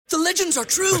The legends are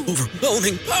true.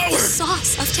 Overwhelming power!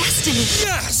 Sauce of destiny.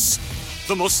 Yes!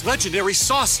 The most legendary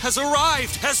sauce has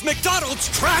arrived as McDonald's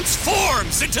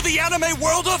transforms into the anime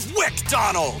world of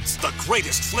WickDonald's. The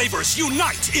greatest flavors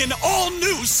unite in all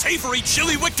new savory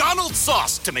chili McDonald's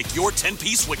sauce to make your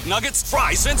 10-piece Wick Nuggets,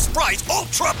 fries, and Sprite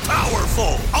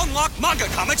ultra-powerful. Unlock manga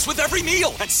comics with every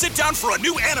meal and sit down for a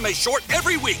new anime short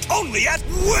every week only at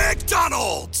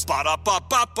WickDonald's.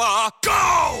 Ba-da-ba-ba-ba,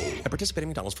 go! At participating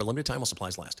McDonald's for a limited time while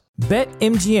supplies last.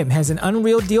 BetMGM has an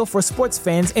unreal deal for sports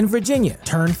fans in Virginia.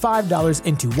 Turn $5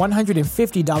 into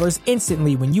 $150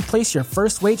 instantly when you place your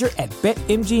first wager at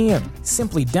BetMGM.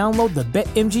 Simply download the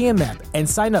BetMGM app and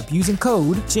sign up using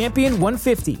code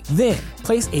Champion150. Then,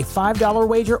 place a $5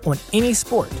 wager on any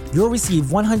sport. You'll receive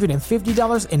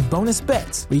 $150 in bonus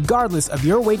bets, regardless of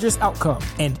your wager's outcome.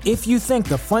 And if you think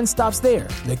the fun stops there,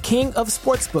 the King of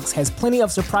Sportsbooks has plenty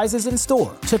of surprises in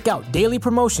store. Check out daily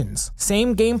promotions,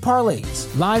 same-game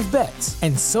parlays, live bets,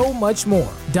 and so much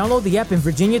more. Download the app in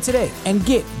Virginia today and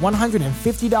get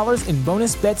 $150 in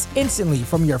bonus bets instantly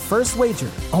from your first wager.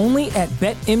 Only at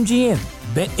BetMGM.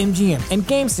 BetMGM and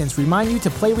GameSense remind you to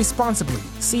play responsibly.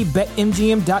 See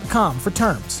BetMGM.com for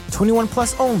terms. 21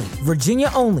 plus only. Virginia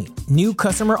only. New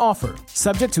customer offer.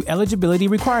 Subject to eligibility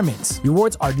requirements.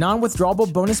 Rewards are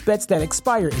non-withdrawable bonus bets that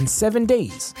expire in 7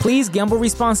 days. Please gamble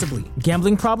responsibly.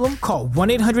 Gambling problem? Call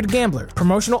 1-800-GAMBLER.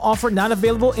 Promotional offer not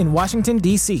available in Washington,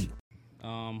 D.C.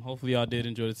 Hopefully y'all did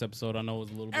enjoy this episode. I know it was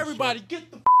a little bit Everybody short.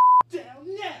 get the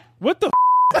down now. What the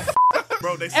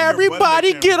Bro, they see Everybody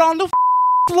your butt get on the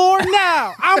floor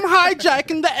now. I'm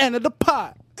hijacking the end of the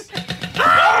pot.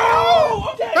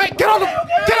 Oh! Okay. Hey, get on the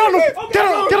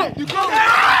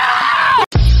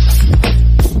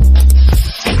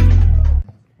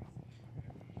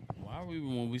Why are we,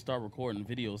 when we start recording,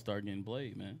 videos start getting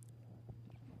played, man?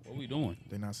 What are we doing?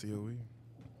 They not COE.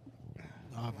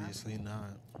 Obviously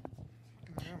not.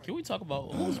 Can we talk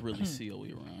about who's really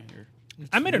COE around here?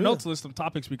 I made a notes list of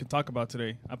topics we could talk about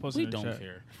today. I posted We it in don't chat.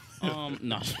 care.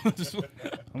 No. I'm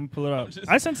gonna pull it up.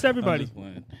 I sent it to everybody.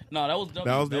 No, that was W.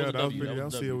 That was W. pretty. That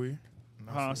was W. COE.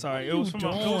 Oh, sorry. It was from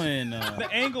the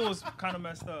angle was kind of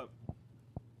messed up.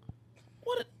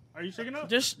 What? Are you shaking up?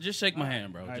 Just shake my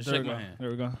hand, bro. All right, Just there shake we my go. hand. There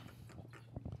we go.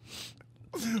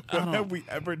 When have we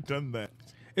ever done that?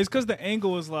 It's because the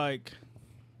angle is like,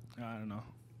 I don't know.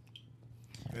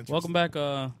 Welcome back,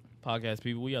 podcast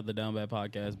people. We are the Down Bad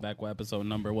Podcast, back with episode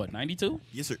number, 92?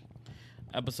 Yes, sir.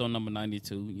 Episode number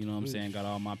 92. You know what I'm saying? Got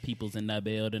all my peoples in that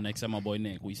building, except my boy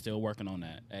Nick. We still working on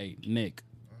that. Hey, Nick.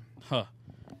 Huh.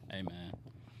 Hey,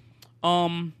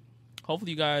 man.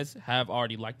 Hopefully you guys have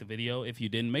already liked the video. If you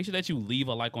didn't, make sure that you leave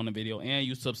a like on the video and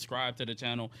you subscribe to the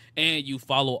channel and you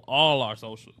follow all our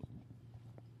socials.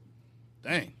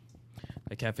 Dang.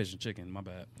 The catfish and chicken, my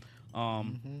bad.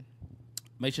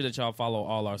 Make sure that y'all follow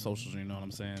all our socials, you know what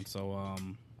I'm saying? So,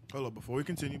 Hold up, before we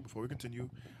continue,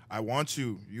 I want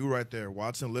you right there,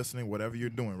 watching, listening, whatever you're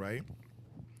doing, right?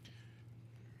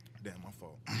 Damn, my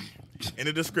fault. In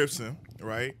the description,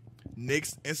 right?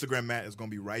 Nick's Instagram mat is gonna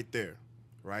be right there,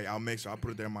 right? I'll make sure I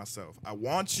put it there myself. I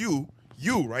want you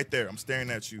right there. I'm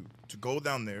staring at you to go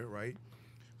down there, right?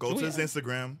 Go to his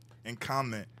Instagram and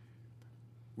comment.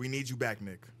 We need you back,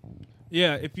 Nick.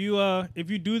 Yeah, if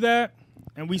you do that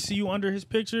and we see you under his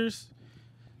pictures,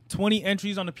 20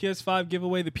 entries on the PS5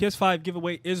 giveaway. The PS5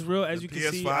 giveaway is real, as you can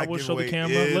see. I will show the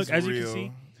camera. Look, as you can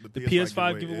see, the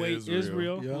PS5 giveaway is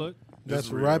real. Yep. Look, that's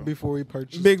real. right before we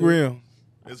purchased Big it. real.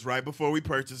 It's right before we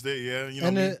purchased it, yeah. You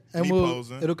know, And me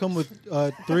posing. it'll come with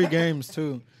 3 games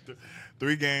too.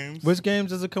 3 games. Which games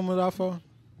does it come with, Alpha?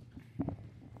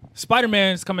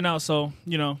 Spider-Man's coming out, so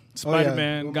you know,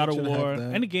 Spider-Man, We'll God of mention to have War,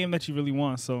 that. any game that you really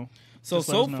want. So So just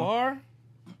let us know. far,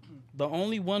 the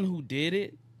only one who did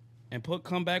it and put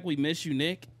 "Comeback We Miss You,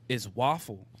 Nick" is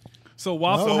Waffle. So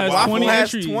Waffle So has Waffle 20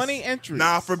 has entries. 20 entries.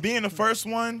 Nah, for being the first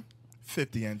one,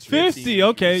 50 entries. 50.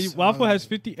 Okay, Waffle has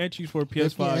 50 entries for a 50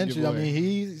 PS5 entries. I giveaway. mean,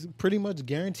 he's pretty much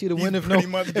guaranteed to He's win. If pretty no,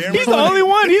 much if guaranteed. He's the only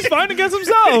one. He's fighting against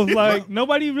himself. Like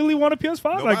nobody really want a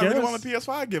PS5. Nobody I guess. really want a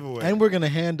PS5 giveaway. and we're gonna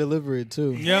hand deliver it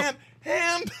too. Yep.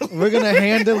 Hand. We're gonna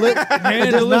hand deliver.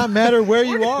 It does not matter where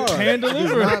you are. Hand It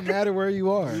deliver. does not matter where you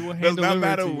are. We will hand Does not deliver it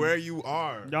matter to you. where you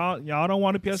are. Y'all don't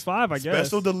want a PS5. I guess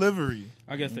Special delivery.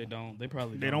 I guess they don't. They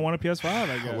probably they don't want a PS5.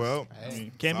 I guess. Well,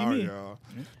 can't sorry, be me. y'all.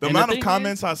 The And amount the of thing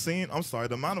comments I've seen, I'm sorry,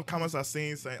 the amount of comments I've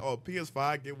seen saying, oh,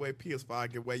 PS5 giveaway,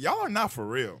 PS5 giveaway. Y'all are not for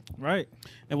real. Right.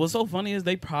 And what's so funny is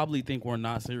they probably think we're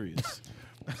not serious.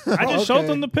 I just showed Okay.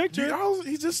 them the picture.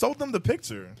 He just sold them the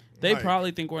picture. They Like,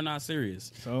 probably think we're not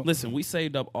serious. So- Listen, we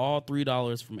saved up all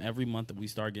 $3 from every month that we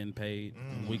start getting paid,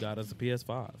 and we got us a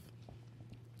PS5.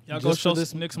 Y'all go Just show for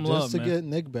this, Nick some just love, to man. get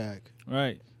Nick back.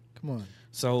 Right. Come on.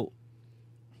 So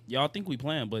y'all think we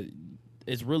playing, but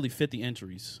it's really 50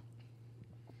 entries.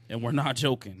 And we're not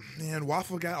joking. Man,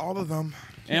 Waffle got all of them.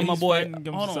 And my boy, fighting hold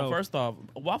on. himself. First off,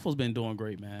 Waffle's been doing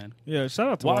great, man. Yeah, shout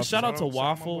out to Waffle. Shout out to Shout out my boy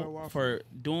Waffle Waffle. for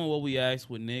doing what we asked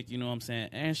with Nick. You know what I'm saying?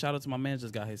 And shout out to my man,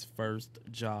 just got his first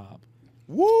job.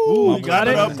 Woo! you got Clap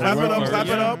it? it up, clap it up, First clap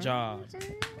it up. Job.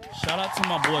 Shout out to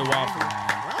my boy Waffle,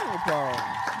 man. Round of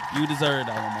applause. You deserve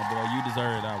that one, my boy. You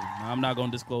deserve that one. I'm not gonna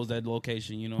disclose that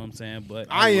location. You know what I'm saying? But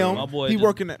I am. My boy He just-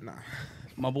 working at. Nah.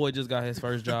 My boy just got his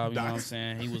first job. You know what I'm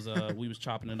saying? He was we was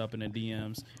chopping it up in the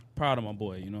DMs. Proud of my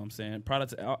boy. You know what I'm saying?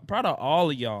 Proud of all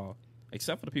of y'all,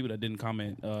 except for the people that didn't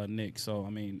comment, Nick. So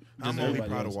I mean, just I'm only everybody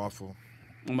proud else. of Waffle.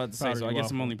 I'm about to say. Proud So of I guess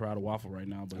Waffle. I'm only proud of Waffle right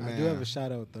now. But I do have a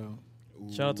shout out though.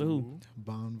 shout out to who?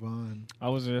 Bon Von. I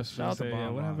was just Shout out to say,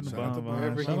 Bon what Von. happened to Shout out to Bon Von?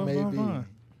 Wherever Shout he out may Bon be. Von.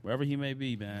 Wherever he may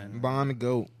be, man. Bond the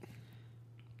goat.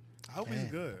 I hope he's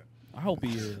good. I hope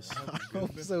he is.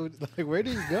 So like, where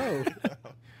did he go?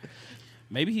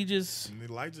 Maybe he just And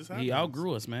the life just happens. he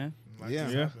outgrew us, man. Life Yeah.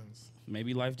 just Yeah. happens.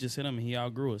 Maybe life just hit him and he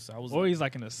outgrew us. Or he's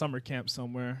like in a summer camp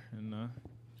somewhere, and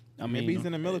I mean, Maybe he's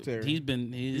in the military. He's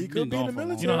been He been could be in gone the for a long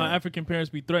military. you know how time. African parents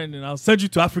be threatening, I'll send you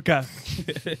to Africa.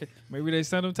 Maybe they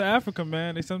send him to Africa,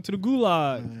 man. They send him to the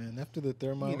gulag. Man, after the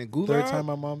third, You in a third gulag? time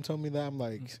my mom told me that, I'm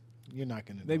like, you're not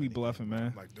gonna. They do be anything. bluffing,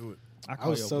 man. Like, do it. I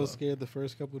was so scared the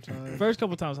first couple times. First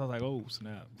couple times, I was like, "Oh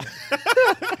snap!"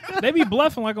 They be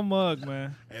bluffing like a mug,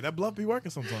 man. Hey, that bluff be working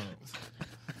sometimes.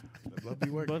 That bluff be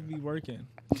working. Bluff be working.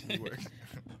 Be working.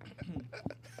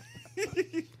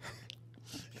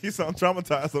 You sound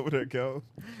traumatized over there, Kel.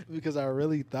 Because I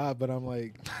really thought, but I'm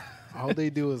like, all they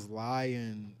do is lie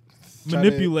and try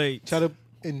Manipulate. try to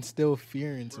instill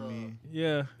fear into me.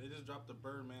 Yeah. They just dropped the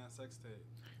Birdman sex tape.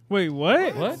 Wait,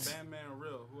 what? What? Bandman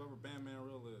Real, whoever Bandman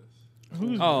Real is.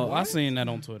 Who's Oh, I seen that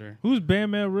on Twitter. who's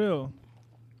Bandman Real?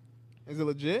 Is it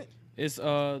legit? It's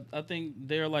I think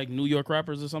they're like New York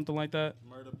rappers or something like that.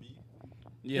 Murder Beat.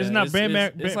 Yeah, it's not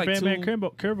Bandman. it's like Bandman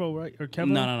two- Kerbo, right? Or Kevo?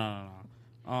 No.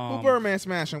 Who Birdman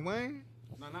smashing, Wayne?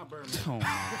 No, not Birdman. Oh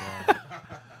my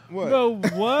What? Bro,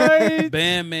 what? god.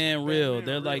 Bandman Real.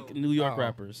 They're like Real. New York Oh.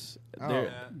 rappers. Oh.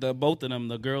 They're the both of them,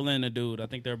 the girl and the dude. I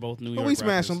think they're both New Who York we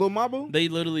rappers. smashing? Lil Mabu? They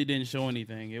literally didn't show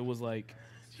anything. It was like,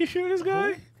 You hear this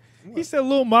guy? He said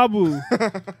Lil Mabu.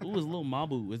 who was Lil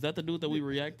Mabu? Is that the dude that we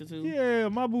reacted to? Yeah,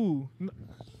 Mabu.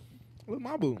 Lil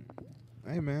Mabu.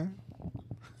 Hey, man.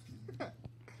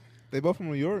 They both from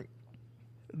New York.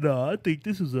 No, I think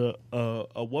this is a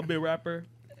woman rapper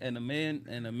and a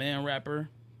man rapper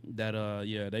that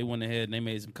they went ahead and they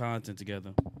made some content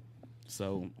together.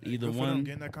 So either Good for them one,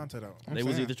 getting that content out. they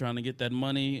was either trying to get that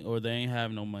money or they ain't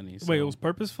have no money. So, Wait, it was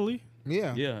purposefully?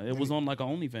 Yeah. yeah, it was on like a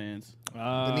OnlyFans.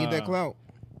 They need that clout.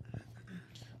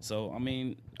 So I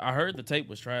mean, I heard the tape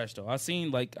was trash though. I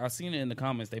seen it in the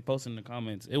comments. They posted in the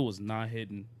comments. It was not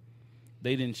hidden.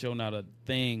 They didn't show not a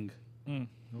thing.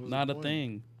 Not a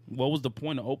thing. What was the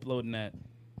point of uploading that?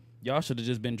 Y'all should have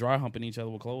just been dry humping each other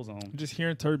with clothes on. Just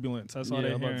hearing turbulence. That's all Yeah,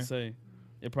 they I'm about to hearing. say.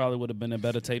 It probably would have been a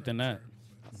better tape than that.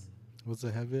 Was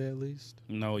it heavy at least?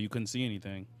 No, you couldn't see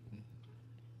anything.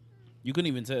 You couldn't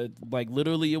even tell. Like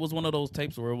literally, it was one of those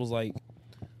tapes where it was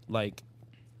like,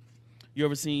 you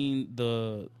ever seen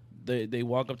they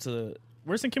walk up to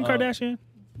Where's Kim Kardashian?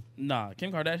 Nah,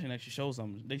 Kim Kardashian actually showed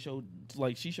something. They showed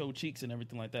she showed cheeks and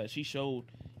everything like that. She showed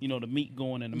the meat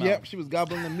going in the Yep, mouth. she was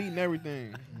gobbling the meat and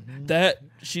everything. That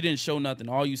she didn't show nothing.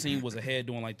 All you seen was a head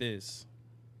doing like this,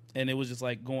 and it was just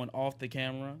like going off the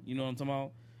camera. You know what I'm talking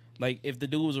about? Like if the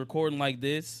dude was recording like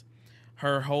this,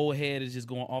 her whole head is just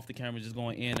going off the camera, just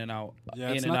going in and out, Yeah,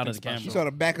 in it's and out nothing of the camera. She saw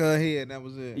the back of her head, and that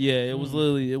was it. Yeah, it was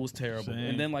literally it was terrible. Same.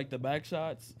 And then like the back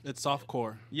shots, It's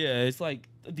softcore. yeah, it's like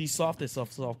the softest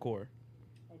soft core.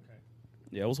 Okay.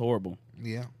 Yeah, it was horrible.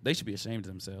 Yeah, They should be ashamed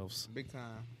of themselves. big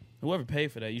time. Whoever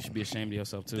paid for that, you should be ashamed of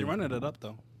yourself too. They running it up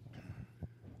though.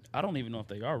 I don't even know if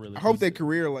they are really. I hope 'cause their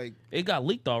career, like, it got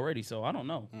leaked already, so I don't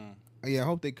know. yeah, I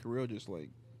hope their career just, like,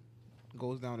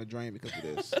 goes down the drain because of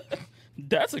this.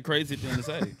 That's a crazy thing to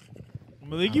say.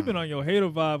 Malik, you've been on your hater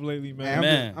vibe lately, man.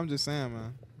 Man, I'm just saying,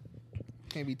 man.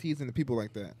 Can't be teasing the people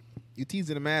like that. You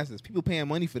teasing the masses. People paying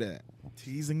money for that.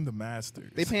 Teasing the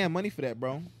masters. They paying money for that,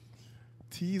 bro.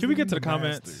 Teasing Can we get to the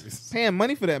masters. comments? Paying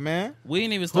money for that, man. We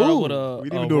didn't even start off with a, We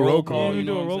didn't even do a roll call. Can You we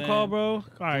know do a what roll I'm call, saying? bro? All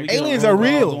right. We get a Aliens roll are call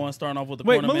real. Going, starting off with the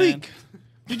Wait, corner Malik, man.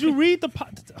 did you read the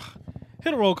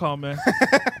hit a roll call, man?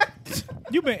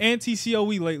 You've been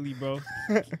anti-COE lately, bro.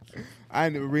 I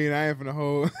ain't never read. I ain't from the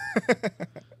whole.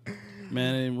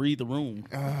 Man, and read the room.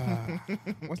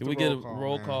 What's Can the we get a call,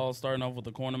 roll man? call starting off with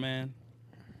the corner man?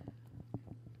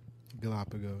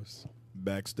 Galapagos.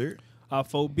 Baxter.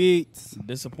 4 beats.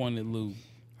 Disappointed Lou.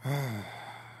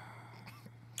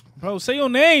 Bro, say your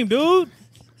name, dude.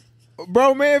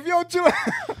 Bro, man, if you don't chill.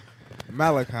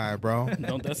 Malachi, bro.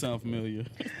 Don't that sound familiar?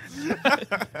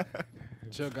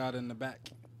 Chill God in the back.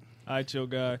 All right, chill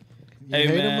guy. You Hey,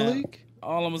 hate man. him, Malik?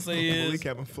 All I'm gonna say is, Malik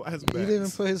having flashbacks. He didn't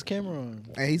even put his camera on.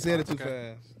 Hey, he said it too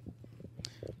fast.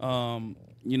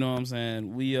 you know what I'm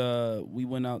saying? We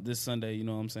went out this Sunday, you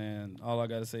know what I'm saying? All I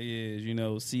gotta say is, you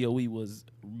know, COE was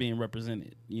being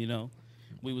represented, you know?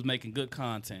 We was making good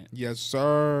content. Yes,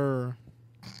 sir.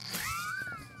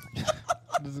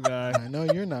 This guy. I know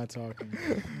you're not talking.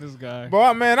 This guy.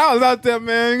 Boy, man, I was out there,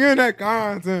 man, getting that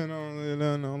content on. You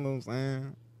know what I'm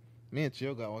saying? Me and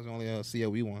Chill God was only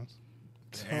COE ones.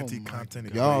 Anti-content.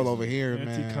 is Y'all crazy. over here, man.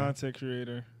 Anti-content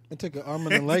creator. It took an arm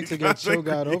and a leg to get Chill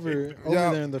God over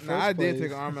Yo, there in the first I place. did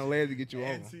take an arm and a leg to get you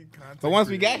over. Anti-content But once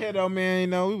we got creator. here, though, man, you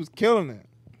know, we was killing it.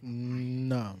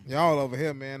 No. Y'all over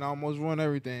here, man, almost ruined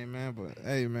everything, man. But,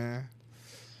 hey, man.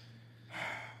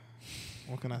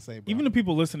 What can I say, bro? Even the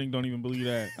people listening don't even believe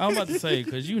that. I'm about to say,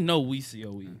 because you know we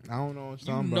COE. I don't know what You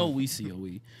you're talking know about. we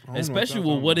COE. what Especially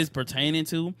y'all with what talking it's pertaining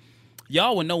to.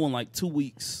 Y'all would know in like 2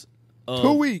 weeks.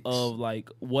 2 weeks? Of like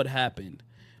what happened.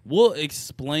 We'll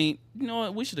explain. You know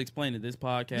what? We should explain it this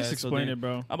podcast. Just explain then- it,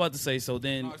 bro. I'm about to say, so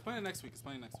then No, explain it next week.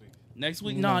 Explain it next week. next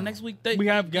week? No, next week. We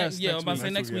have guests Yeah, I'm next about to week.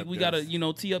 say next week we have got to, guests. you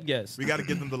know, tee up guests. We got to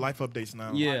get them the life updates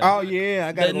now. Yeah. Oh, yeah.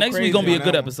 I got The next week gonna be a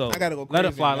good episode. I got to go Let it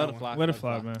crazy fly. on Let that it fly. Let it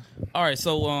fly, man. All right,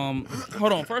 so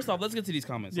hold on. First off, let's get to these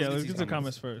comments. Yeah, let's these get to the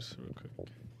comments first, real quick.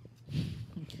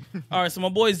 All right, so my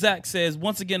boy Zach says,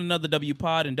 once again, another W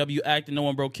pod and W acting, no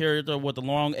one broke character with the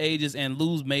long ages and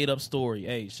Lou's made up story.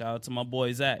 Hey, shout out to my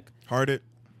boy Zach. Hearted.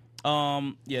 Yeah,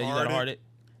 you got Hearted. hearted.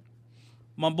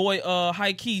 My boy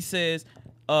High Key says,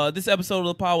 this episode of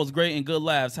the pod was great and good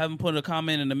laughs. Haven't put a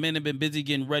comment in a minute. Been busy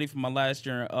getting ready for my last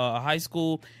year in high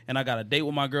school, and I got a date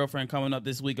with my girlfriend coming up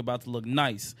this week. About to look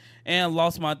nice, and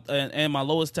lost my and my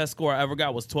lowest test score I ever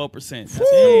got was 12%. That's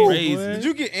crazy. boy. Did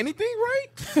you get anything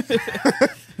right?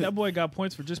 That boy got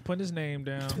points for just putting his name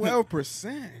down.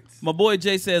 12%. My boy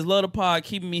Jay says, love the pod,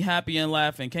 keeping me happy and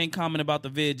laughing. Can't comment about the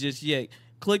vid just yet.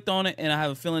 Clicked on it, and I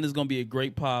have a feeling it's going to be a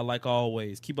great pod like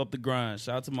always. Keep up the grind.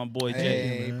 Shout out to my boy Jay.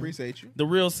 Hey, appreciate you. The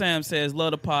Real Sam says,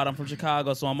 love the pod. I'm from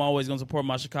Chicago, so I'm always going to support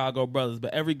my Chicago brothers.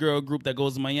 But every girl group that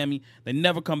goes to Miami, they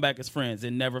never come back as friends.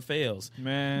 It never fails.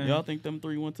 Man. Y'all think them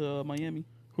three went to Miami?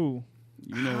 Who?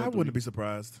 You know, I wouldn't be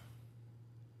surprised.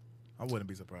 I wouldn't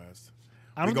be surprised.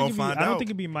 I We don't gonna think it'd be, find I don't out. think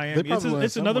it'd be They Miami. probably went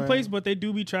It's another somewhere. place, but they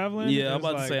do be traveling. Yeah, I'm It's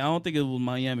about to like- say, I don't think it was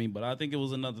Miami, but I think it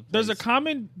was another place. There's a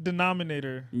common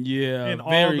denominator Yeah, in all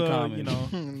very the, common. you know,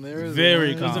 There is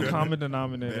Very one. there's a common. common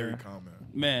denominator. Very common.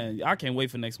 Man, I can't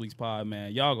wait for next week's pod,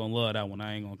 man. Y'all gonna love that one.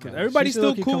 I ain't gonna Cause count. everybody's She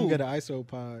still could cool. Come get an ISO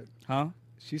pod. Huh?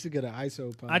 She should get an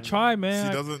ISO pod. I tried, man.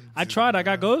 She doesn't. I tried. I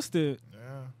got ghosted. Yeah.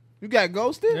 You got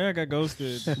ghosted? Yeah, I got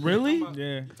ghosted. Really?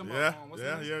 Yeah. Yeah. What's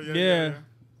Yeah. the Yeah. name? Yeah. Yeah.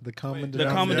 The common The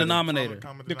common denominator.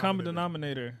 denominator. The common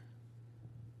denominator.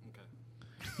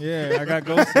 Okay. Yeah, I got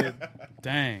ghosted.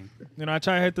 Dang. You know, I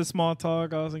tried to hit the small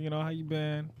talk. I was like, you know, how you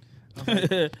been? I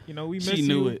was like, you know, we miss She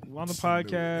knew you it. on the She knew it.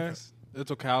 podcast. It's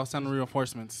okay. I'll send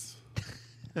reinforcements.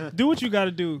 Do what you got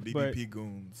to do, but BDP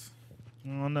goons. I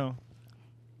don't know.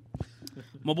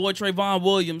 My boy Trayvon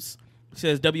Williams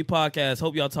says, W Podcast,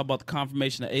 hope y'all talk about the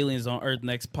confirmation of aliens on Earth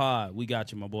next pod. We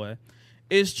got you, my boy.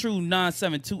 It's True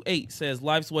 9728 says,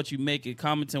 life's what you make it.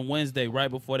 Commenting Wednesday right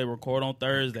before they record on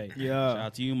Thursday. Yeah. Shout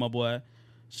out to you, my boy.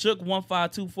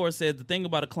 Shook1524 says, the thing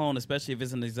about a clone, especially if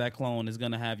it's an exact clone, is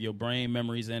going to have your brain,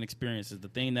 memories, and experiences. The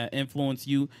thing that influence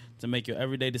you to make your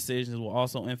everyday decisions will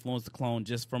also influence the clone,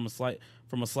 just from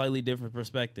a slightly different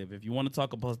perspective. If you want to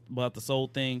talk about the soul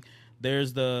thing,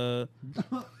 there's the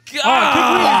Oh, good.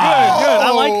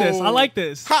 I like this. I like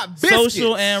this. Hot biscuits.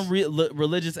 social and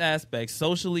religious aspects.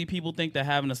 Socially, people think that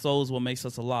having a soul is what makes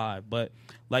us alive, but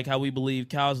like how we believe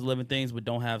cows are living things but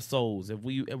don't have souls. If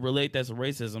we relate that to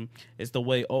racism, it's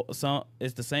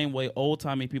the same way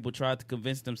old-timey people tried to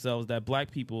convince themselves that black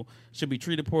people should be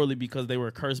treated poorly because they were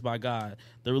cursed by God.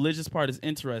 The religious part is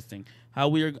interesting. How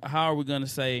are we going to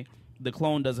say the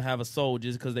clone doesn't have a soul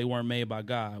just because they weren't made by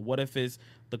God? What if it's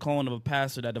the clone of a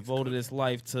pastor that devoted his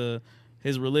life to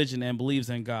his religion and believes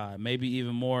in God, maybe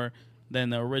even more than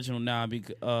the original now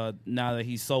that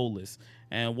he's soulless?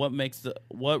 And what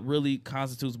really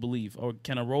constitutes belief? Or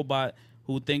can a robot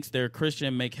who thinks they're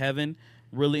Christian make heaven?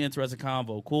 Really interesting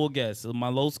convo. Cool guess. My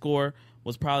low score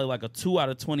was probably like a 2 out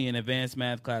of 20 in advanced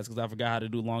math class because I forgot how to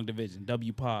do long division.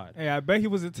 W pod. Hey, I bet he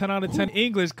was a 10 out of 10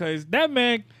 English because that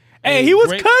man, Hey, he was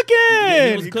great- cooking.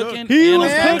 He was cooking. He and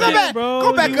was I'm Man, cooking, go back, bro.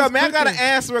 go back He up, was man. I gotta cooking.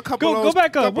 answer a couple Go of those.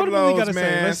 back up. couple What of do we those, gotta say?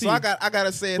 man. Let's So see. I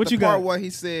gotta say What the you part got? where he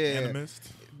said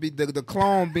Animist. the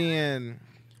clone being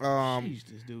Jeez,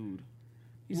 this dude.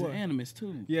 He's What? an animist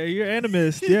too. Yeah, you're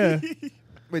animist. Yeah.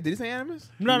 Wait, did he say animist?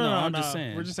 No, I'm just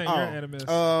saying. We're just saying you're an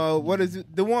animist. What is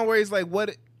it? The one where he's like,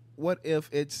 what if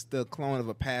it's the clone of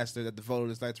a pastor that devoted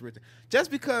his life to religion?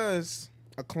 Just because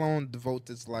a clone devotes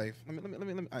its life. Let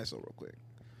me ISO real quick.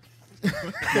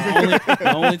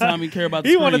 The only time you care about the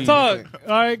He screen. want to talk. All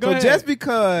right, go ahead. So just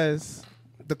because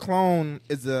the clone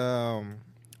is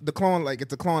it's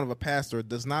a clone of a pastor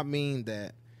does not mean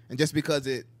that, and just because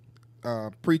it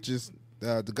preaches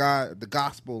the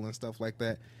gospel and stuff like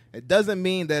that, it doesn't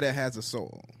mean that it has a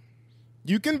soul.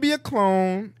 You can be a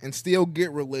clone and still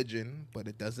get religion, but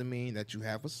it doesn't mean that you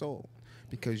have a soul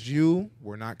because you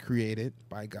were not created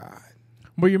by God.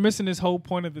 But you're missing this whole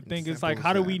point of the thing. It's like, simple how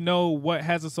as do that. we know what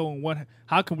has a soul and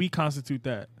how can we constitute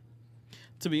that?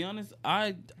 To be honest,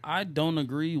 I don't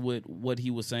agree with what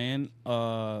he was saying.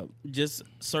 Just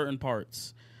certain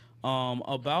parts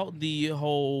about the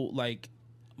whole like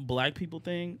black people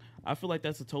thing. I feel like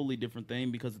that's a totally different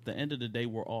thing because at the end of the day,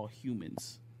 we're all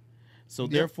humans. So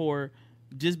therefore,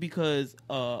 just because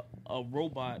a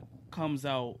robot comes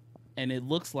out and it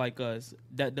looks like us,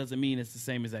 that doesn't mean it's the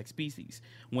same exact species.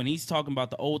 When he's talking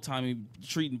about the old timey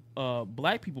treating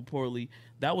black people poorly,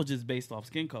 that was just based off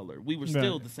skin color. We were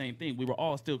still the same thing. We were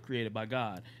all still created by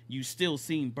God. You still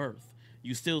seen birth.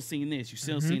 You still seen this. You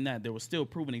still seen that. There were still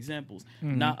proven examples.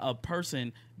 Not a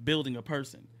person building a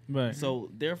person. Right. So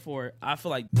therefore, I feel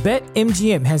like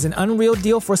BetMGM has an unreal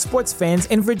deal for sports fans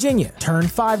in Virginia. Turn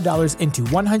 $5 into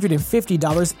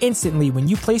 $150 instantly when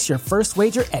you place your first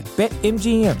wager at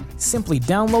BetMGM. Simply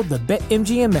download the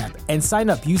BetMGM app and sign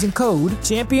up using code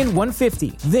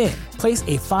Champion150. Then place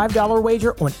a $5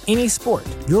 wager on any sport.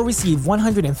 You'll receive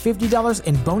 $150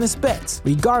 in bonus bets,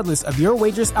 regardless of your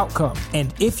wager's outcome.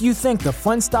 And if you think the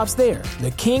fun stops there,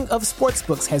 the king of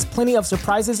sportsbooks has plenty of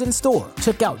surprises in store.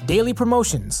 Check out daily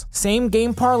promotions, same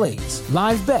game parlays,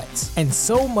 live bets, and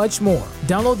so much more.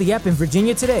 Download the app in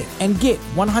Virginia today and get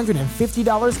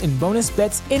 $150 in bonus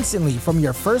bets instantly from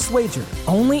your first wager.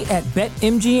 Only at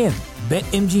BetMGM.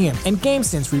 BetMGM and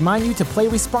GameSense remind you to play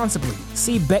responsibly.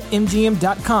 See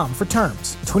BetMGM.com for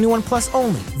terms. 21 plus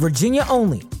only. Virginia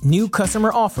only. New customer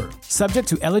offer. Subject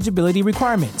to eligibility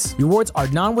requirements. Rewards are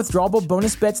non-withdrawable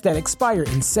bonus bets that expire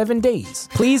in 7 days.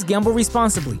 Please gamble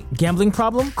responsibly. Gambling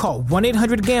problem? Call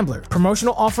 1-800-GAMBLER.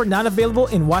 Promotional offer not available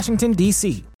in Washington,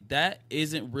 D.C. that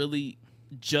isn't really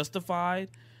justified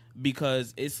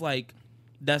because it's like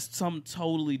that's something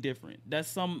totally different. That's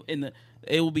some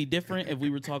it will be different if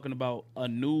we were talking about a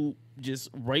new just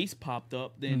race popped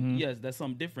up. Then yes, that's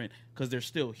something different because they're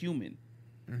still human.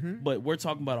 But we're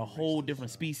talking about a whole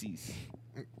different species.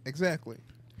 Exactly.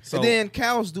 So and then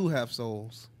cows do have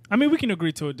souls. I mean, we can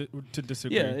agree to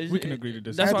disagree. Yeah, we can agree to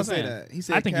that's disagree. what I'm say saying. that. He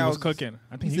said I think he was cows- cooking.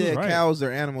 I think He he was said right. cows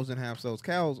are animals and have souls.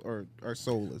 Cows are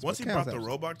soulless. Once but he cows brought the have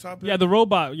robot topic, Yeah, the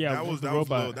robot. Yeah, that was the that was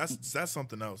a robot. little, that's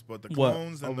something else. But the What?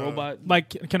 clones A and the robot? Like,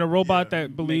 can a robot Yeah.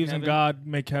 that believes in heaven? God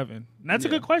make heaven? And that's a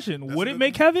Yeah. good question. That's Would a it good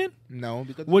make one. heaven? No,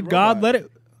 because Would it's a God robot. let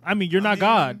it? I mean, you're not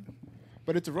God,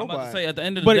 But it's a I'm robot. about to say at the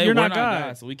end of the But day, you're we're not not God.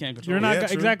 God, so we can't control. you're it. not Yeah, God.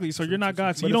 true. Exactly. So True, you're not true,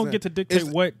 God. So But you don't it's get to dictate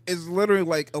what. It's literally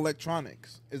like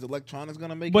electronics. Is electronics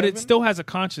gonna make? But heaven? it still has a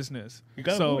consciousness.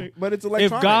 got a So point. But it's if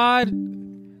electronic. God,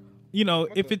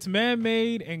 if it's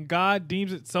man-made and God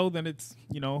deems it so, then it's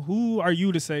who are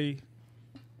you to say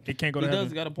it can't go He to does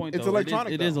heaven? got a point. It's though.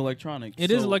 electronic, It is though. electronic.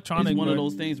 It is So electronic, It's one of but-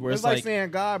 those things where it's it's like like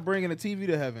saying God bringing a TV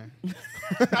to heaven.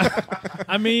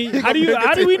 I mean, how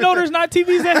do we know there's not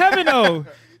TVs in heaven though?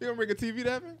 You gonna bring a TV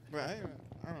to heaven? Right,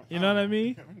 I don't, You know what I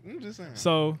mean? I'm just saying.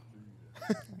 So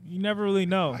you never really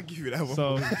know. I give you that one.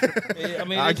 So I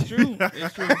mean, it's true.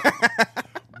 It's true.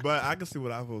 But I can see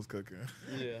what Ivo's cooking.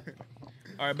 Yeah.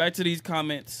 All right, back to these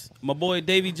comments. My boy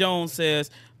Davy Jones says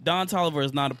Don Toliver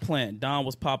is not a plant. Don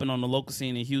was popping on the local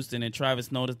scene in Houston, and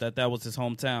Travis noticed that was his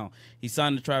hometown. He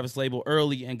signed the Travis label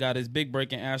early and got his big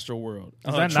break in Astroworld. is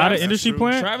that not an Travis- industry true.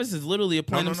 plant? Travis is literally a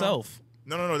plant No. himself.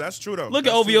 No, that's true though. Look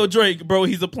at That's OVO true. Drake, bro.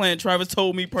 He's a plant. Travis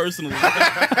told me personally.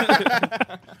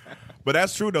 But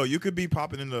that's true though. You could be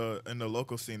popping in the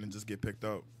local scene and just get picked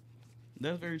up.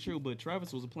 That's very true. But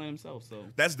Travis was a plant himself, so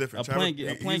That's different. a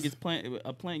Travis-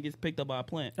 plant gets picked up by a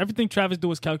plant. Everything Travis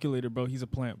do is calculated, bro. He's a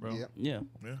plant, bro. Yep. Yeah.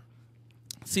 Yeah.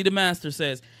 See, the master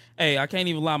says, "Hey, I can't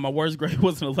even lie. My worst grade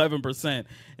was an 11%,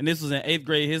 and this was an 8th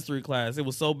grade history class. It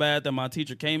was so bad that my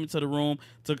teacher came into the room,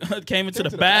 came into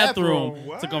the bathroom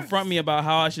bathroom. to confront me about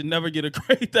how I should never get a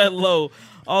grade that low.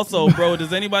 Also, bro,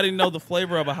 does anybody know the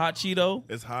flavor of a hot Cheeto?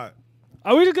 It's hot.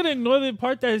 Are we just gonna ignore the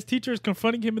part that his teacher is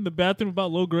confronting him in the bathroom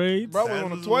about low grades? Bro was That on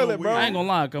the was a toilet, little bro. I ain't gonna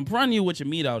lie. Confronting you with your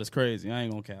meat out is crazy. I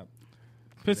ain't gonna cap.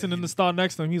 Pissing in the stall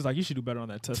next to him. He's like, you should do better on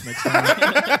that test next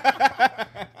time.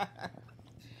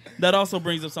 That also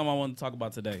brings up something I want to talk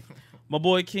about today. My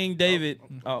boy King David.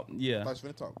 Oh yeah. I was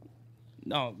finna talk.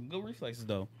 No, good reflexes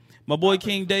though. My boy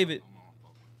King David.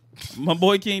 My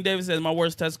boy King David says my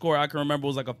worst test score I can remember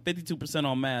was like a 52%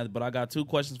 on math, but I got two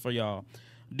questions for y'all.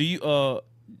 Do you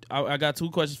I got two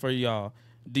questions for y'all.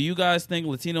 Do you guys think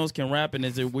Latinos can rap, and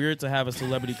is it weird to have a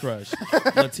celebrity crush?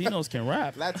 Latinos can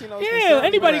rap. Latinos Yeah,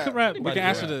 anybody can rap. We can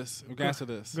answer this. We can answer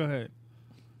this. Go ahead.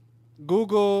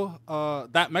 Google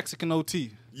that Mexican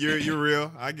OT. You're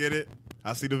real. I get it.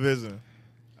 I see the vision.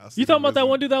 You talking about that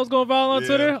one dude that was going viral on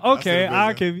Twitter? Okay,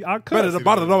 I'll cut.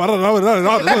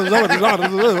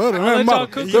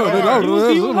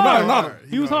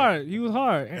 He was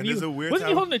hard. And is it weird wasn't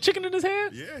he how- holding a chicken in his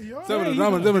hand? Yeah, he are.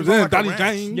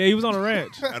 Yeah, he was on a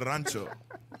ranch. At Rancho.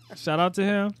 Shout out to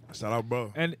him. Shout out,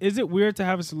 bro. And is it weird to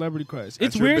have a celebrity crush? That's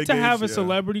It's your weird to big have a age, yeah.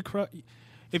 celebrity crush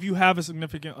if you have a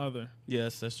significant other.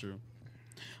 Yes, that's true.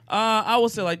 I will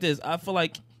say like this. I feel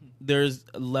like there's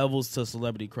levels to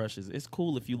celebrity crushes. It's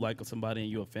cool if you like somebody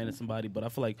and you're a fan of somebody, but I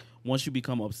feel like once you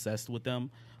become obsessed with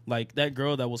them, like that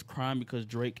girl that was crying because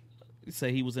Drake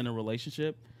said he was in a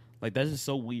relationship, like that's just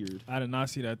so weird. I did not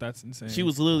see that. That's insane. She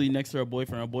was literally next to her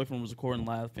boyfriend. Her boyfriend was recording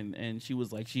laughing, and she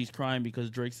was like, she's crying because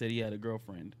Drake said he had a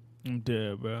girlfriend. I'm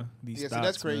dead, bro. These Yeah, see, thoughts,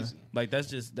 that's crazy. man. Like that's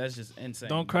just insane.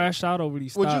 Don't crash out over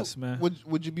these thoughts, man.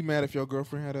 Would you be mad if your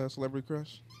girlfriend had a celebrity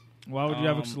crush? Why would you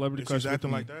have a celebrity If crush she's with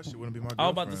acting me? like that, she wouldn't be my girlfriend. I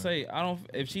was about to say, I don't.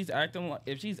 If she's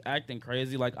acting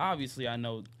crazy, like obviously I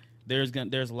know there's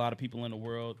a lot of people in the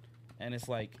world, and it's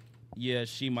like, yeah,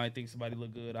 she might think somebody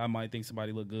look good, I might think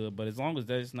somebody look good, but as long as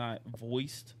that's not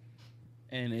voiced,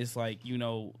 and it's like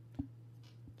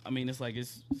I mean, it's like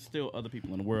it's still other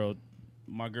people in the world.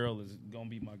 My girl is gonna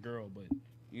be my girl, but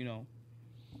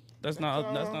that's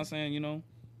not saying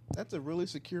That's a really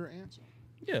secure answer.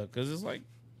 yeah, because it's like.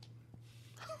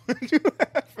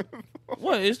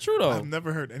 What? It's true though. I've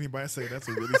never heard anybody say that's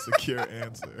a really secure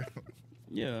answer.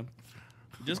 Yeah,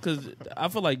 just because I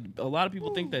feel like a lot of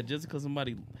people think that just because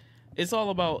somebody, it's all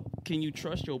about can you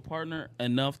trust your partner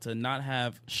enough to not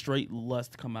have straight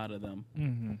lust come out of them.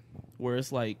 Mm-hmm. Where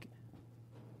it's like,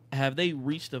 have they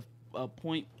reached a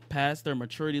point past their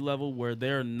maturity level where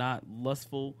they're not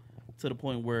lustful to the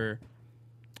point where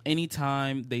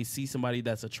anytime they see somebody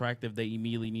that's attractive, they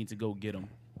immediately need to go get them.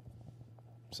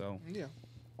 So Yeah,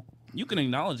 you can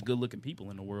acknowledge good-looking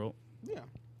people in the world. yeah,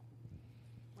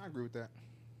 I agree with that.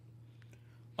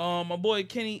 My boy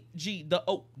Kenny G, the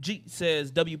OG,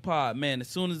 says W Pod, man, as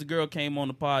soon as the girl came on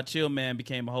the pod, Chill Man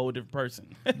became a whole different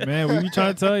person. Man, we be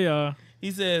trying to tell y'all.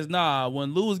 He says, nah,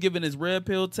 when Lou was giving his red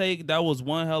pill take, that was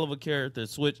one hell of a character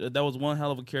switch.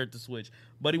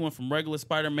 But he went from regular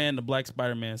Spider-Man to Black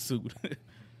Spider-Man suit.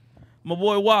 My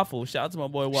boy Waffle, shout out to my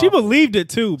boy Waffle. She believed it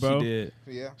too, bro. She did.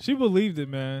 Yeah, She believed it,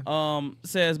 man.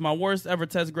 Says my worst ever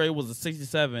test grade was a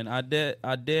 67. I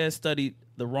did studied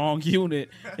the wrong unit.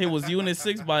 It was Unit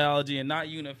 6 biology and not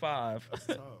Unit 5.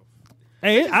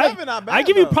 Hey, 67 not bad, I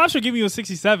give you though. props for giving you a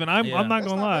 67. I'm Yeah. not That's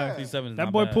gonna not lie. bad. 67 is That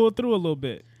not boy bad. pulled through a little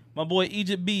bit. My boy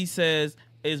Egypt B says,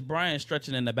 is Brian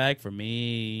stretching in the bag for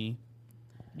me?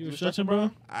 You were stretching,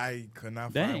 bro? I could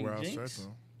not Dang, find where I was Jinx.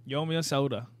 stretching. You owe me a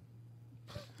soda.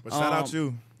 But shout out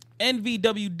you.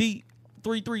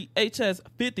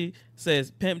 NVWD33HS50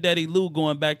 says Pimp Daddy Lou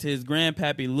going back to his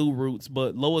grandpappy Lou roots,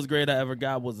 but lowest grade I ever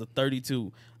got was a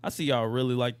 32. I see y'all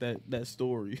really like that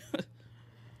story.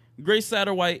 Grace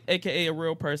Satterwhite, aka a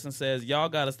real person, says y'all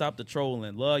gotta stop the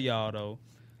trolling. Love y'all though.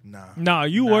 Nah,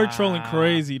 you were trolling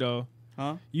crazy though.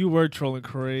 Huh? You were trolling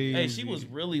crazy. Hey, she was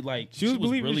really like She was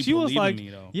believing. really She was believing like, me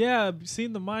though. yeah,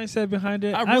 seeing the mindset behind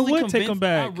it. I I really would take him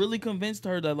back. I really convinced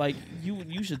her that like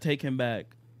you should take him back.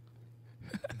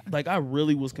 Like I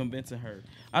really was convincing her.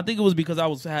 I think it was because I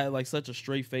had like such a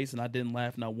straight face and I didn't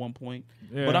laugh not one point.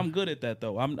 Yeah. But I'm good at that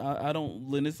though. I don't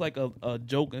when it's like a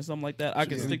joke and something like that. I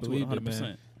can really stick to it believed it, 100%.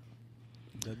 man.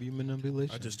 W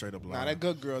manipulation. I just straight up Nah, lied. that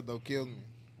good girl though killed me.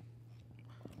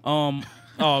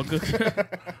 Oh, good.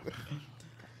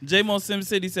 J-Mo Sim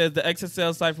City says the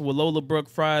XSL cipher with Lola Brooke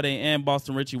Friday and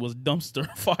Boston Richie was dumpster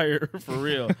fire for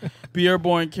real. Pierre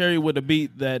Bourne carried with a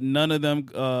beat that none of them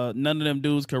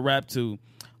dudes could rap to.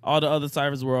 All the other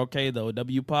ciphers were okay though.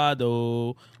 W Pod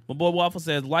though. My boy Waffle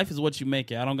says life is what you make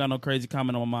it. I don't got no crazy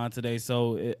comment on my mind today,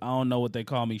 so I don't know what they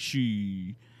call me.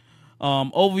 She.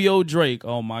 OVO Drake,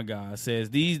 oh my God,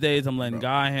 says these days I'm letting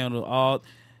God handle all.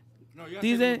 No, you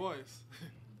These gotta days- take the voice.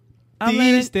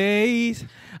 These days,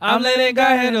 I'm letting God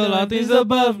handle all things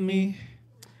above me.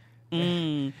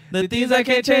 The things I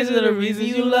can't change are the reasons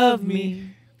you love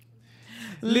me.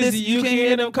 Listen, you can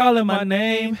hear them calling my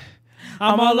name.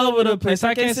 I'm all over the place.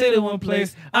 I can't sit in one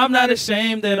place. I'm not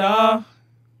ashamed at all.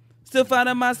 Still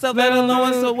finding myself, let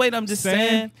alone. So wait, I'm just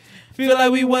saying. Feel like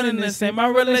we one in the same. My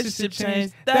relationship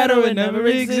changed. That or it never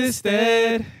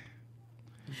existed.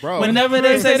 Bro. Whenever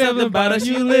they say something about us,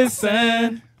 you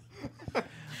listen.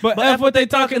 But F what they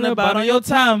talking about on your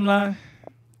timeline.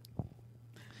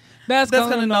 That's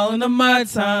coming all into my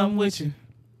time with you.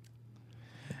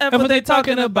 F what they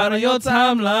talking about on your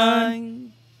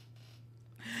timeline.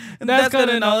 That's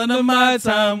coming all into my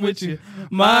time with you.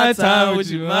 My time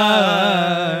with you.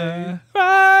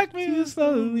 Rock me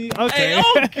slowly. Okay. Hey,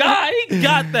 oh God, he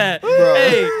got that.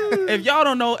 Hey, if y'all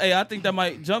don't know, hey, I think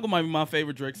that Jungle might be my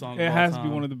favorite Drake song. It of all has time. to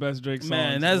be one of the best Drake songs.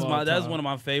 Man, that's one of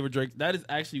my favorite Drake. That is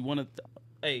actually one of.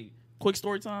 Hey, quick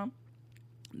story time.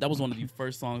 That was one of the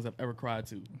first songs I've ever cried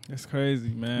to. That's crazy,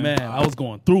 man. Man, I was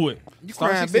going through it.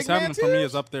 Star 67 for me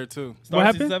is up there too. What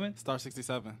happened? Star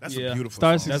 67. That's a beautiful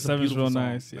Star song. 67 is real song.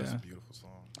 nice. That's Yeah. a beautiful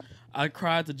song. I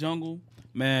cried to Jungle.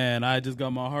 Man, I just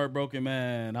got my heart broken,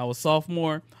 man. I was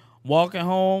sophomore, walking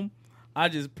home. I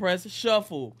just pressed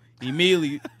shuffle.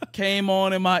 Immediately came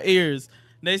on in my ears.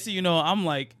 Next thing you know, I'm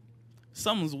like,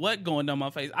 something's wet going down my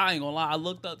face. I ain't gonna lie. I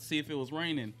looked up to see if it was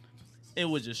raining. It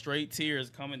was just straight tears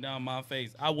coming down my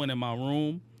face. I went in my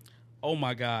room. Oh,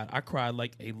 my God. I cried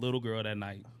like a little girl that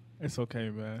night. It's okay,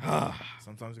 man.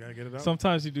 Sometimes you gotta get it out.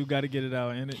 Sometimes you do got to get it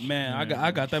out. And Man,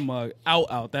 I got that mug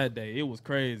out that day. It was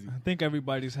crazy. I think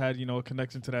everybody's had, a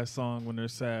connection to that song when they're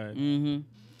sad. Mm-hmm.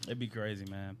 It'd be crazy,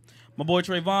 man. My boy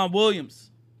Trayvon Williams,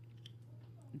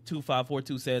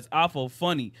 2542 says, awful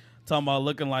funny. Talking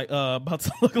about about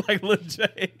to look like Lil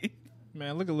J.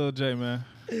 Man, look at Lil J, man.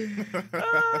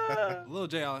 Lil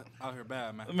J out here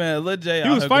bad, man. Man, Lil J. He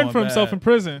was fighting for himself in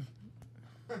prison.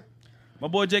 My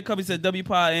boy Jay Cubby said W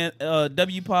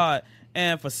Pod,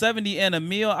 and for 70 and a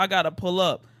meal, I gotta pull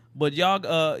up. But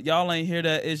y'all ain't hear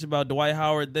that ish about Dwight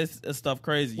Howard. This stuff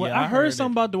crazy. Well, yeah, I heard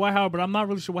something about Dwight Howard, but I'm not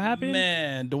really sure what happened.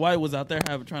 Man, Dwight was out there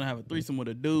trying to have a threesome with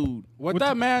a dude. What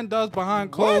that man does behind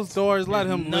closed doors, let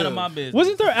him None live. of my business.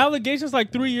 Wasn't there allegations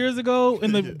like 3 years ago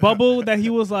in the bubble that he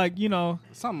was like,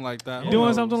 something like that.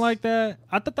 doing something like that?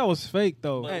 I thought that was fake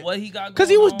though. But what he got? Because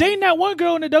he was going on- dating that one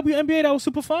girl in the WNBA that was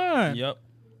super fine. Yep.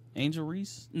 Angel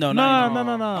Reese? No. No.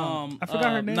 I forgot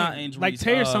her name. Not Angel like Reese.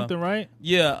 Tay or something, right?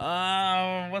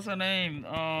 Yeah. What's her name?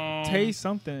 Tay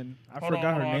something. I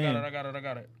forgot her name. I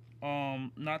got it.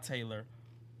 Not Taylor.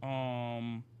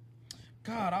 God,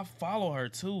 I follow her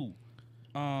too.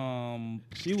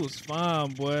 She was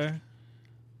fine, boy.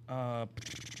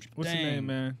 What's her dang. name,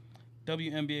 man?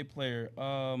 WNBA player.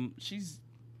 She's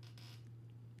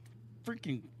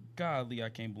freaking godly. I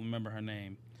can't remember her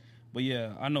name. But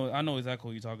yeah, I know exactly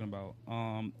what you're talking about.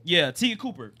 Yeah, Tia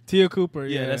Cooper. Tia Cooper,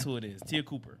 yeah. Yeah, that's who it is. Tia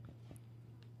Cooper.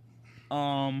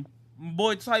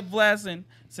 Boy Type Vlassin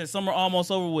said summer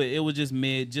almost over with. It was just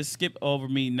mid. Just skip over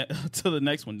me to the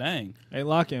next one. Dang. Hey,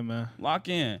 lock in, man. Lock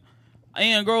in.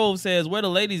 Ian Grove says, where the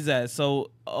ladies at?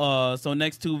 So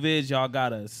next two vids, y'all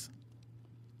got us.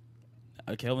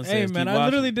 Kelvin says, Hey, man, I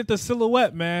literally did the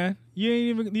silhouette, man.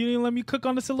 You didn't let me cook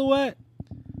on the silhouette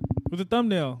with the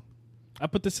thumbnail. I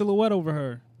put the silhouette over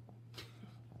her.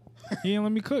 He ain't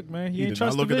let me cook, man. He ain't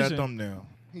trust the look at vision. that thumbnail.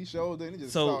 He showed it. He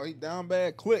just So- saw. He down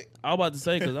bad. Click. I was about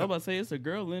to say, it's a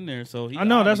girl in there. So he I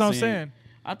know, that's what I'm obviously- saying.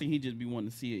 I think he just be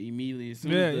wanting to see it immediately. As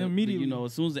soon Yeah, as immediately.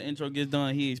 as soon as the intro gets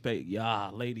done, he expect,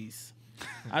 ladies.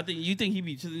 You think he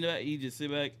be chilling that? He just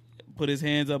sit back, put his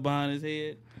hands up behind his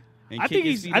head, and I kick think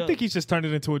his he's. feet I up? think he's just turned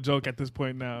it into a joke at this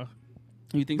point now.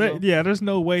 You think so? Yeah, there's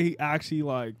no way he actually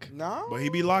like. No. But he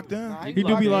be locked in. Nah, He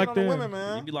do be locked on the in. Women, He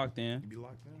man. be locked in. He be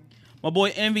locked in. My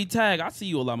boy Envy Tag, I see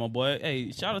you a lot, my boy.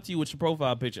 Hey, shout out to you with your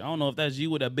profile picture. I don't know if that's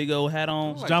you with that big old hat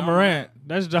on. Like John John Morant.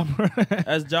 That's John Morant.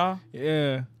 That's Ja.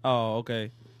 Yeah. Oh,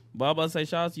 okay. But I'm about to say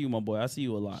shout out to you, my boy. I see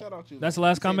you a lot. Shout out to you. That's the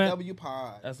last Say comment? W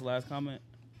Pod. That's the last comment.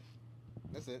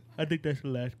 That's it. I think that's the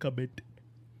last comment.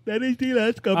 That is the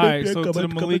last comment. All right, so to the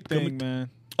Malik thing, man.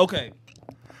 Okay,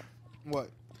 What?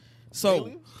 so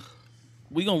Aliens?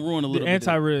 we gonna ruin a The little bit.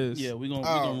 anti-Riz. Yeah, we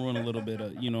gonna ruin a little bit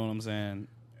of, you know what I'm saying?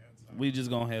 We just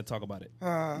gonna ahead and talk about it.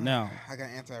 Now, I got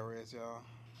anti-res, y'all.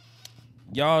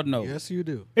 y'all know Yes, you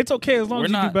do. It's okay as long we're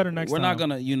as you not do better next we're time. not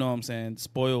gonna, you know what I'm saying,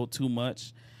 spoil too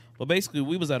much. But basically,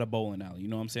 we was at a bowling alley. You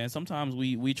know what I'm saying? Sometimes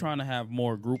we trying to have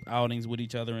more group outings with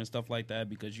each other and stuff like that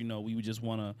because, you know, we just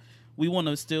want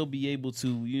to still be able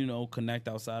to, you know, connect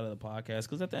outside of the podcast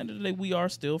because at the end of the day, we are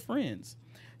still friends.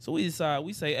 So we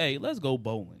say, hey, let's go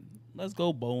bowling. Let's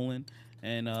go bowling.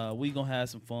 And we going to have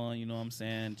some fun, you know what I'm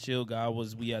saying? Chill guy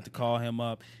we had to call him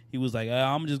up. He was like,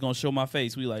 I'm just going to show my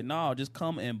face. We like, no, just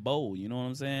come and bowl. You know what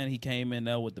I'm saying? He came in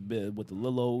there with the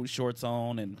little old shorts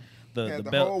on and the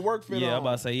belt. whole work fit yeah, on. I'm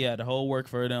about to say, the whole work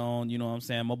fit on. You know what I'm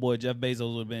saying? My boy Jeff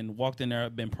Bezos would have walked in there,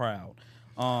 been proud.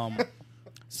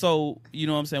 So, you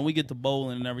know what I'm saying? We get to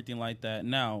bowling and everything like that.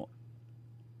 Now,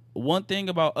 one thing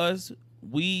about us,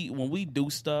 when we do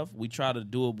stuff, we try to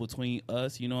do it between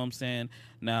us, you know what I'm saying?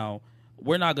 Now,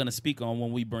 we're not going to speak on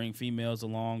when we bring females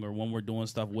along or when we're doing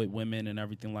stuff with women and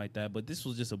everything like that, but this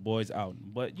was just a boys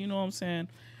outing. But you know what I'm saying?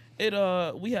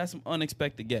 We had some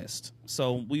unexpected guests.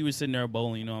 So we were sitting there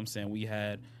bowling, you know what I'm saying? We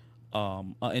had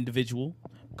an individual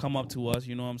come up to us,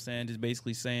 you know what I'm saying? Just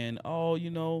basically saying, oh, you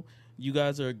know, you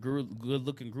guys are a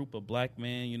good-looking group of black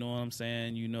men, you know what I'm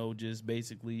saying? You know, just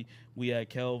basically we had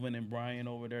Kelvin and Brian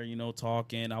over there, you know,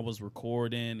 talking. I was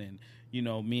recording and, you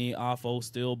know, me and Afo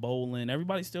still bowling.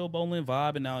 Everybody still bowling,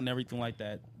 vibing out and everything like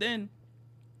that. Then,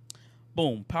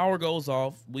 boom, power goes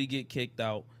off. We get kicked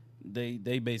out. They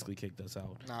basically kicked us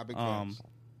out. Nah, big facts.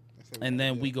 And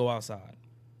then we go outside.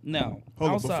 Now,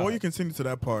 hold outside, on, before you continue to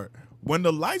that part, when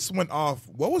the lights went off,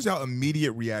 what was y'all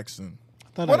immediate reaction?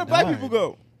 Where the black people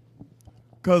go?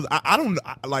 Because I don't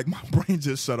like my brain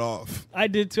just shut off. I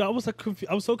did too. I was like,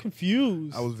 I was so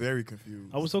confused. I was very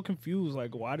confused. I was so confused.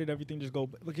 Like, why did everything just go?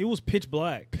 Like, it was pitch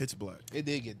black. Pitch black. It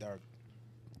did get dark.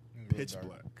 Pitch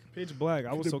black. Pitch black.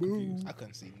 I was so confused. I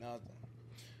couldn't see nothing.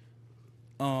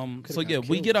 So yeah,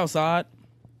 we get outside,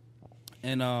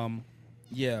 and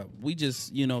yeah, we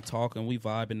just, you know, talking, we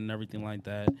vibing and everything like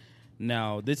that.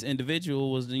 Now, this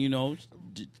individual was, you know,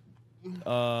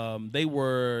 they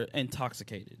were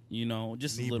intoxicated, you know,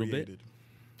 just a little bit.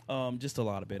 Just a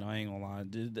lot of bit. I ain't gonna lie,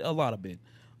 a lot of bit.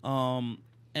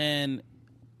 And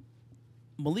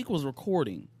Malik was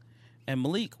recording, and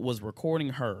Malik was recording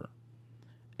her.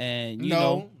 And you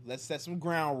know, let's set some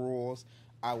ground rules.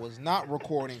 I was not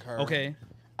recording her. Okay.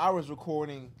 I was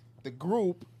recording the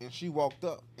group, and she walked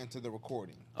up into the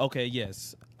recording. Okay,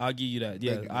 yes. I'll give you that.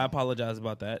 Yeah, I apologize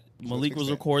about that. So Malik was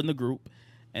recording the group,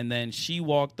 and then she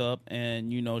walked up,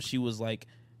 and, you know, she was like,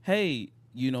 hey,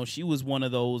 you know, she was one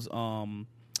of those,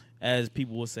 as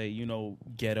people would say, you know,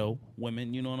 ghetto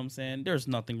women, you know what I'm saying? There's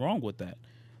nothing wrong with that.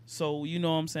 So, you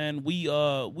know what I'm saying? We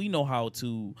know how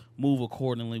to move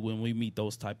accordingly when we meet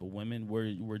those type of women.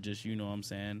 We're just, you know what I'm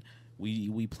saying?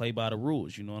 We play by the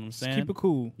rules, you know what I'm saying? Keep it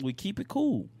cool. We keep it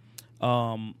cool.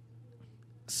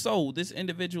 So this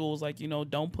individual was like, you know,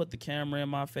 don't put the camera in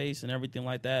my face and everything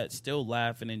like that. Still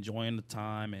laughing, enjoying the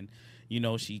time. And, you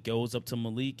know, she goes up to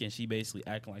Malik and she basically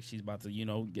acting like she's about to, you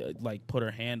know, like put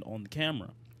her hand on the camera.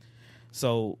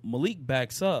 So Malik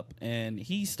backs up and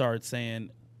he starts saying,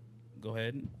 go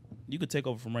ahead. You could take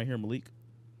over from right here, Malik.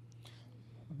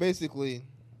 Basically,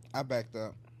 I backed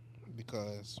up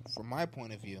because from my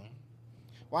point of view,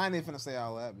 well, I ain't even finna say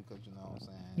all that because, you know what I'm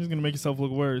saying. You're just going to make yourself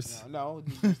look worse. No,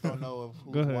 you just don't know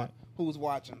who's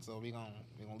watching, so we're gonna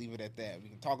leave it at that. We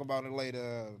can talk about it later,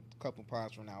 a couple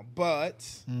pods from now. But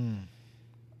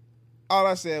all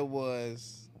I said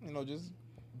was, you know, just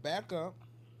back up.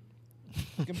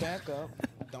 You can back up.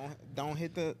 Don't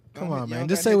hit the. Come on, man.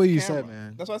 Just say what you said,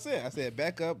 man. That's what I said. I said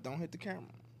back up. Don't hit the camera.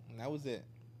 And that was it.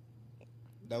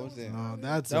 That was it. No,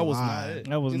 that was not it.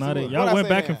 That was not it. Y'all went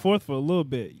back and forth for a little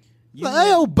bit.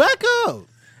 Hey, back up.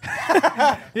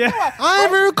 Yeah, I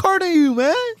ain't even recording you,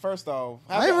 man. First off,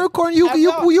 I ain't recording you.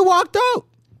 You walked out.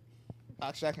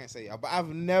 Actually, I can't say y'all, but I've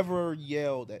never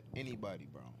yelled at anybody,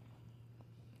 bro.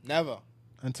 Never.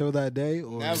 Until that day,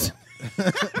 or never,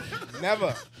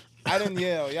 never. I didn't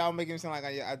yell. Y'all making me sound like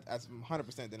I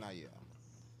 100% did not yell.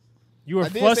 You were I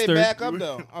flustered. did say back up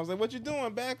though. I was like, "What you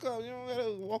doing? Back up! You don't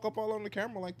gotta walk up all on the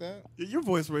camera like that." Your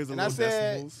voice raised a and little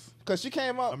decibels. Because she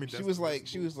came up, she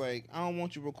was like, "I don't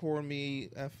want you to record me,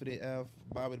 F for the F,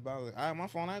 Bobby the Bobby." All right, my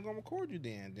phone, I ain't gonna record you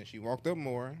then. Then she walked up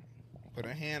more, put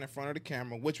her hand in front of the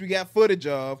camera, which we got footage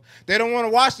of. They don't want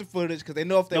to watch the footage because they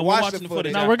know if they watch the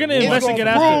footage, now we're gonna investigate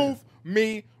after. Prove after.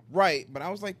 me right. But I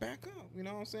was like, back up. You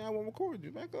know what I'm saying? I won't record you.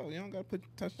 Back up. You don't gotta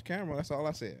touch the camera. That's all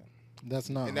I said.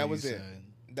 That's not. And that was it. Said.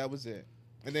 That was it.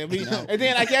 And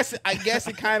then I guess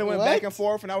it kind of went back and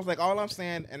forth, and I was like, all I'm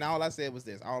saying, and all I said was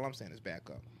this: all I'm saying is back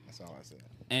up. That's all I said.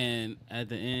 And at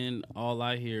the end, all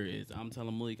I hear is I'm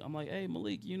telling Malik, I'm like, hey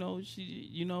Malik, she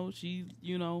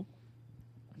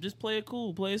just play it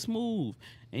cool, play it smooth.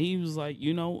 And he was like,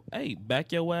 hey,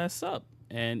 back your ass up.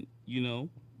 And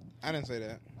I didn't say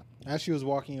that. As she was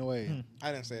walking away,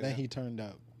 I didn't say that. Then he turned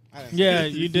up. Yeah,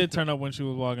 you did turn up when she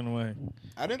was walking away.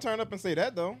 I didn't turn up and say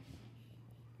that though.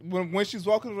 When she was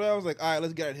walking away, I was like, all right,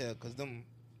 let's get out of here because them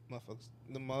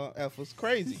motherfuckers, F was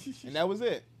crazy. And that was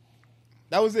it.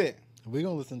 That was it. We're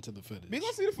going to listen to the footage. We're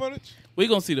going to see the footage. We're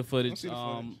going to see the footage.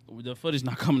 The footage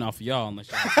not coming out for y'all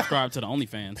unless y'all subscribe to the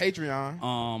OnlyFans.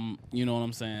 Patreon. You know what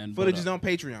I'm saying? Footage is on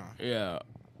Patreon. Yeah.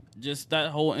 Just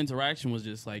that whole interaction was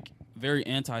just like very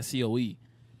anti-COE.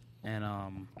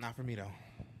 And not for me though.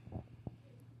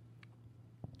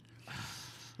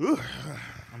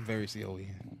 I'm very COE.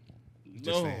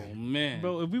 Oh man,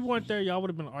 Bro, if we weren't there, y'all would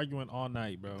have been arguing all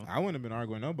night, bro. I wouldn't have been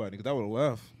arguing with nobody because I would have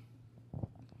left.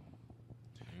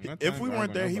 If we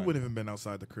weren't there, he wouldn't have been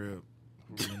outside the crib.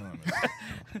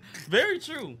 very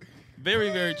true.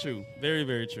 Very, very true. Very,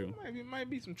 very true. Might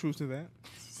be some truth to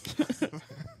that.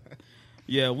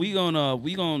 Yeah, we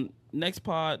gonna next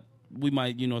pod. We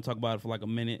might talk about it for like a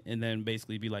minute and then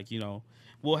basically be like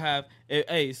we'll have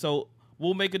so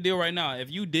we'll make a deal right now. If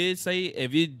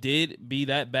it did be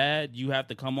that bad, you have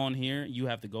to come on here. You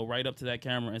have to go right up to that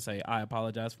camera and say, I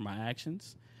apologize for my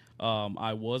actions.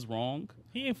 I was wrong.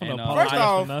 He ain't finna apologize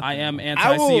for nothing. I am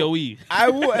anti-COE. I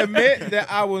will admit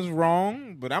that I was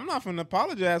wrong, but I'm not finna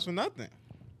apologize for nothing.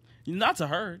 Not to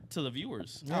her, to the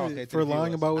viewers. For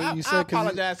lying about what you said. I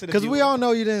apologize to the because we viewers. all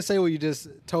know you didn't say what you just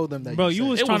told them that. Bro, you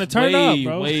was said. trying to turn up,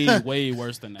 bro. Way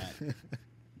worse than that.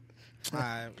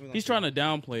 He's trying to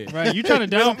downplay it. Right, you trying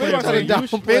to downplay it.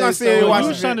 You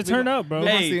was trying to turn up, bro.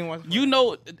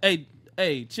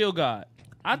 Hey, chill, God.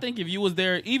 I think if you was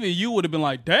there, even you would have been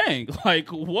like, dang, like,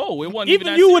 whoa, it wasn't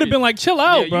even you would have been like, chill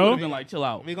out, bro. You would have been like, chill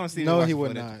out. We're gonna see. No, he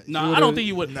would not. Nah, I don't think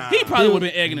he would. Nah. He probably would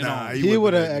have been egging it on. He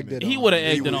would have egged it on. He would have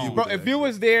egged it on. Bro, if you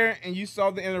was there and you saw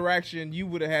the interaction, you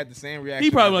would have had the same reaction. He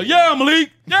probably like, yeah,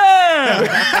 Malik,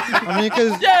 yeah. I mean,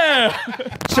 because yeah,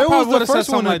 Chill was the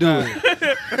first one to do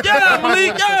it. Yeah,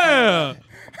 Malik, yeah.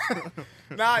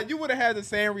 Nah, you would have had the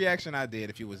same reaction I did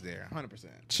if you was there, 100%.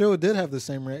 Chill did have the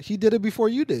same reaction. He did it before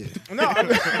you did. No,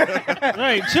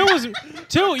 right.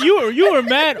 Chill. You were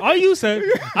mad. All you said,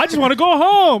 I just want to go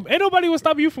home. Ain't nobody was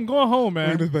stopping you from going home,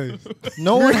 man.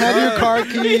 No one had your car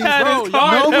keys.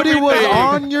 Nobody was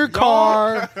on your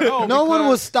car. No one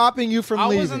was stopping you from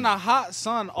leaving. I was in the hot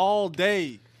sun all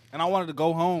day, and I wanted to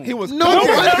go home. He was. Nobody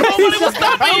was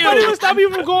stopping you. Nobody was stopping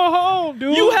you from going home,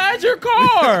 dude. You had your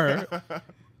car.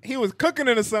 He was cooking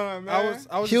in the sun, man.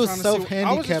 I was He was just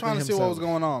self-handicapping trying to see what was himself.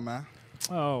 going on, man.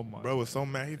 Oh my. Bro was so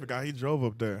mad he forgot he drove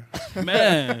up there.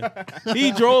 Man,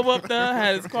 he drove up there,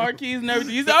 had his car keys and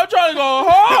everything. He said, I'm trying to go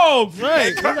home.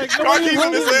 Right. Car keys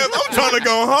in his hands. I'm trying to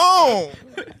go home.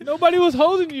 Nobody was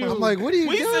holding you. I'm like, what are you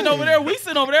doing? We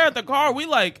sitting over there at the car. We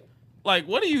like,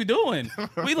 what are you doing?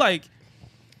 We like,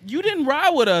 you didn't ride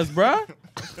with us, bruh.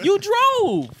 You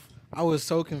drove. I was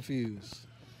so confused.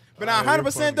 But now,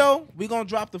 100% though, we gonna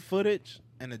drop the footage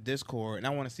in the Discord, and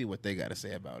I want to see what they got to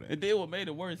say about it. And then what made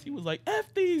it worse, he was like,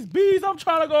 F these bees, I'm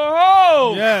trying to go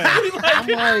home. Yeah. He's like, I'm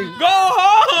like, go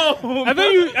home. And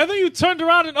then you turned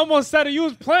around and almost said it. You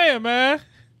was playing, man.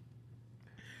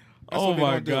 That's Oh what we my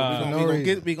gonna do.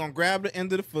 God. We gonna grab the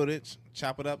end of the footage,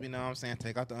 chop it up. You know what I'm saying?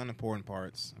 Take out the unimportant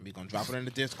parts. And we gonna drop it in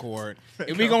the Discord,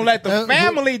 and we gonna let the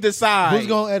family decide. Who's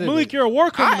gonna edit Malik, it? you're a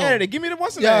war criminal. I edit it. Give me the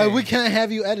what's the Yeah, name? we can't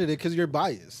have you edit it because you're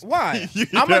biased. Why?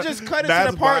 I'm gonna just cut it to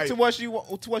That's the part right. to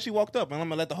what she walked up, and I'm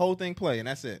gonna let the whole thing play, and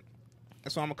that's it.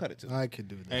 That's what I'm gonna cut it to. I could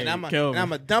do that. Hey, And I'm Kelvin.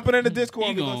 gonna dump it in the Discord.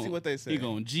 He and we're gonna gon- see what they say. He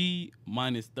going G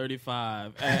minus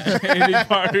 35 at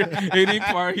any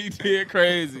part he did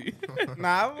crazy.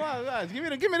 Nah, give me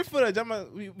the footage.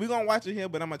 We gonna watch it here,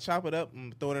 but I'm gonna chop it up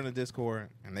and throw it in the Discord,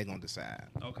 and they gonna decide.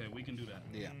 Okay, we can do that.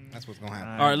 Yeah, that's what's gonna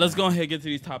happen. All right, let's go ahead and get to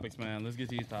these topics, man. Let's get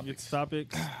to these Get topics. to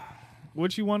topics.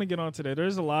 What you want to get on today?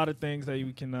 There's a lot of things that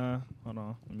we can. Hold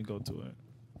on, let me go to it.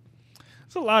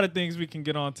 There's a lot of things we can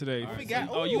get on today. We got-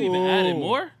 Oh, you even added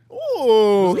more?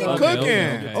 Ooh, he Okay, cooking.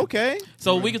 okay. Okay.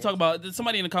 So we can talk about,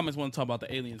 somebody in the comments want to talk about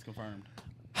the aliens confirmed.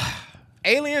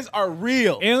 Aliens are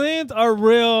real. Aliens are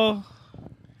real.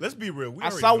 Let's be real. We I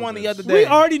already saw knew one the this. other day. We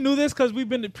already knew this because we've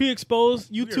been pre-exposed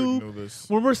We already YouTube knew this.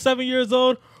 when we're 7 years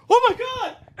old. Oh my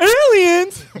God,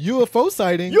 aliens! UFO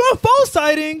sighting. UFO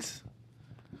sightings.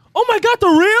 Oh my God, the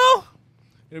real?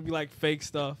 It'll be like fake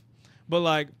stuff, but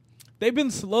like they've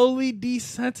been slowly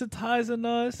desensitizing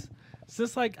us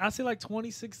since like I say like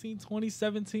 2016,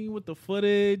 2017 with the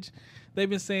footage. They've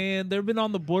been saying they've been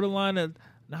on the borderline of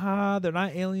nah, they're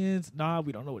not aliens. Nah,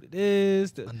 we don't know what it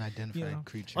is. Unidentified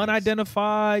creatures.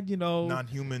 Unidentified. You know,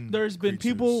 Non-human. there's been creatures,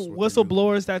 people, what they do.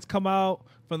 whistleblowers that's come out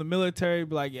from the military,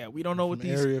 be like, yeah, we don't know what From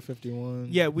these. Area 51.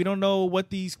 Yeah, we don't know what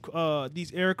these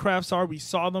aircrafts are. We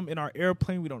saw them in our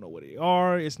airplane. We don't know what they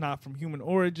are. It's not from human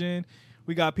origin.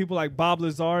 We got people like Bob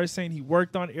Lazar saying he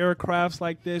worked on aircrafts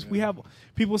like this. We have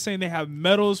people saying they have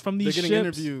medals from these They're ships. getting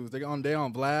interviews. They're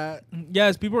on Vlad.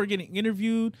 Yes, people are getting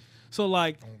interviewed. So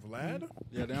like, Vlad?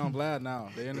 Yeah, they're on Vlad now.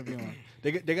 They're interviewing.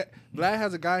 They got Vlad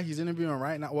has a guy he's interviewing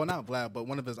right now. Well, not Vlad, but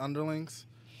one of his underlings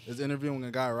is interviewing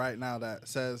a guy right now that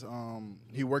says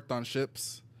he worked on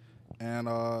ships, and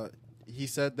he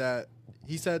said that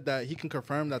he can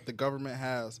confirm that the government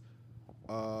has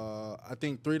I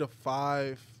think 3 to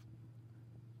 5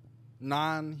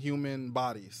 non-human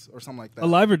bodies or something like that.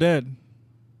 alive or dead?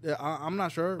 Yeah, I'm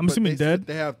not sure. I'm but assuming they said dead.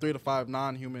 They have 3 to 5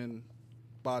 non-human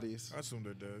bodies. I assume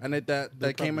they're dead. And that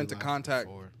came probably into last contact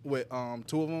before. with 2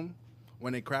 of them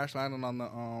when they crash landed on the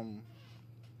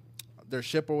their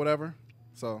ship or whatever.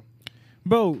 So,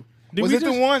 Bro, did Was we it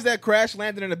just, the ones that crash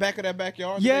landed in the back of that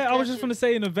backyard? Yeah, I was just gonna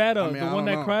say in Nevada, I mean, the I one don't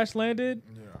that know. crash landed.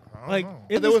 I don't Like know.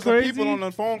 it There was some crazy. people on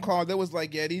the phone call that was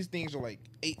like, yeah, these things are like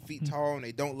 8 feet tall and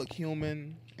they don't look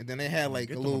human. And then they had like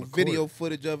Get a them little on the video court.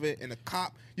 footage of it, and the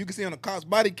cop, you can see on the cop's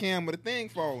body cam with the thing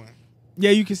falling. Yeah,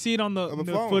 you can see it on the Of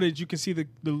the phone. footage. You can see the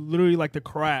literally like the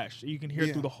crash. You can hear it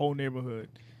Yeah. through the whole neighborhood.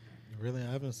 Really,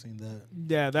 I haven't seen that.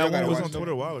 Yeah, Y'all that gotta one It was was watch on that.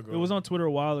 Twitter a while ago. It was on Twitter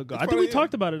a while ago. It's I think probably- we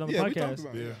talked about it on the Yeah, we podcast. talked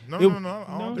about it. Yeah. No, It- no,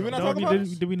 I No, don't Did we not no, talk we about did,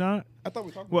 this? did we not? I thought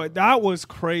we talked Well, about that was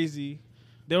crazy.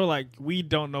 They were like, we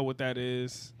don't know what that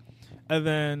is. And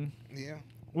then it. Yeah.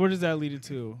 where does that lead it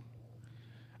to?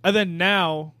 And then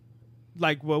now,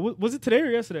 like, what was it today or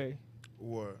yesterday?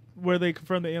 What? Where they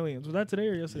confirmed the aliens? Was that today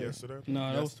or yesterday? Yesterday?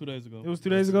 No, that was 2 days ago. It was 2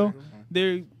 days ago.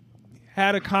 They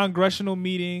had a congressional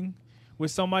meeting with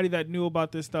somebody that knew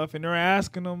about this stuff, and they're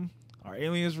asking him, "Are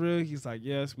aliens real?" He's like,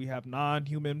 "Yes, we have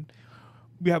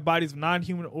we have bodies of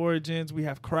non-human origins, we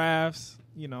have crafts,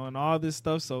 and all this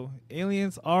stuff. So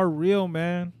aliens are real,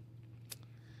 man.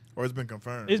 Or it's been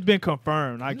confirmed. It's been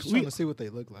confirmed. I'm Like, just trying to see what they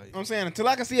look like. I'm saying, until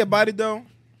I can see a body, though,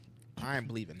 I ain't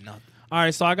believing nothing. all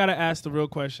right, so I gotta ask the real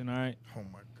question. All right, Oh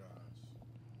my gosh.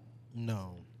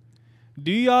 No.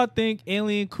 do y'all think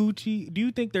alien coochie? Do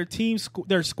you think their team,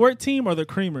 their squirt team, or the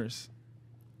creamers?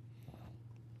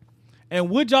 And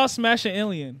would y'all smash an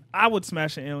alien? I would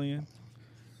smash an alien.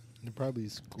 They're probably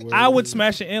squirrels. I would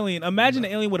smash an alien. Imagine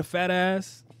an alien with a fat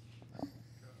ass,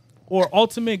 or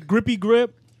ultimate grippy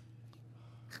grip.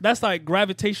 That's like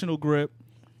gravitational grip,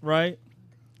 right?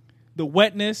 The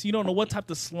wetness. You don't know what type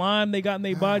of slime they got in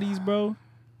their bodies, bro.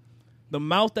 The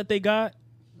mouth that they got.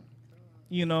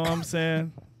 You know what I'm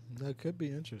saying? That could be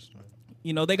interesting.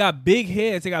 They got big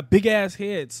heads. They got big ass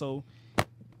heads. So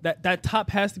that top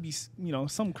has to be,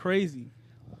 something crazy.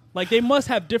 Like they must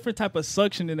have different type of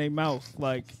suction in their mouth,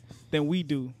 like than we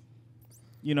do.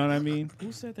 You know what I mean?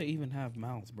 Who said they even have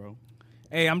mouths, bro?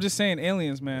 Hey, I'm just saying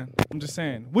aliens, man. I'm just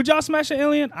saying. Would y'all smash an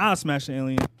alien? I'll smash an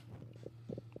alien.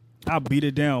 I'll beat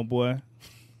it down, boy.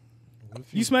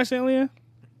 You smash an alien?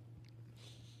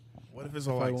 What if it's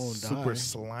all I like won't super die?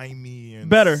 slimy and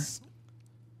Better.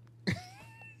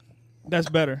 That's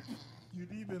better. You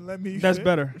didn't even let me. That's fit?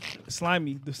 better.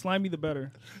 Slimy. The slimy, the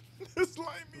better.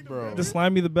 Slimy, Bro. The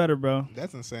slimy, the better, bro.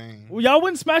 That's insane. Well, y'all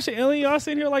wouldn't smash an alien? Y'all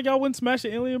sitting here like y'all wouldn't smash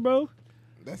an alien, bro?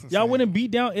 That's insane. Y'all wouldn't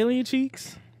beat down alien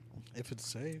cheeks? If it's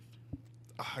safe.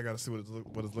 I gotta see what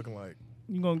it's looking like.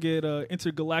 You gonna get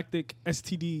intergalactic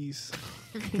STDs.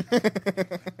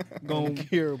 Gonna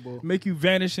Curable. make you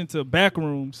vanish into back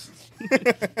rooms.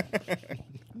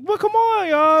 Well, come on,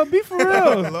 y'all. Be for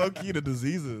real. Low key the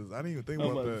diseases. I didn't even think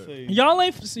about that.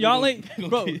 Y'all ain't,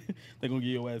 bro. They're gonna give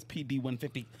your ass PD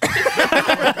 150.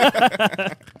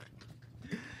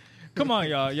 Come on,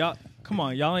 y'all. Come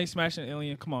on, y'all ain't smashing an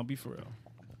alien. Come on, be for real.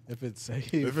 If it's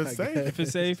safe. If it's I safe. guess. If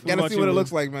it's safe, Gotta see what it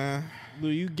looks like, man. Lou,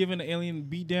 you giving an alien a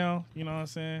beat down? You know what I'm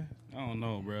saying? I don't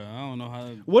know, bro. I don't know how.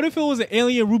 What if it was an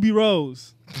alien Ruby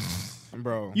Rose?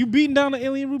 Bro. You beating down an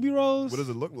alien Ruby Rose? What does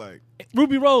it look like?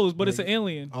 Ruby Rose, but it's an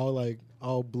alien.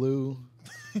 all blue.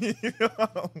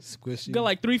 Squishy. You got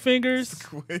like 3 fingers.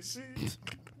 Squishy.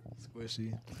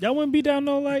 Squishy. Y'all wouldn't beat down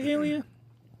no like alien?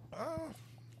 I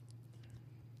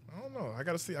don't know. I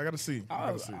gotta see.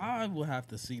 I will have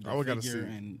to see the I would gotta figure see.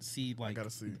 and see like gotta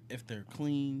see. if they're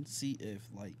clean. See if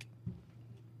like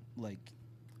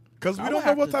Because we I don't would know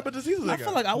have what to- type of diseases they I got.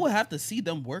 feel like I would have to see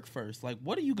them work first. Like,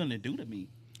 what are you gonna do to me?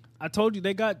 I told you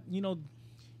they got,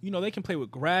 they can play with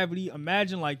gravity.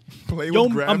 Imagine like Play with yo,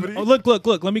 gravity?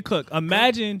 look, let me cook.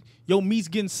 Imagine your meat's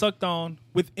getting sucked on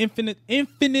with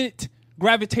infinite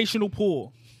gravitational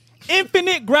pull.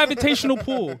 Infinite gravitational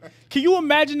pull. Can you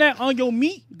imagine that on your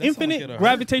meat? That sounds like Infinite it'll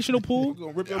gravitational pull. You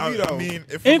gonna rip your I meat off. mean,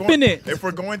 if Infinite.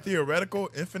 we're going theoretical,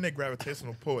 infinite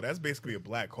gravitational pull, that's basically a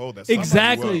black hole. That's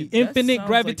Exactly. That Infinite sounds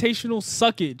gravitational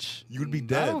suckage. You would be That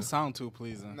dead. don't sound too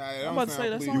pleasing. Nah, that I'm don't about to sound say,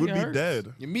 that pleasing. sounds You would like be it hurts.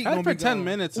 dead. Your meat And gonna for be 10 gone.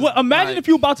 minutes. Well, imagine if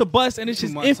you about to bust and it's too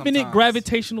just much infinite sometimes.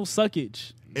 gravitational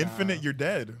suckage. Infinite, you're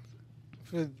dead.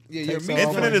 Yeah, your Takes meat's all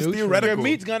Infinite my is nutrients. theoretical. Your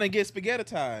meat's gonna get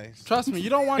spaghettized. Trust me, you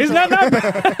don't want. Isn't that not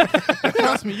bad?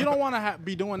 Trust me, you don't want to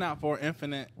be doing that for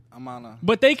infinite amount of.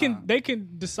 But they time. can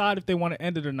decide if they want to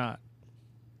end it or not.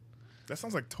 That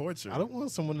sounds like torture. I don't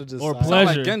want someone to decide. Or Sound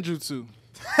pleasure. like Genjutsu.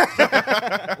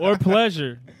 Or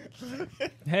pleasure.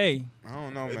 Hey, I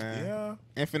don't know, man. Yeah.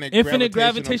 infinite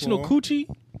gravitational pull. coochie.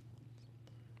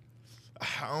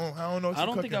 I don't know. What I you're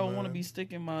don't think cooking, I would want to man. be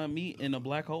sticking my meat in a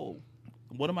black hole.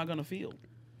 What am I gonna feel?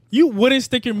 You wouldn't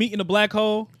stick your meat in a black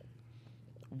hole?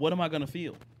 What am I gonna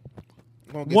feel?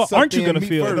 What aren't you gonna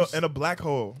feel? In a black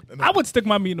hole. I would stick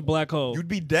my meat in a black hole. You'd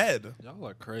be dead. Y'all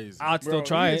are crazy. I'd still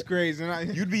try it. Crazy.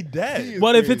 You'd be dead.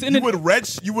 Well, if it's in you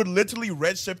would literally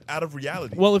redshift out of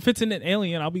reality. Well, if it's in an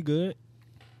alien, I'll be good.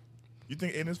 You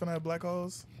think aliens gonna have black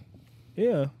holes?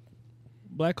 Yeah,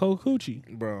 black hole coochie,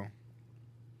 bro.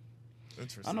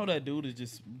 Interesting. I know that dude is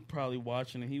just probably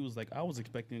watching, and he was like, "I was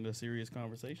expecting a serious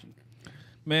conversation."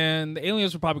 Man, the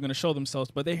aliens were probably gonna show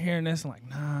themselves, but they're hearing this and like,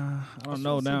 nah, I don't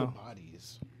know now.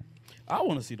 I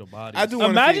want to see the bodies. I do.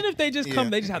 Imagine if they just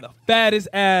come, they just have the fattest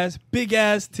ass, big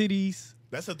ass titties.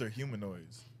 That's if they're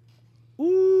humanoids.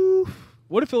 Ooh.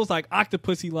 What if it was like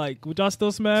Octopussy? Like, would y'all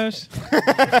still smash?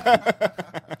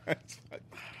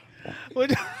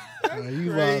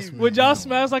 Would y'all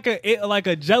smash like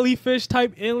a jellyfish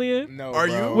type alien? No. Are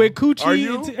you with coochie? Are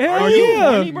you? Hell Are yeah, you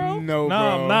horny, bro? No, bro.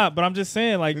 I'm not. But I'm just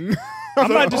saying, like,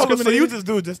 I'm not So discriminating. you just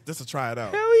do it just to try it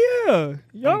out. Hell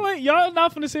yeah, y'all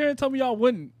not finna sit here and tell me y'all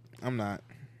wouldn't. I'm not.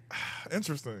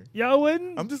 Interesting. Y'all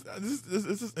wouldn't. I'm just.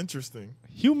 This is interesting.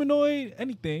 Humanoid,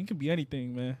 anything. It can be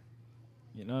anything, man.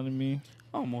 You know what I mean?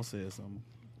 I almost said something.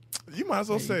 You might as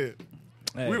well say it.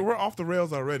 Hey. We're off the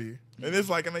rails already, and it's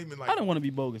like, I mean, like, I don't want to be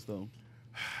bogus though.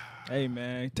 Hey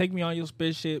man, take me on your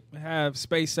spaceship. Have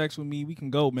space sex with me. We can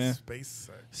go, man. space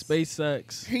sex. Space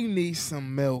sex. He needs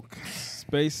some milk.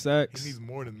 Space sex. He needs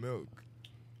more than milk.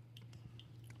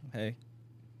 Hey.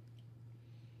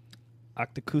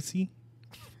 Octopussy.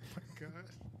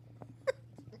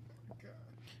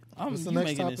 What's the You next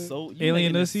making topic? it so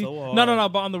Alien pussy. pussy. No.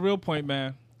 But on the real point,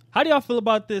 man. How do y'all feel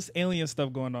about this alien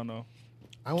stuff going on though?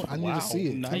 I need to see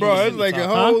it. Now Bro, you it's like a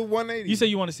talk. whole 180. You say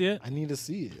you want to see it? I need to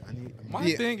see it.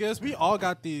 My thing is, we all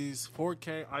got these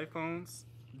 4K iPhones.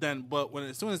 But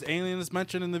as soon as alien is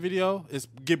mentioned in the video, it's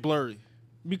get blurry.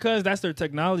 Because that's their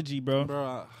technology, bro.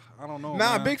 Bro, I don't know.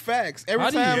 Nah, man. big facts. Every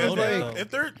How do you time know it's that,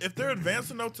 like, though? If they're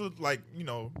advanced enough to, like, you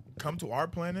know, come to our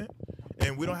planet,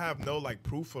 and we don't have no, like,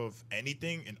 proof of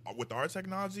anything with our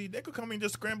technology, they could come and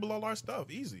just scramble all our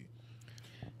stuff easy.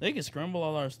 They can scramble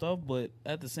all our stuff, but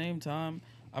at the same time,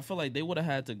 I feel like they would have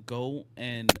had to go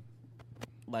and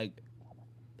like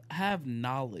have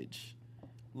knowledge.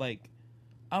 Like,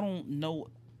 I don't know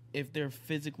if they're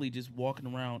physically just walking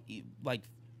around like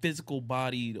physical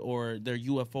bodied, or their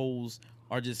UFOs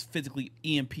are just physically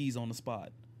EMPs on the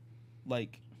spot.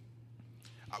 Like,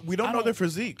 We don't know their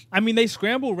physique. I mean, they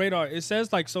scramble radar. It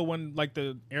says like, so when like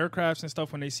the aircrafts and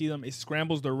stuff, when they see them, it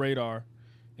scrambles their radar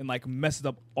and like messes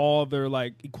up all their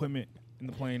like equipment in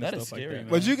the plane That and is stuff scary, like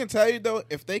that. but you can tell you though,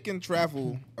 if they can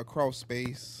travel across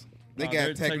space, they nah, got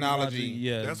their technology.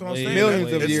 Yeah, That's what I'm way- saying.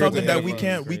 Millions of It's years something ahead that of we us.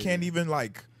 can't Crazy. even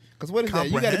like. Because what is that?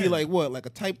 You got to be comprehend. like what, like a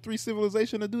Type 3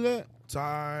 civilization to do that?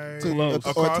 Type Close. Or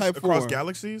across, Type across 4.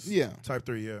 galaxies. Yeah. Type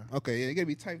 3. Yeah. Okay, yeah, you got to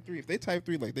be Type 3. If they Type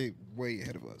 3, like they way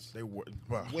ahead of us. They were.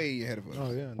 Well, Way ahead of us.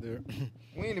 Oh yeah, there.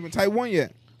 We ain't even Type 1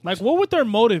 yet. Like, what would their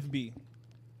motive be?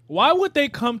 Why would they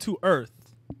come to Earth?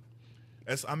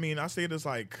 I mean, I see it as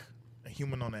like a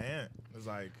human on an ant. It's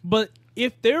like, But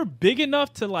if they're big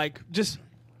enough to like just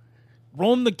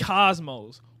roam the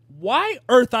cosmos, why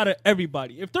Earth out of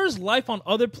everybody? If there's life on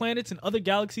other planets and other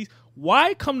galaxies,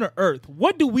 why come to Earth?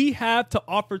 What do we have to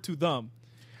offer to them?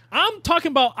 I'm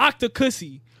talking about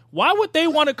Octopussy. Why would they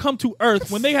want to come to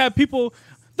Earth when they have people?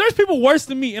 There's people worse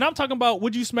than me, and I'm talking about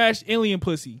would you smash alien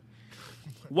pussy?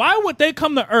 Why would they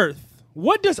come to Earth?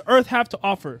 What does Earth have to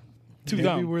offer to Maybe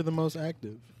them? we're the most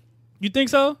active. You think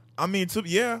so? I mean,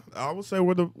 I would say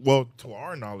to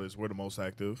our knowledge, we're the most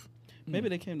active. Maybe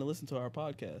they came to listen to our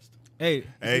podcast. Hey, if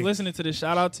Hey. you're listening to this,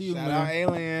 shout out to you, Shout man. out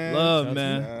aliens. Love, Shout out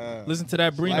man. to- Listen to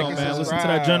that Brino, like and man. Listen to subscribe.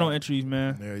 that journal entries,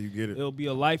 man. Yeah, you get it. It'll be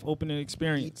a life-opening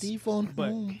experience.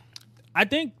 But I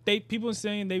think people are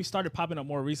saying they started popping up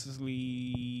more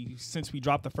recently since we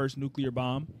dropped the first nuclear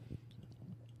bomb,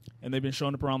 and they've been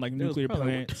showing up around like was nuclear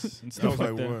probably plants and I stuff was like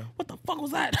like, that. what? What the fuck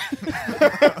was that?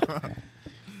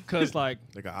 Because like,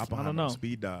 Like an I don't Oppenheimer know.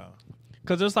 speed dial.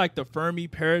 because there's like the Fermi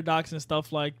paradox and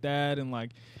stuff like that, and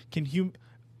like, can human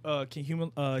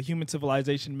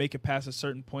civilization make it past a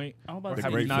certain point? I'm Or about to The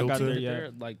have say, we great not got filter. there yet?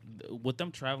 they're, like, with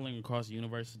them traveling across the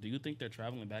universe, do you think they're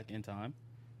traveling back in time?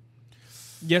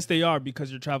 Yes, they are,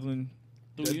 because you're traveling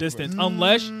Through a the distance.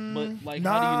 universe? Unless, But like,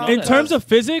 Nah. how do you know in that? terms of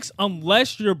physics,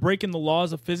 unless you're breaking the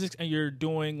laws of physics and you're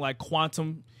doing like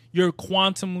you're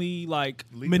quantumly like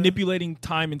Leaping? manipulating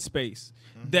time and space.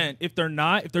 Then if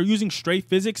they're using straight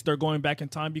physics, they're going back in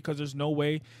time, because there's no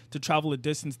way to travel a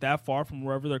distance that far from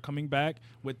wherever they're coming back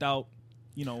without,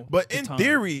 But the in time.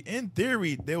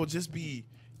 theory, they will just be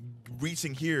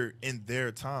reaching here in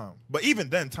their time. But even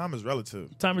then, time is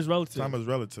relative. Time is relative. Time is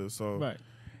relative. So right.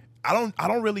 I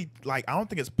don't really like. I don't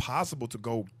think it's possible to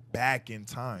go back in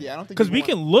time. Yeah, I don't think because we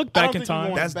can look back in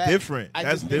time. That's different. I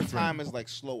That's just think different. time is like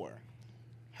slower.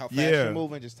 How fast you're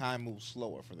moving, just time moves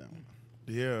slower for them.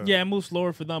 Yeah. Yeah, it moves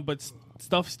slower for them, but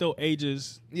stuff still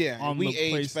ages. Yeah, on we the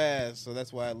age place. fast, so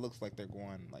that's why it looks like they're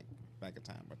going like back in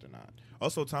time, but they're not.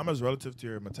 Also, time is relative to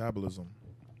your metabolism.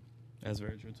 That's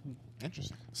very true too.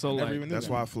 Interesting. So like, That's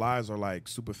why flies are like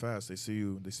super fast. They see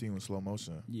you in slow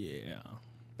motion. yeah,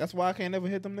 That's why I can't never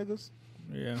hit them niggas.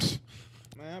 yeah.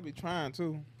 Man, I be trying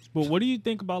too. But what do you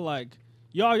think about like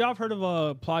y'all have heard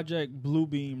of Project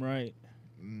Bluebeam, right?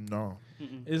 No.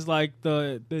 It's like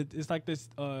it's like this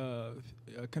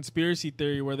conspiracy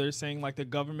theory where they're saying like the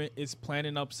government is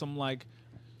planning up some like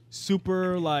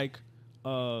super like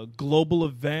global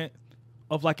event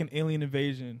of like an alien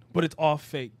invasion, but it's all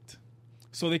faked,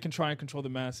 so they can try and control the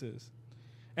masses.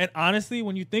 And honestly,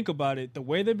 when you think about it, the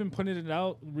way they've been putting it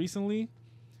out recently,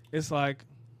 it's like,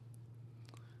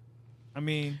 I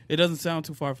mean, It doesn't sound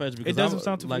too far fetched because It doesn't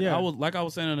sound too- like yeah. I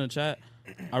was saying in the chat.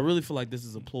 I really feel like this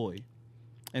is a ploy,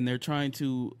 and they're trying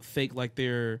to fake like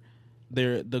the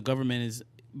government is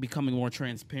becoming more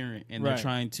transparent, and they're Right.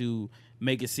 trying to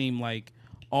make it seem like,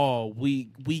 oh, we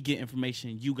get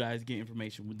information, you guys get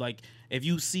information. Like if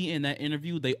you see in that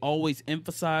interview, they always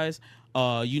emphasize,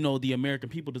 the American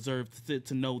people deserve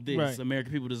to know this. Right.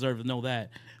 American people deserve to know that.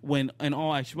 When in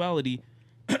all actuality,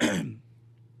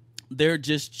 they're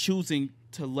just choosing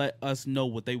to let us know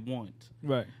what they want.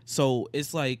 right. So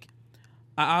it's like,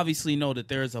 I obviously know that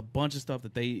there's a bunch of stuff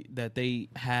that they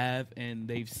have and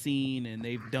they've seen and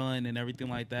they've done and everything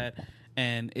like that.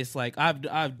 And it's like I've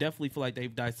definitely feel like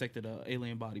they've dissected an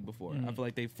alien body before. I feel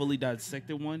like they fully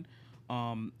dissected one,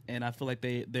 and I feel like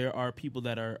there are people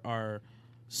that are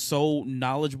so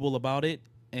knowledgeable about it,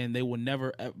 and they will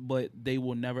never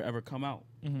ever come out.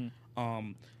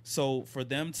 So for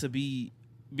them to be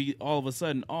all of a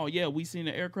sudden, oh yeah, we seen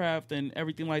an aircraft and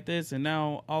everything like this, and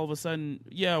now all of a sudden,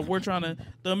 yeah, we're trying to.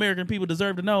 The American people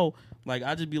deserve to know. Like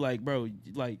I just be like, bro,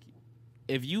 like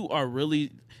if you are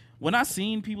really. When I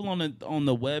seen people on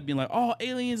the web being like, "Oh,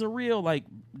 aliens are real," like,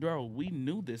 bro, we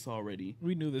knew this already.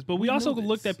 We knew this, but we also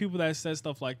looked at people that said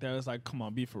stuff like that. It's like, come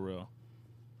on, be for real.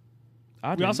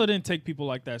 We also didn't take people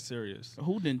like that serious.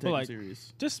 Who didn't take like, it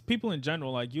serious? Just people in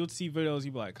general. Like you'd see videos,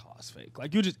 you'd be like, "Oh, it's fake."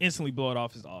 Like you just instantly blow it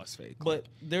off as, "Oh, it's fake." But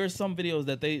there are some videos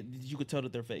that you could tell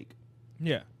that they're fake.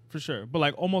 Yeah, for sure. But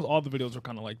like almost all the videos were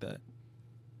kind of like that.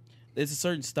 It's a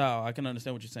certain style. I can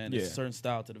understand what you're saying. There's Yeah. a certain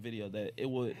style to the video that it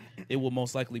will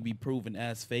most likely be proven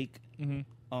as fake.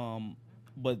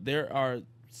 But there are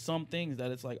some things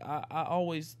that it's like I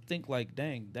always think like,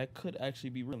 dang, that could actually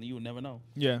be real. You would never know.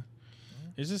 Yeah,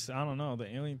 it's just I don't know. The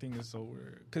alien thing is so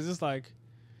weird because it's like,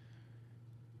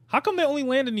 how come they only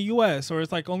land in the U.S. or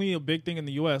it's like only a big thing in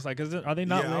the U.S. Like, are they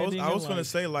not landing? I was gonna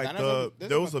say like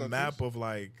there was a countries. map of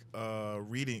like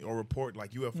reading or report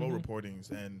like UFO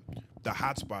reportings, and the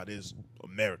hotspot is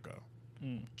America,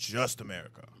 just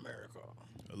America,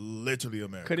 literally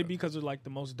America. Could it be because they're like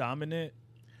the most dominant?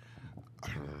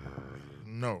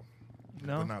 No,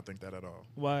 No, I would not think that at all.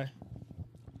 why?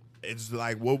 It's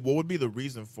like what would be the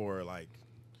reason for like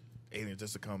aliens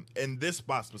just to come in this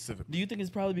spot specifically? Do you think it's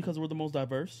probably because we're the most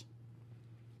diverse?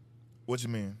 What you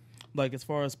mean? Like as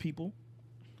far as people?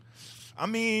 I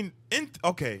mean,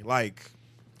 like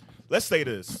let's say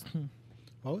this.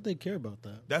 Why would they care about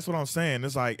that? That's what I'm saying.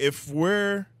 It's like if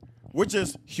we're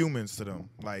just humans to them,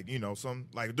 like some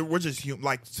like we're just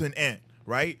like to an ant,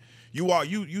 right? You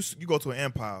go to an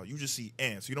ant pile, you just see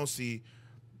ants. You don't see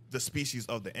the species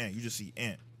of the ant. You just see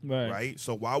ant, right?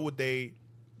 So why would we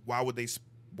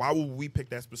pick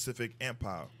that specific ant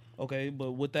pile? Okay,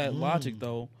 but with that logic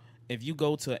though, if you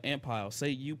go to an ant pile, say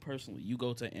you personally, you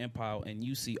go to an ant pile and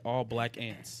you see all black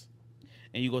ants,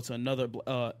 and you go to another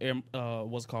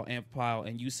what's called ant pile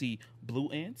and you see blue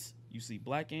ants, you see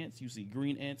black ants, you see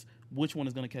green ants, which one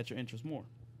is going to catch your interest more?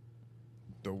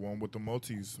 The one with the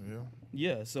multis, yeah.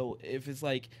 Yeah, so if it's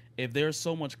like if there's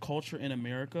so much culture in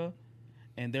America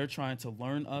and they're trying to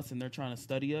learn us and they're trying to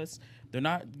study us, they're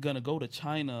not going to go to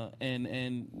China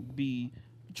and be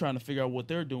trying to figure out what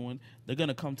they're doing. They're going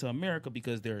to come to America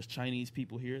because there's Chinese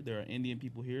people here, there are Indian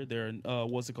people here, there are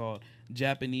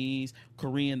Japanese,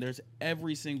 Korean, there's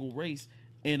every single race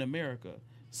in America.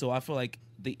 So I feel like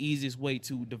the easiest way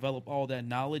to develop all that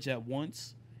knowledge at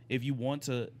once, if you want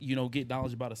to, get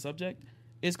knowledge about a subject,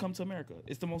 is come to America.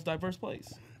 It's the most diverse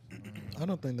place. I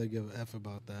don't think they give a F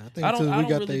about that. I think I don't got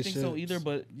really they think ships. so either,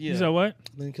 but yeah. Is that what?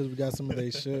 I think because we got some of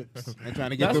their ships. They're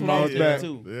trying to get That's them what I all was back.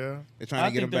 thinking too. Yeah. They're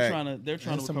trying to get them back. They're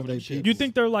trying And to some recover of them they ships. You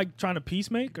think they're like trying to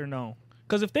peacemake or no?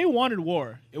 Because if they wanted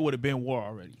war, it would have been war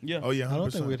already. Yeah. Oh yeah. 100%. I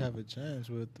don't think we'd have a chance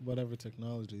with whatever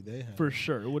technology they have. For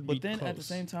sure. It would be But then at the close.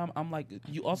 same time, I'm like,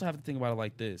 you also have to think about it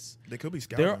like this. They could be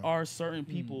scouting. There are certain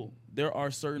people. There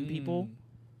are certain people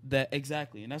that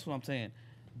exactly, and that's what I'm saying.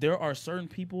 There are certain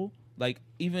people, like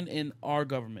even in our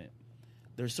government,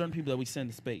 there's certain people that we send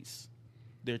to space.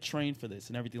 They're trained for this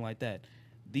and everything like that.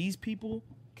 These people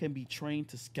can be trained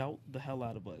to scout the hell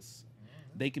out of us.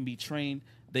 They can be trained.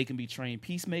 They can be trained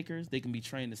peacemakers. They can be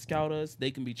trained to scout us.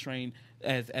 They can be trained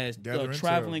as Gather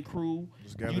traveling intel. crew.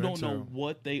 Just gather You don't know intel.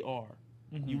 what they are.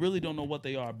 You really don't know what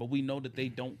they are, but we know that they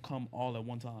don't come all at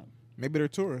one time. Maybe they're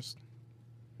tourists.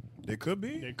 They could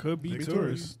be. They could be They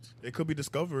tourists. They could be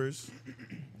discoverers.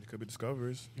 They could be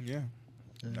discoverers. Yeah.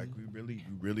 Like we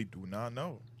really do not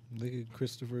know. Look at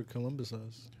Christopher Columbus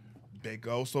us. They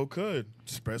also could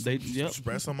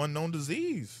spread some unknown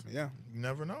disease. Yeah. You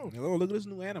never know. Oh, look at this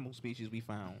new animal species we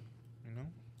found. You know.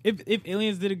 If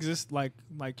aliens did exist, like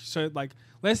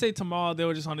let's say tomorrow they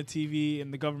were just on the TV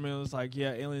and the government was like,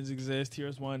 yeah, aliens exist.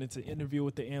 Here's one. It's an interview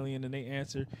with the alien and they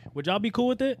answer. Would y'all be cool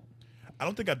with it? I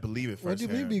don't think I'd believe it What first. do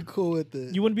you mean be cool with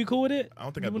it? You wouldn't be cool with it? I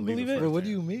don't think you I'd wouldn't believe it. Bro, what do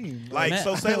you mean? Like Man,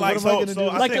 so say what like am I so gonna so do?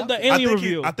 I Like think, the alien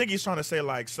reveal. I think he's trying to say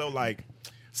like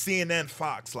CNN,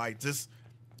 Fox, like just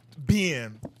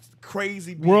being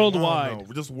crazy Worldwide. I don't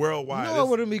know, just worldwide. No, I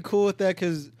wouldn't be cool with that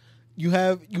because you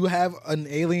have an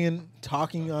alien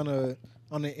talking on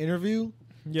an interview.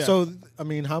 Yeah. So I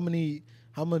mean, how many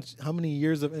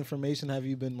years of information have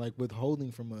you been like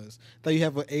withholding from us? That you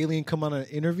have an alien come on an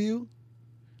interview?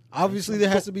 Obviously, there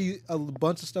has to be a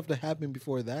bunch of stuff that happened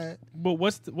before that. But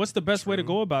what's the best way to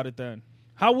go about it then?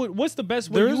 What's the best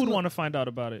way There you is would no- want to find out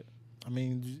about it? I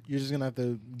mean, you're just gonna have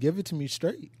to give it to me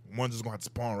straight. One's just gonna have to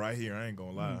spawn right here. I ain't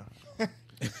gonna lie.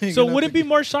 You're So gonna would have it be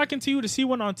more shocking to you to see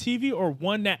one on TV or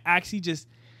one that actually just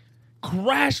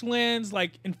crash lands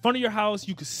like in front of your house?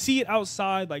 You could see it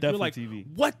outside. Like Definitely you're like,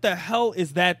 TV. what the hell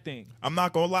is that thing? I'm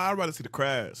not gonna lie. I'd rather see the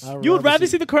crash. You would rather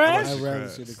see the crash? I'd rather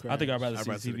see the crash. I think I'd rather I'd see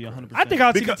rather the see TV the 100%. I think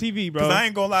I'll see the Because- TV, bro. Because I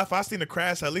ain't gonna lie. If I seen the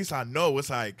crash, at least I know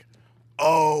it's like,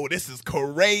 oh, this is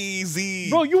crazy.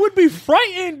 Bro, you would be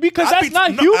frightened because that's not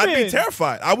human. I'd be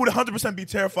terrified. I would 100% be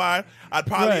terrified. I'd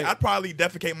Right. probably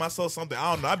defecate myself something.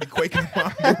 I don't know. I'd be quaking in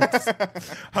my boots.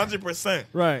 100%.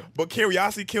 Right. But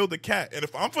curiosity killed the cat. And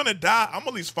if I'm gonna die, I'm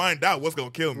at least find out what's gonna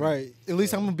kill me. Right. At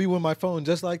least I'm gonna be with my phone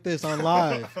just like this on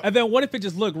live. And then what if it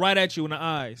just looked right at you in the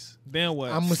eyes? Then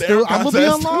what? I'm Staring gonna be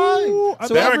on contest. live.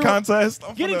 Staring everyone- contest.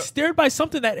 Getting stared by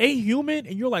something that ain't human,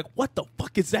 and you're like, "What the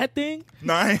fuck is that thing?"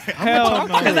 No, I ain't, Hell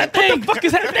no! What is that thing? Fuck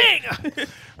is that thing?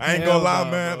 I ain't Hell gonna lie,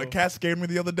 no, man. bro. The cat scared me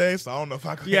the other day, so I don't know if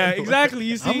I could. Yeah, handle it. exactly.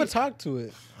 You see, I'm gonna talk to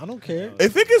it. I don't care.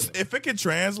 If it could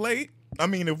translate, I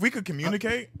mean, if we could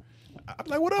communicate, I'm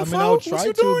like, what up, I mean, I'll folks? try What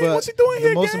you to, doing? but What you doing the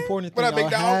here, most gang? important What thing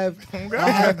up, big dog?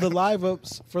 I'll have the live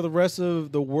ups for the rest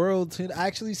of the world to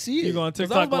actually see it. you go on I was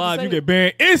TikTok about to live, say- you get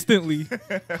banned instantly.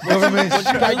 Government What you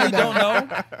striking really down. don't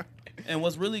know, and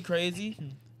what's really crazy,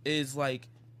 is like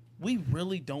we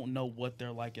really don't know what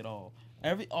they're like at all.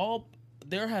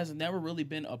 There has never really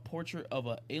been a portrait of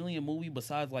an alien movie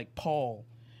besides like Paul,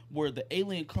 where the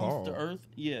alien comes to Paul? Earth.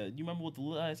 Yeah, you remember what the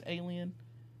last Alien?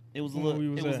 It was a What little,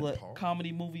 movie was it was that? a Paul?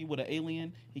 comedy movie with an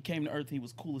alien. He came to Earth. He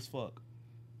was cool as fuck.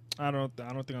 I don't think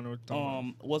I know what you're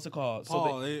talking about. What's it called?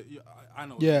 Paul, I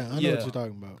know. Yeah, I know Yeah. what you're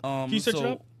talking about. Can you search it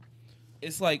up?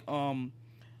 It's like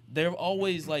they've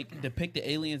always like depicted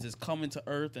aliens as coming to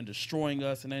Earth and destroying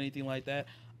us and anything like that.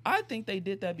 I think they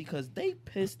did that because they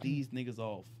pissed these niggas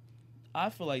off. I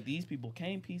feel like these people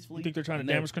came peacefully. You think they're trying to and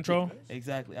damage control?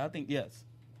 Exactly. I think yes.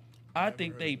 I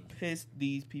think they pissed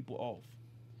these people off,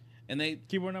 and they.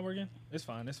 Keyboard not working? It's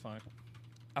fine. It's fine.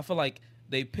 I feel like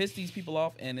they pissed these people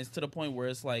off, and it's to the point where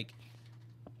it's like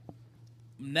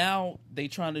now they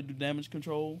trying to do damage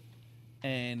control,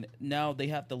 and now they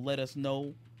have to let us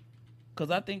know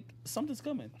because I think something's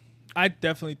coming. I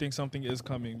definitely think something is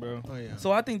coming, bro. Oh yeah.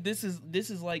 So I think this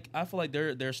is like I feel like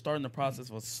they're starting the process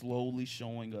of slowly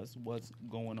showing us what's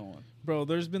going on. Bro,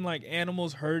 there's been like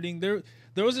animals hurting. There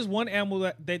was this one animal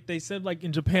that they said like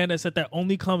in Japan that said that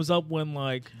only comes up when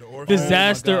like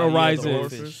disaster Oh my God, yeah, the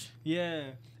arises. oarfish. Yeah.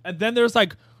 And then there's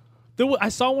like I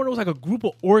saw one that was like a group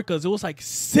of orcas. It was like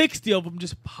 60 of them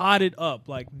just potted up,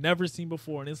 like never seen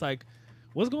before. And it's like,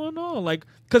 what's going on? Like,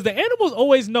 because the animals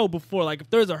always know before. Like, if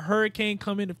there's a hurricane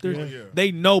coming, if there's,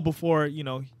 they know before.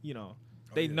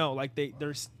 They know. Like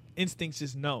their instincts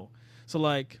just know. So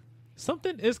like,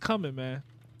 something is coming, man.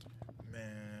 Man,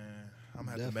 I'm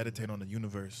gonna have to meditate on the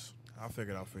universe. I'll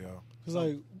figure it out for y'all. It's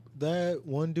like that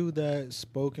one dude that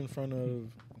spoke in front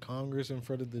of Congress, in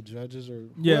front of the judges, or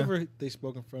Yeah. whoever they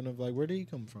spoke in front of. Like, where did he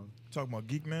come from? Talking about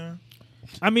Geek Man.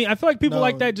 I mean, I feel like people No,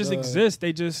 like that just exist.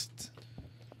 They just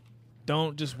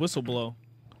don't just whistle blow.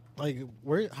 Like,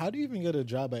 where? How do you even get a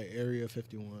job at Area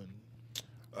 51?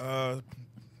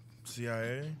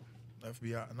 CIA,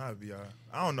 FBI, not FBI.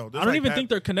 I don't know. I don't even think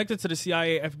they're connected to the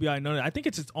CIA, FBI. None of that. I think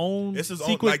it's its own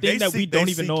secret thing that we don't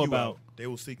even know about. They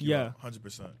will seek you out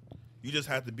 100%. You just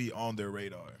have to be on their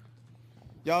radar.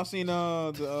 Y'all seen the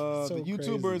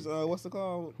YouTubers? crazy. What's it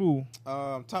called? Who?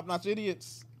 Top Notch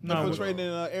Idiots. No. Infiltrating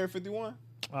Area 51.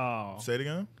 Oh, Say it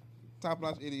again. Top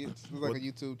Notch Idiots. It's like a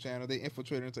YouTube channel. They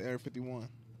infiltrated into Area 51.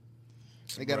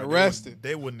 They got Bro, arrested.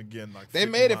 They wouldn't again like. They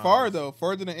 50 made it miles. far though,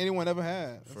 further than anyone ever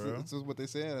had. For real? This is what they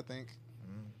said. I think.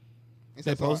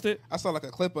 They posted? I saw like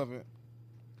a clip of it.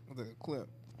 Was it a clip?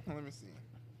 Let me see.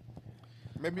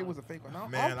 Maybe it was a fake one.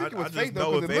 Man, I don't think it was I just fake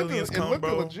know though. if 'Cause aliens it come, looked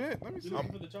bro. legit. Let me see. I'm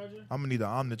gonna need the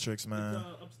Omnitrix, man.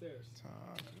 upstairs.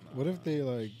 What if they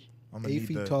like I'm gonna 8 need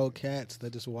feet that. tall cats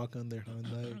that just walk on their hind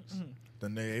legs?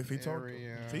 Then they 8 feet tall.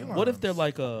 Area. Felines. What if they're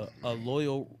like a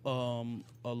loyal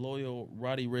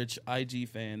Roddy Rich IG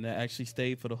fan that actually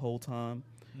stayed for the whole time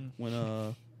when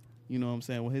you know what I'm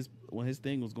saying, when his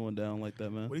thing was going down like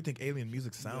that, man. What do you think alien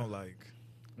music sound like?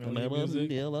 Imagine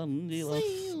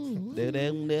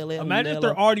Imagine if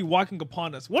they're already walking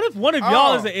upon us. What if one of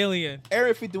y'all is an alien?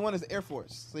 Area 51 is the Air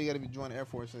Force, so you got to be joining the Air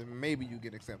Force, and maybe you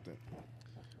get accepted.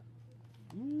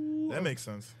 That makes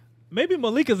sense. Maybe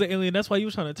Malik is an alien. That's why he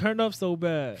was trying to turn up so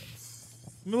bad.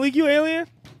 Malik, you alien?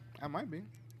 I might be.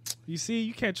 You see,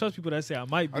 you can't trust people that say I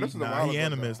might be. This is a Nah, while he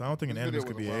ago, animist. though. I don't think an This video animist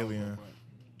could was be a while alien. ago,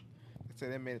 but they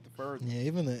said they made it the furthest. Yeah,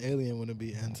 even an alien wouldn't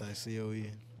be anti-COE.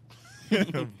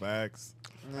 Facts.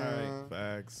 Yeah.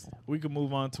 Facts. We can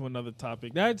move on to another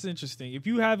topic. That's interesting. If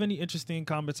you have any interesting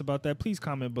comments about that, please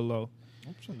comment below.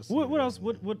 What else?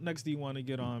 What next do you want to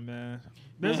get on, man?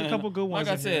 There's a couple good ones.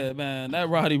 Like I in here. said, man, that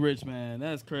Roddy Rich, man,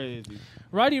 that's crazy.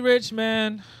 Roddy Rich,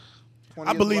 man.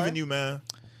 I believe in you, man.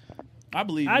 I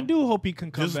believe. I him. do hope he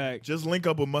can come back. Just link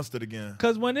up with Mustard again.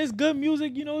 Cause when it's good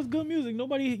music, you know it's good music.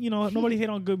 Nobody hate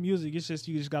on good music. It's just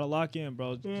you just gotta lock in,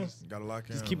 bro. Gotta lock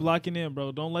in. Just keep locking in,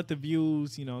 bro. Don't let the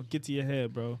views, get to your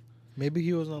head, bro. Maybe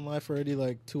he was on live for already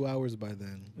like 2 hours by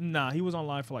then. Nah, he was on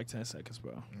live for like 10 seconds,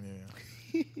 bro.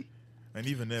 Yeah. And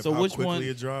even if So how which quickly one-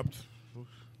 it dropped.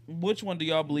 Which one do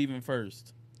y'all believe in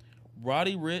first?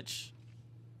 Roddy Rich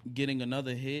getting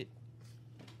another hit,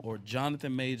 or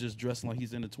Jonathan Majors dressing like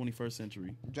he's in the 21st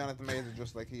century? Jonathan Majors is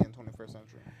just like he in 21st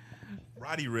century.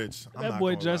 Roddy Rich. I'm That not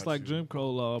boy gonna dressed lie like to Jim Crow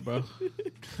Law, bro.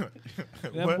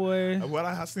 That what, boy- What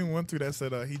I seen one too that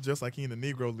said he just like he in the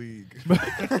Negro League.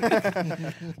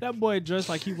 That boy dressed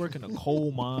like he work in a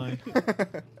coal mine.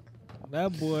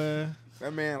 That boy.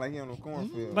 That man like he on the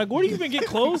cornfield. Like, where do you even get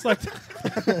clothes like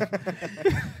that?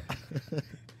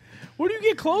 Where do you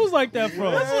get clothes like that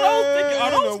from? That's what I was thinking.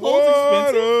 Are those clothes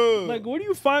expensive? Like, where do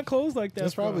you find clothes like that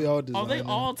That's from? probably all Are designer. they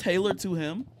all tailored to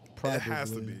him? Probably. It has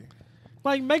to be.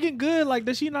 Like, Megan Good, like,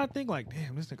 does she not think, like,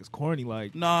 damn, this nigga's corny?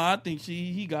 Like, Nah, I think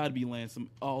he got to be laying some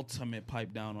ultimate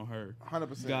pipe down on her.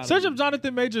 100%. Gotta search be. up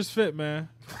Jonathan Majors fit, man.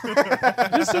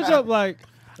 Just search up, like,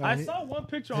 I he- saw one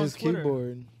picture on His Twitter.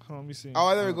 keyboard. Hold on, let me see.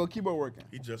 Oh, there we go. Keyboard working.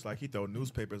 He just like he throw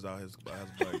newspapers out his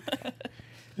butt.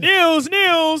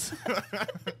 News.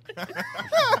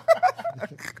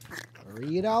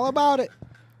 Read all about it.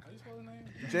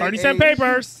 30-cent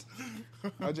papers.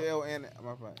 JLN.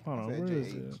 My fault. Hold on, I said where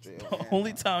is JH, it? The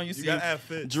only time you You see gotta him add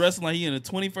fits. dressing like he in the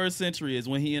 21st century is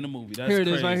when he in a movie. That's Here it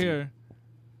is, crazy. right here.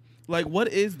 Like, what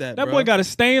is that? That bro? boy got a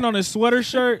stain on his sweater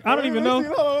shirt. I don't even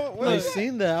know. I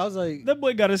seen that. I was like, That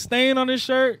boy got a stain on his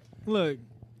shirt. Look,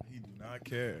 He do not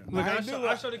care. look. I I'll do show, it.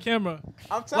 I'll show the camera.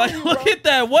 I'm telling Like, you, bro. look at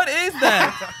that. What is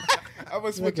that? I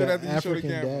was like switching an after you show the African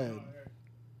camera. dad.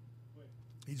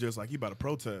 He just like he about to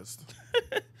protest.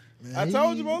 Man, I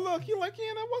told you, bro. Look, he like he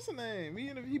in that. What's the name?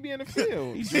 He be in the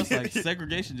field. He's just like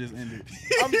segregation just ended.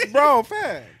 Bro,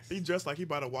 facts. He just like he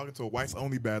about to walk into a whites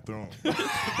only bathroom.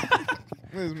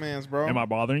 This man's bro. Am I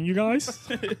bothering you guys?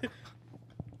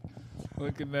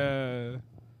 Look at that.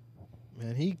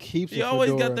 Man, he keeps. He a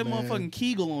always got fedora, that man. motherfucking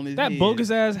Kegel on his That head.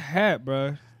 bogus ass hat,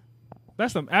 bro.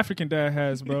 That's some African dad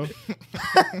has, bro.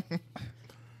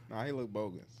 Nah, he look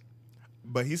bogus.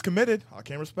 But he's committed. I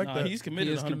can't respect Nah, that. he's committed.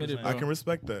 He is 100%. committed, I can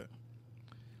respect that.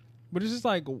 But it's just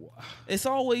like, It's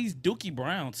always Dookie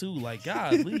Brown too. Like,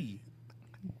 golly.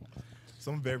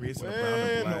 Some variation of In brown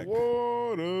and the black.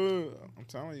 water. I'm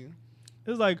telling you.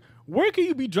 it's like, where can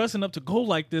you be dressing up to go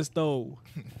like this though?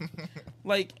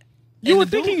 Like, You and would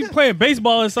the think dude- he's playing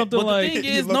baseball or something But like. the thing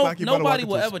He is, look like he about to nobody walk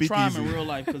will into a ever try him in speakeasy. real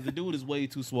life because the dude is way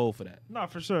too swole for that. Nah,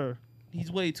 for sure.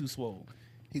 He's way too swole.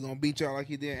 He gonna beat y'all like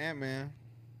he did Ant-Man.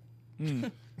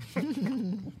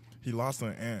 He lost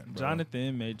an ant. Bro.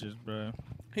 Jonathan Majors, bro.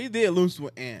 He did lose to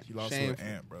an ant. He lost to an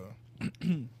ant, bro.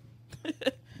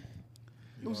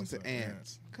 Losing to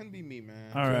ants. Couldn't be me,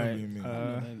 man. All right.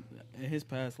 In his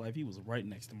past life, he was right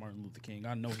next to Martin Luther King.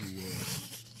 I know he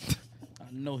was. I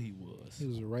know he was. He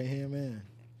was a right hand man.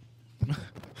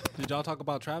 Did y'all talk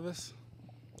about Travis?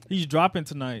 He's dropping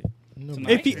tonight. No,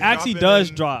 If he He's actually dropping does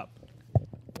in- drop.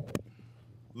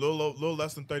 Little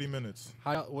less than 30 minutes.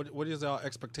 What is y'all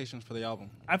expectations for the album?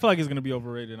 I feel like it's gonna be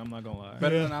overrated. I'm not gonna lie.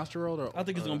 Better than Astroworld? Or I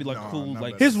think it's gonna be like No, cool. not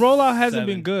Like better. His rollout hasn't 7.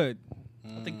 been good.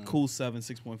 I think cool 7,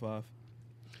 6.5.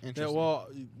 Yeah, well,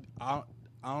 I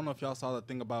don't know if y'all saw the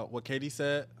thing about what Katie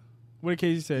said. What did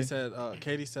Casey say? He said,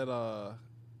 Katie said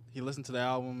he listened to the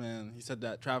album and he said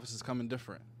that Travis is coming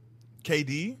different.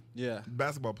 KD, Yeah.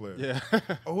 basketball player. Yeah.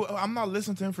 Oh, I'm not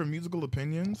listening to him for musical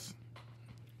opinions.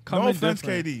 Coming no offense,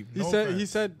 different. KD. He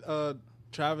said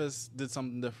Travis did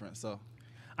something different. So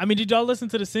I mean, did y'all listen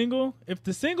to the single? If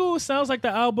the single sounds like the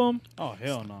album, Oh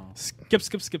hell no. skip.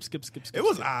 It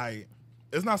was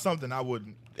It's not something I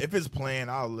would. If it's playing,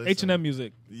 I'll listen. H&M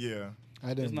music. Yeah. I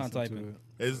didn't. It's not listen to typing.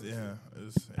 it.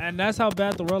 It's And that's how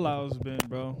bad the rollout has been,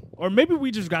 bro. Or maybe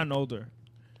we just gotten older.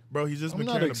 bro. He's just I'm been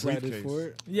not carrying a excited briefcase. for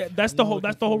it. Yeah, that's the I'm whole. looking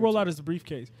That's the whole forward to rollout is the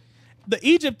briefcase. The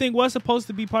Egypt thing was supposed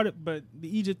to be part of, but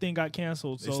the Egypt thing got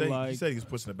canceled. So He said he's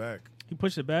pushing it back. he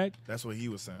pushed it back. That's what he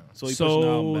was saying. So he pushing the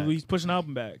album back. he's pushing the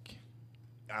album back.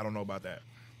 I don't know about that.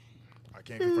 I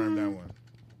can't confirm that one.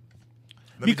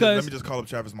 Because- let me just call up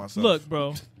Travis myself. Look,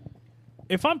 bro.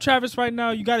 If I'm Travis right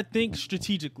now, you got to think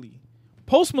strategically.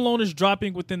 Post Malone is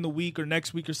dropping within the week or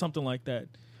next week or something like that.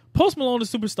 Post Malone is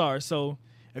superstar, so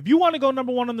if you want to go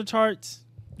number one on the charts,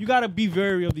 you got to be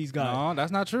wary of these guys. no,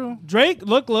 that's not true. Drake,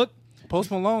 look, Post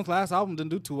Malone's last album didn't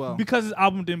do too well. because his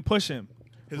album didn't push him.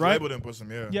 his right? label didn't push him.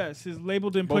 Yeah. Yes, his label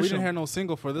didn't But we push didn't him. hear no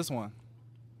single for this one.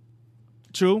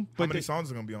 True, How but many the-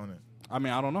 songs are gonna be on it? I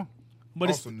mean, I don't know. but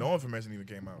it's Also, no information even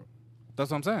came out.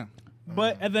 That's what I'm saying.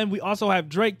 and then we also have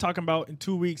Drake talking about in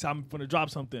 2 weeks I'm gonna drop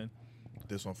something,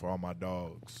 This one for all my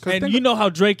dogs. and you know how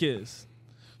Drake is.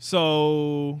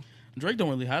 So Drake don't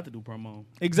really have to do promo.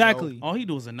 exactly. All he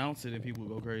do is announce it and people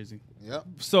go crazy. Yep.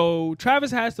 So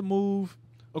Travis has to move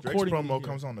Drake's accordingly. promo here.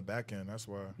 comes on the back end. That's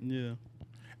why. Yeah.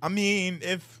 I mean,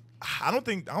 if I don't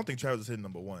think Travis is hitting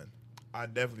number one. I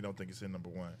definitely don't think he's hitting number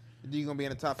one. You gonna be in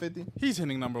the top 50? He's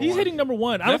hitting number He's one. hitting number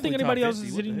one. I don't think Definitely anybody top else 50.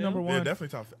 is What hitting the number hell? one. Yeah,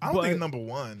 definitely top. I don't But- think number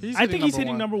one. I think he's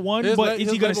hitting number one, but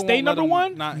is he gonna label stay won't let number him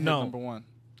one? Not hit No. number one.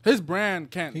 His brand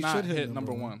can't He not should hit, hit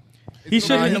number number one. He should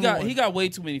Nah, hit he number got one. he got way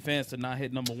too many fans to not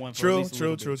hit number one. For at True, least a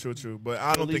little bit. true. But I don't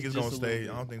At think least it's gonna just a little stay.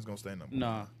 bit. I don't think it's gonna stay number.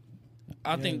 Nah,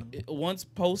 I think once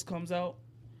Post comes out,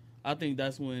 I think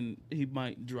that's when he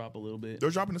might drop a little bit. They're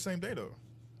dropping the same day though.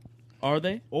 Are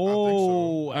they?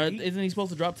 Oh, Isn't he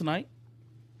supposed to drop tonight?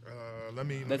 Let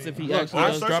me. That's if he Look, actually I'll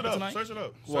does search drop it it up. tonight? Search it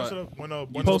up. What? Search it up. When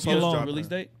Post Post Malone Malone Release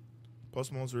date?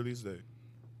 Post Malone's release date.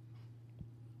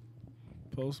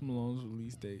 Post Malone's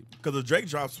release date. Because if Drake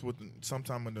drops with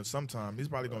sometime, he's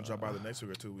probably gonna drop either next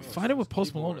week or 2 weeks. Finding with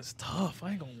Post Malone is tough.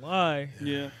 I ain't gonna lie.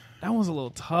 Yeah. That one's a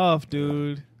little tough,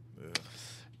 dude. Yeah.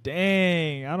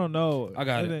 Dang, I don't know. I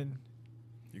got it. Then,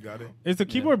 You got it. is the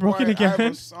keyboard broken White again?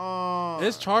 Iver song.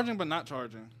 It's charging but not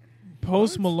charging.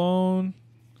 Post Malone,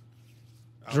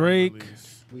 Album Drake.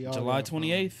 release. We all July got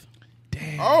 28th.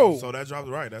 Damn. Oh, So that drops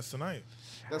right. That's tonight.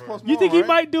 that's Post You think Malone, he right?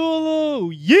 might do a little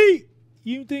yeet?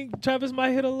 You think Travis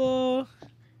might hit a little?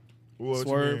 What you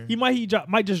Swerve. mean? He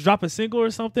might just drop a single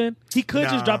or something. He could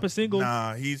just drop a single.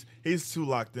 Nah, he's too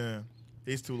locked in.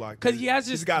 He's too locked 'Cause in. he has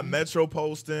He's just- got Metro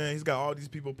posting. He's got all these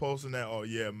people posting that. Oh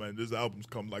yeah, man, this album's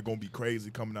gonna be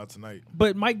crazy coming out tonight,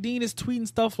 But Mike Dean is tweeting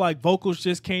stuff like vocals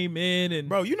just came in and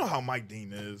bro. You know how Mike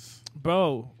Dean is.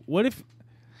 bro, what if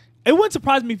it wouldn't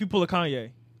surprise me if you pull a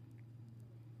Kanye?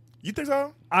 You think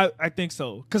so? I think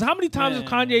so. Because how many times has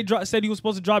Man. Kanye said he was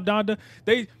supposed to drop Donda?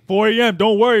 4 a.m.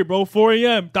 Don't worry, bro. 4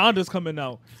 a.m. Donda's coming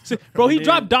out. So, bro, he then-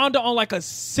 dropped Donda on like a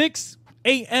 6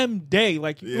 a.m. day.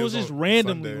 Like Yeah, it was just on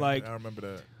randomly. Sunday. Like I remember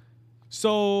that.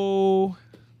 so.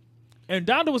 And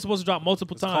Donda was supposed to drop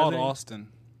multiple It's times. called ain't- Austin.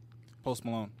 Post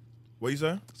Malone. What you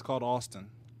say? It's called Austin.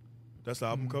 That's the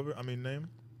album cover. I mean name.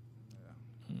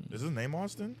 Is his name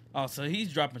Austin? Oh, so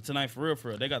he's dropping tonight for real, for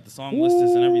real. They got the song lists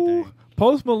and everything. Ooh,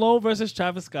 Post Malone versus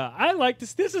Travis Scott. I like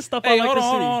this. This is stuff Hey, I like hold to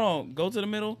on, see. hold on. Go to the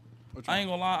middle. Which I one? ain't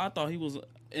gonna lie. I thought he was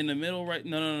in the middle, right?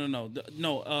 No.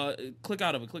 Click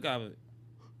out of it. Click out of it.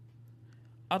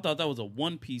 I thought that was a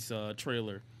One Piece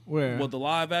trailer. Where? With the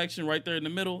live action right there in the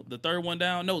middle, the third one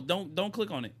down. No, don't click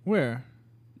on it. Where?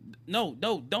 No,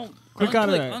 don't. Click out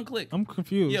of that. Unclick. I'm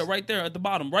confused. Yeah, right there at the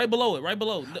bottom, right below it, right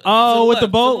below. Oh, with the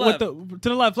boat, boat, to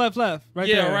the left, right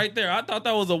yeah, there. right there. I thought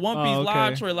that was a One Piece Oh, okay.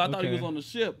 live trailer. I thought he Okay. was on the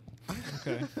ship.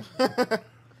 Okay.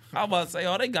 I'm about to say,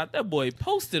 oh, they got that boy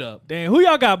posted up. Damn, who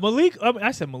y'all got? Malik?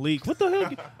 I said Malik. What the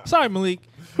hell? Sorry, Malik.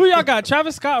 Who y'all got?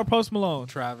 Travis Scott or Post Malone?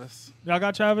 Travis. Y'all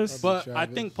got Travis? But I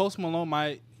think Post Malone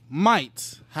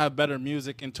might have better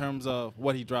music in terms of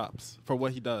what he drops for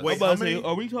what he does. Wait,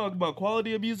 Are we talking about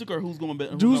quality of music or who's going to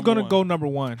be? Who's gonna go number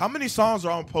one? How many songs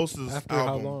are on Post's After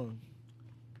album? how long?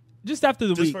 Just after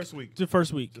the Just week. first week. Just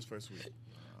first week. Just first week.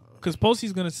 Because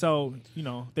Posty's gonna sell.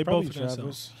 They Probably both gonna sell.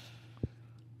 Travis.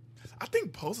 I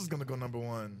think Post is gonna go number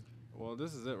one. Well,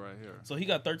 this is it right here. So he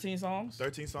got 13 songs?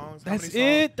 13 songs. How That's many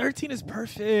songs? it. 13 is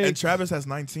perfect. And Travis has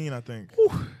 19, I think.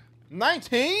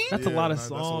 19? That's a Yeah, lot of that's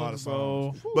songs, a lot of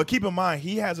bro. songs. But keep in mind,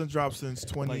 he hasn't dropped since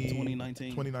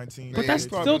 2019. 2019. But Yeah, that's he's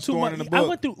probably still too storing much. in the I book.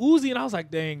 went through Uzi and I was like,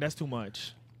 dang, that's too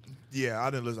much. Yeah, I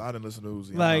didn't listen to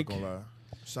Uzi. Like- I'm not gonna lie.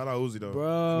 Shout out Uzi though.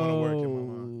 Bro. If you wanna work, hit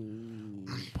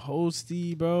my line.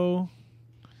 Posty, bro.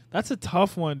 That's a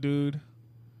tough one, dude.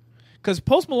 Because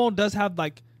Post Malone does have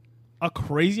like a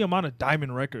crazy amount of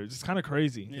diamond records. It's kind of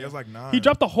crazy. He has like 9. He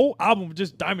dropped the whole album with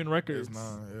just diamond He records. has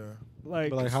 9, yeah. Like,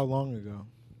 But like how long ago?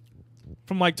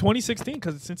 from like 2016,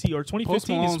 because since he or 2015 Post is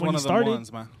Malone's when one he of the started.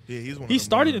 ones, man. Yeah, he's one. He of them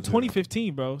started in ones, yeah.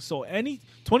 2015, bro. So any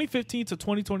 2015 to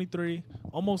 2023,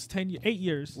 almost 8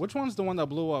 years. Which one's the one that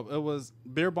blew up? It was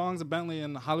Beer Bongs, a Bentley,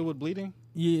 and Hollywood Bleeding.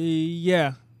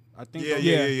 Yeah. I think. Yeah, those-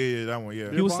 yeah, yeah, yeah, yeah, that one.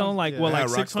 Yeah, He was Bonds? selling like Yeah. what, It like had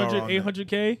Rockstar 600, on it.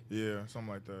 800K. yeah, something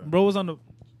like that. Bro was on the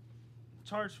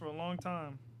charts for a long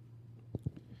time.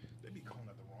 They be calling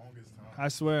at the longest time. I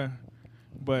swear.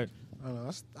 But I don't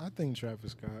know. I think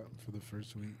Travis Scott for the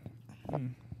first week.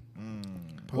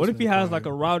 what if he has like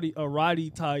Postman a Roddy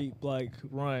type like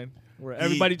run where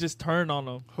everybody just turned on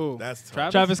him? Who? That's tough.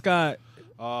 Travis. Travis Scott.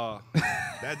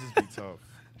 That just be tough.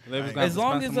 They was As gonna As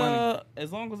long spend as some money.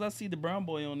 as long as I see the Brown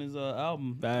Boy on his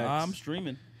album, Facts. I'm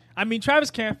streaming. I mean, Travis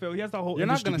can't fail. He has the whole You're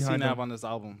not industry gonna see behind Nav him. on this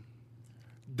album.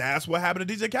 That's what happened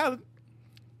to DJ Khaled.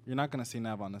 You're not gonna see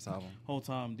Nav on this album. Whole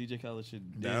time, DJ Khaled should.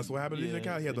 That's what happened to DJ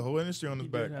Khaled. He had the whole industry on his He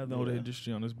back. did have the whole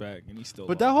industry on his back, and he still.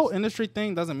 But that whole industry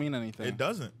thing doesn't mean anything. It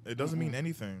doesn't. It doesn't mean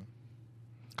anything.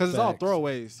 Because it's all Facts.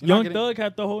 throwaways. You're not Young getting- Thug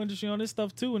had the whole industry on his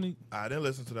stuff too, and I didn't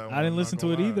listen to that one. I didn't I'm listen not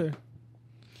to it gonna lie. either.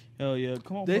 Hell yeah!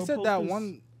 Come on, They bro, said post that this.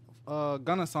 one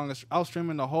Gunna song is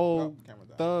outstreaming the whole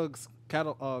Thug's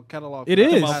catalog. It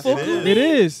is. Last Fuku year. It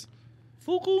is.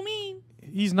 Fuku mean.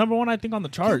 He's number one, I think, on the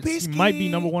charts. He might be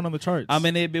number one on the charts. I'm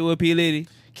in it with P Lady.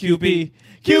 QP.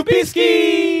 QP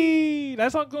ski.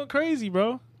 That song going crazy,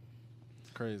 bro.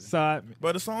 Crazy. So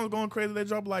But the song's going crazy. They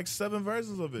dropped like 7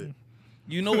 versions of it.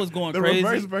 You know what's going The crazy?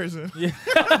 reverse version.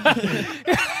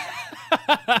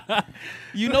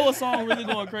 You know a song really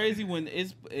going crazy when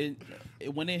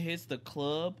when it hits the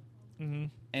club Mm-hmm.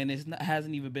 and it's not,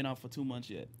 hasn't even been out for 2 months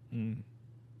yet.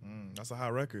 That's a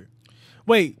hot record.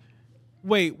 wait.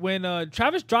 When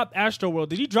Travis dropped Astroworld,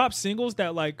 did he drop singles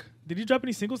that like? Did he drop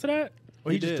any singles to that,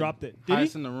 or he just did. dropped it? Did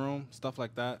Highest he? in the room, stuff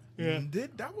like that. Yeah.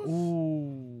 That was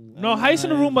Ooh. No, Heist in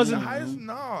the Room the wasn't. highest.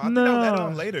 No, I think that was added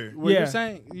on later. Well,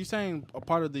 Yeah. you're saying a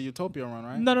part of the Utopia run,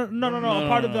 right? No. A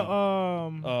part of the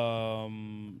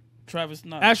Travis,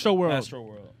 not Astroworld.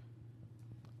 Astroworld.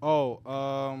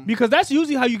 Oh, because that's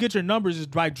usually how you get your numbers is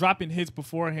by dropping hits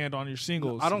beforehand on your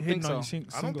singles. I don't hitting think on so. your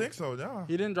I don't think so. Yeah.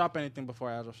 he didn't drop anything before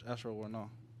Astro War.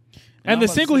 No. And I'm the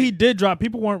about to single say- he did drop,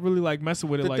 people weren't really like messing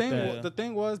with it like that. The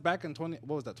thing was back in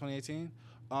 2018.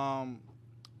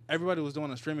 Everybody was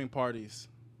doing the streaming parties.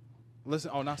 Not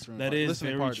streaming. That parties, is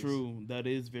listening very parties. true. That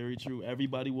is very true.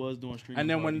 Everybody was doing streaming. And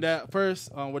then when parties. that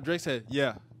first, what Drake said,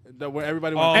 where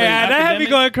everybody Oh, went, Hey, and that had me Academics-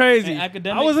 going crazy. and I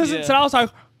Academics, was listening yeah. to that. I was like,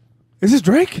 is this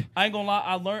Drake? I ain't gonna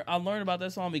lie, I learned about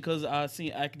that song because I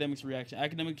seen Academics' reaction.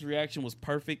 Academics' reaction was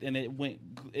perfect and it went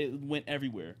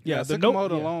everywhere. yeah, the Sicko note-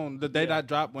 Mode alone, the day that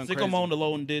dropped went Sicko crazy. Mode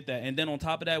alone did that, and then on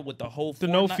top of that, with the whole The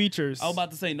Fortnite, no features. I was about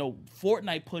to say no.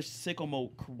 Fortnite pushed Sicko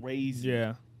Mode crazy.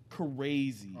 Yeah.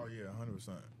 Crazy. Oh yeah,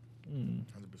 100%.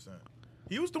 100%.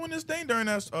 He was doing this thing during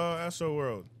that Astro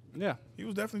World. Yeah, He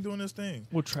was definitely doing this thing.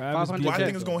 Well, Travis. 500 Do I Okay.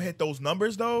 think it's gonna hit those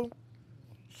numbers though?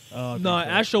 No,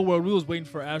 Astroworld. We was waiting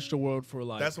for Astroworld for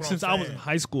like That's what I'm since I was in saying.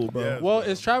 high school, bro. Yeah. Well,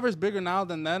 is Travis bigger now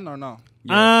than then or no?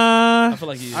 I feel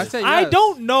like he is. I say yes. I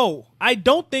don't know. I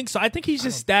don't think so. I think he's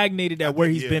just stagnated at where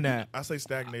he's Yeah, been at. I say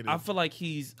stagnated. I feel like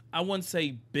I wouldn't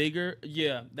say bigger.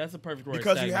 Yeah, that's a perfect word.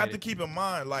 Because you have to stagnated. keep in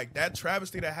mind, like that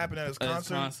travesty that happened at his At his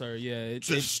concert, concert. Yeah, it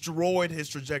destroyed his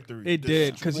trajectory. It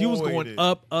did because he was Destroyed going it.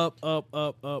 up,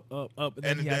 and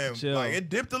then And he had then to chill. like it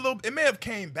dipped a little. It may have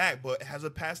came back, but has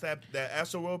it passed that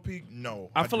Astro World peak? No.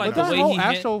 I feel do like But not. that way whole he hit-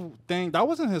 Astro thing, that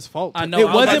wasn't his fault. I know. It I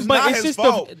was wasn't, That's but not it's his just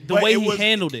fault, the but way it he was-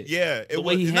 handled it. Yeah, The it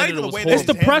way was he not handled even it the was way horrible. it's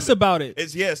the press about it.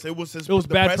 It's yes, it was his. It was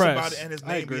the bad press press. about it and his I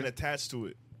name agree. being attached to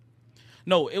it.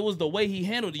 No, it was the way he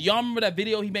handled it. Y'all remember that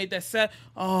video he made that set?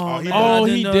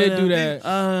 He did do that.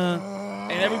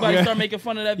 And everybody started making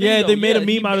fun of that video. Yeah, they made a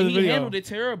meme out of the video. He handled it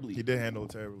terribly. He did handle it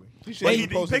terribly. He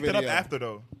picked it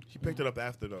up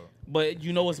after though. But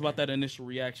you know what's about that initial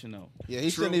reaction though. Yeah, he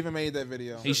shouldn't even made that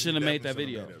video. He shouldn't have made that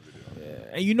video.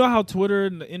 And you know how Twitter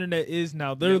and the internet is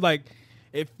now. They're like,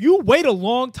 if you wait a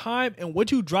long time and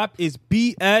what you drop is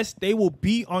BS, they will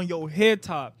be on your head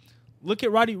top. Look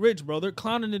at Roddy Ricch, bro. They're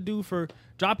clowning the dude for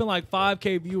dropping like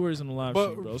 5K viewers in the live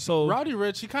stream, bro. So Roddy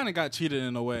Ricch, he kind of got cheated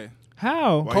in a way.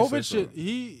 How? COVID should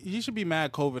he should be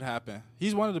mad COVID happened.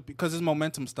 He's one of the because his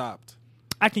momentum stopped.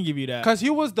 I can give you that. Because he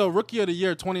was the rookie of the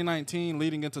year 2019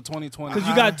 leading into 2020. Because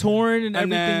you got torn and everything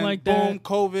then, like that. Boom,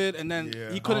 COVID, and then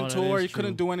he couldn't tour. He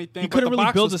couldn't do anything. He couldn't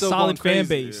really build a solid fan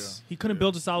crazy. base. He couldn't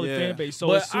build a solid fan base. So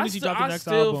but as soon as he dropped the next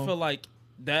album, I album. still feel like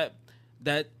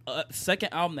that second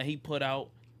album that he put out,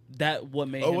 that what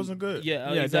made him, wasn't good.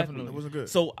 Yeah, yeah, exactly. definitely. It wasn't good.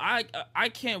 So I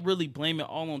can't really blame it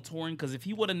all on touring because if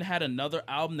he wouldn't had another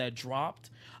album that dropped,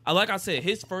 like I said,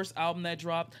 his first album that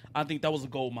dropped, I think that was a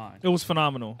gold mine. It was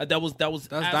phenomenal. That was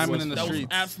Diamond in the That was Streets.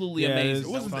 absolutely Yeah,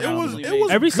 amazing. it was amazing.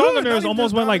 Every song in there Not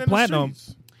almost even went like Diamond in the platinum.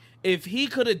 Streets. If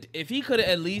he could have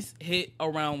at least hit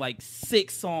around like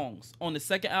 6 songs on the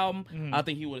second album, I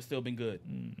think he would have still been good.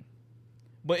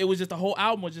 But it was just the whole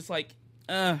album was just like,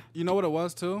 You know what it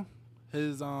was too?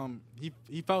 His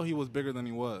he felt he was bigger than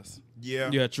he was.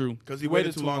 Yeah, true. Because he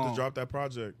waited too long to drop that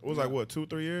project. It was like what,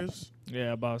 2-3 years?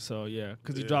 Yeah, about so. Yeah,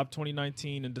 because he dropped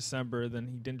 2019 in December. Then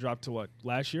he didn't drop to what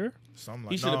last year? Something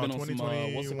like He should have been on 2021,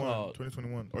 some, what's it called?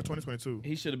 2021 or 2022.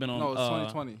 He should have been on. No, it's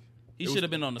 2020. He should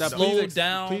have been on the That slow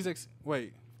down.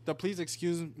 Please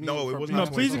excuse me. No, it was No,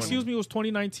 not please 2020. excuse me. It was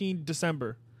 2019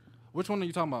 December. Which one are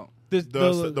you talking about?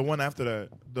 The one after that,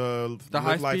 the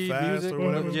high Live Like speed Fast music, or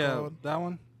whatever. it's yeah, called. that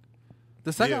one.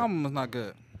 The second album was not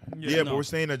good. Yeah, but we're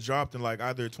saying it dropped in like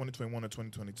either 2021 or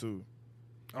 2022.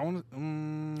 I want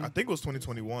I think it was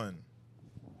 2021.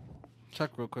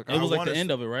 Check real quick. It was like the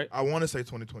end of it, right? I want to say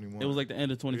 2021. It was like the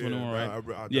end of 2021, Yeah, right?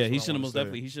 that's He what should I have most wanna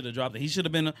definitely. say. He should have dropped it. He should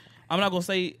have been. I'm not gonna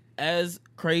say as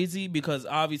crazy because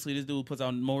obviously this dude puts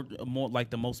out more like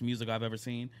the most music I've ever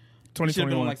seen. He should have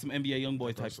been on 2021 like some NBA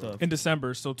YoungBoy type stuff. in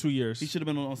December, so 2 years. He should have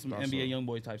been on some NBA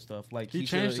YoungBoy type stuff. Like he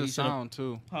changed the sound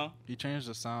too. Huh? He changed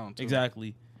the sound too.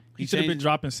 Exactly. He should have been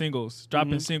dropping singles,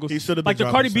 singles. He should have been like the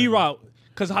dropping Cardi B singles. route,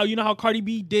 because how Cardi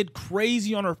B did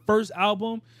crazy on her first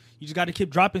album. You just got to keep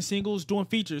dropping singles, doing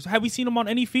features. Have we seen him on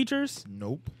any features?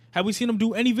 Nope. Have we seen him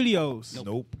do any videos?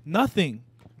 Nope. Nothing.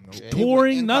 Yeah, he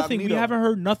Touring, went nothing. We incognito. haven't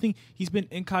heard nothing. He's been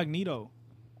incognito.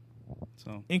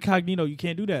 So Incognito, you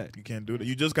can't do that. You can't do that.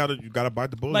 You gotta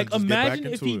bite the bullet. Like and just imagine get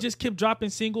back if into he it. just kept dropping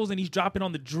singles and he's dropping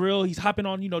on the drill. He's hopping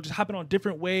on, just hopping on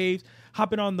different waves,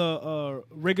 hopping on the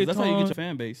reggaeton. that's how you get your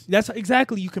fan base. That's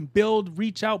exactly, you can build,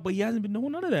 reach out, but he hasn't been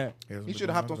doing none of that. He should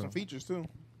have hopped on some features too.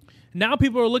 Now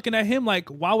people are looking at him like,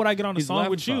 why would I get on a He's song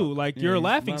with laughing you? stock. Like Yeah, you're a he's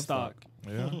laughing laughing stock.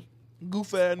 Yeah.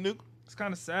 Goof ass nuke. It's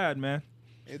kind of sad, man.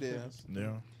 It is.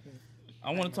 Yeah.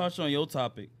 I want to touch on your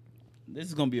topic. This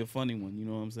is gonna be a funny one. You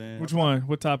know what I'm saying? Which one?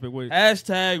 What topic? Wait.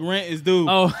 Hashtag rent is due.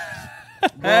 Oh,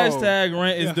 Hashtag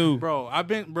rent is due. Bro,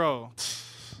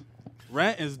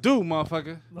 rent is due,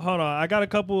 motherfucker. hold on. I got a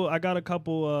couple.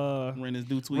 Rent is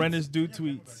due tweets. Rent is due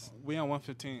tweets. We on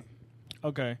 115.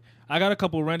 Okay, I got a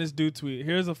couple rent is due tweet.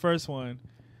 Here's the first one.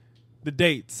 The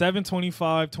date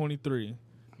 7/25/23.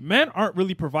 Men aren't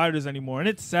really providers anymore, and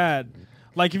it's sad.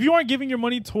 Like if you aren't giving your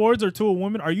money towards or to a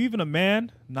woman, are you even a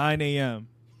man? 9 a.m.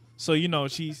 So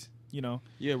she's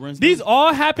Yeah, rent's these due.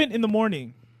 all happen in the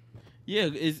morning. Yeah,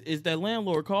 is that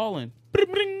landlord calling?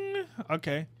 Bring, bring.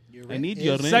 Okay. I need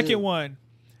your rent. Second one.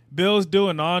 Bills due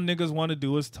and all niggas want to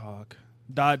do is talk. ...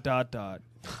 8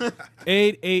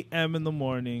 a.m. in the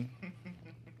morning.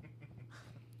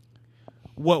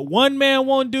 What one man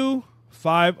won't do,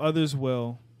 5 others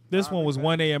will. This one was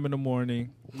 1 a.m. in the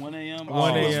morning. 1 a.m.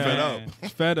 1 a.m. fed up.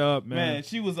 Fed up, man. Man,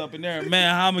 she was up in there.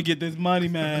 Man, how I'm gonna get this money,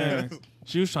 man?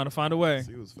 She was trying to find a way.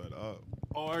 He was fed up.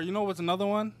 Or you know what's another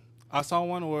one? I saw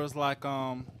one where it's like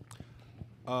the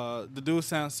dude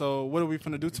saying, "So what are we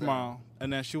finna do tomorrow?"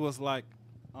 And then she was like,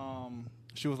 I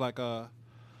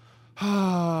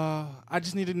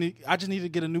just need to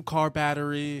get a new car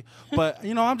battery, but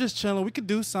I'm just chilling. We could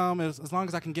do some as long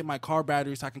as I can get my car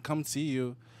battery so I can come see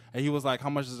you. And he was like, "How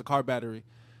much is the car battery?"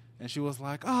 And she was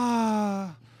like,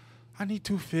 I need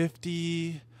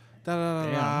 $250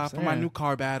 for my new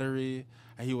car battery.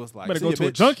 And he was like, Better "See go ya, to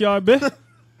a bitch." junkyard, bitch.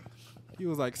 He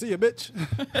was like, "See ya, bitch."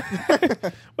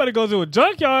 Better go to a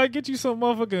junkyard, get you some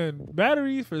motherfucking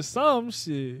batteries for some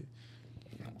shit.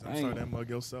 I'm sorry, that mug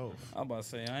yourself. I'm about to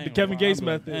say I ain't The Kevin gonna lie, Gates I'm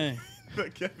like, method. dang. The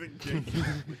Kevin King.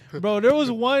 Bro, there was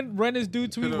one Rennis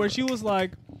dude tweet where she was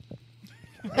like,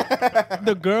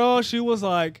 the girl, she was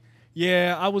like,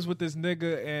 yeah, I was with this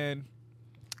nigga and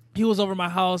he was over my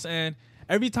house and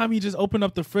every time he just opened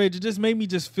up the fridge, it just made me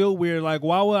just feel weird. Like,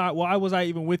 why was I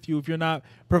even with you if you're not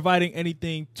providing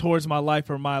anything towards my life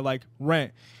or my like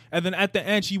rent? And then at the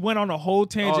end, she went on a whole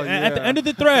tangent. And at the end of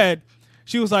the thread,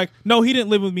 she was like, no, he didn't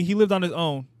live with me. He lived on his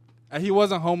own. And he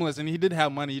wasn't homeless and he did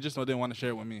have money. He just didn't want to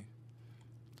share it with me.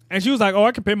 And she was like, oh,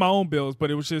 I can pay my own bills.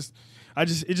 But it was just,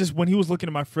 when he was looking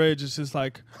at my fridge, it's just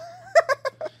like,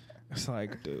 it's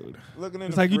like, dude.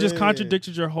 It's like you just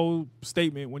contradicted your whole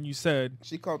statement when you said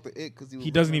she called the it because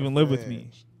he doesn't even live with me.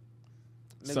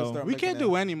 So we can't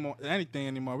do anything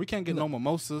anymore. We can't get no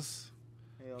mimosas.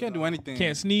 Can't do anything.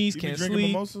 Can't sneeze. You Can't be drinking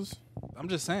sleep. mimosas? I'm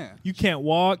just saying. You can't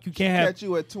walk. You can't have. Catch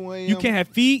you at 2 a.m. You can't have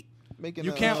feet.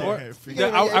 You can't order.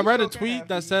 I read a tweet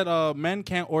that said men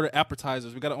can't order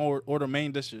appetizers. We gotta order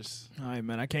main dishes. All right,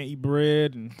 man. I can't eat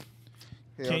bread and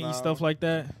can't eat stuff like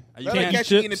that. You can't eat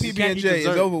chips. PB&J. It's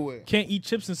over with. Can't eat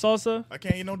chips and salsa. I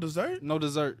can't eat no dessert. No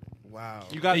dessert. Wow.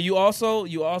 You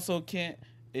also can't.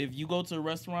 If you go to a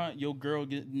restaurant, your girl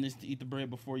needs to eat the bread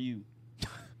before you.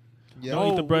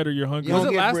 Don't eat the bread or you're hungry. Was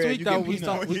it last week that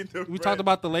we talked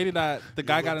about the lady that the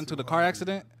guy got into the car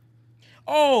accident?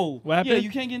 Oh, what happened? Yeah, you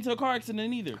can't get into a car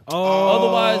accident either. Oh,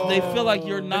 otherwise they feel like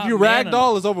you're not. If you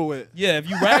ragdoll, it's over with. Yeah, if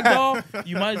you ragdoll,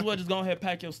 you might as well just go ahead and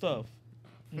pack your stuff.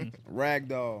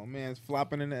 Ragdoll, man, it's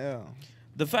flopping in the air.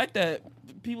 The fact that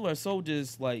people are so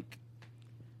just like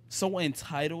so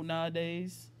entitled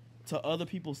nowadays to other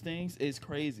people's things is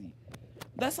crazy.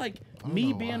 That's like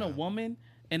me being a woman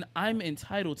and I'm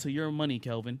entitled to your money,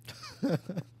 Kelvin.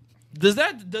 Does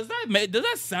that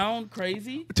sound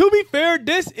crazy? To be fair,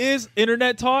 this is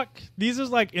internet talk. These are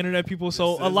like internet people.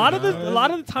 So a lot of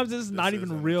the times this is not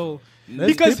even real.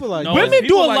 Because women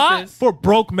do a lot for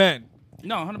broke men.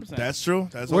 No, 100%. That's true.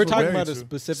 We're talking about a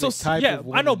specific type of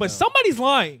woman. I know, but somebody's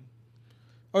lying.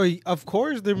 Oh, of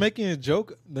course they're making a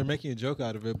joke. They're making a joke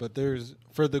out of it. But there's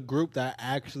for the group that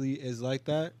actually is like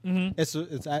that. Mm-hmm.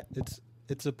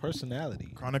 It's a personality.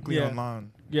 Chronically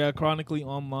online. Yeah, chronically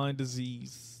online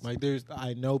disease. Like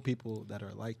I know people that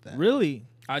are like that. Really?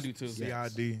 I do too.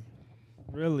 CID.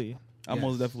 Really? I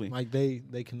most definitely. Like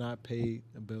they cannot pay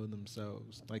a bill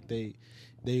themselves. Like they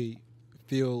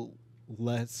feel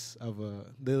less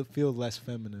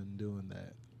feminine doing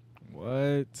that.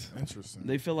 What? Interesting.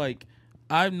 They feel like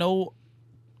I know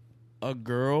a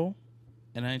girl,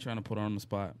 and I ain't trying to put her on the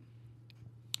spot,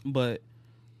 but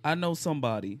I know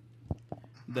somebody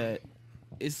that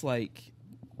it's like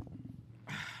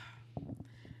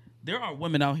there are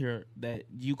women out here that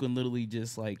you can literally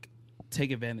just like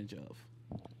take advantage of.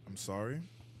 I'm sorry?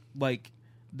 Like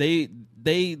they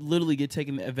literally get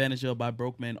taken advantage of by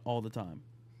broke men all the time.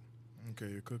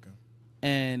 Okay, you're cooking.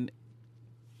 And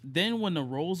then when the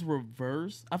roles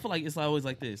reverse, I feel like it's always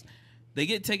like this. They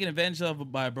get taken advantage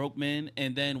of by a broke man,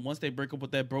 and then once they break up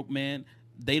with that broke man,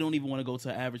 they don't even want to go to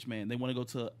an average man. They want to go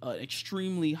to an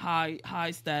extremely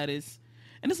high status.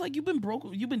 And it's like, you've been broke.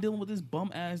 You've been dealing with this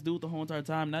bum ass dude the whole entire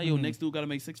time. Now your next dude got to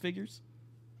make 6 figures.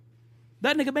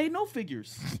 That nigga made no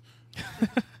figures.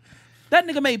 That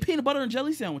nigga made peanut butter and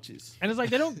jelly sandwiches. And it's like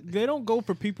they don't go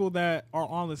for people that are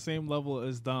on the same level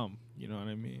as them. You know what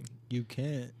I mean? You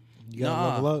can't. You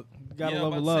gotta level up. You gotta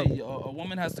level up. A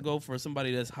woman has to go for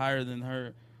somebody that's higher than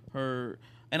her.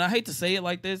 And I hate to say it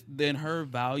like this, than her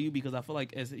value, because I feel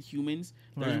like as humans,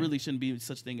 there really shouldn't be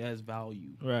such thing as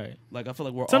value. Right. Like I feel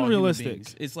like it's all unrealistic. Human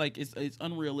beings. It's like it's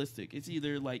unrealistic. It's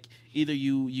either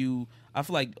you. I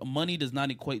feel like money does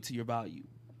not equate to your value.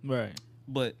 Right.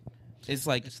 But it's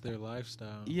like it's their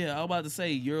lifestyle. Yeah, I was about to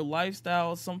say your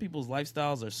lifestyle. Some people's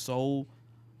lifestyles are so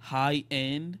high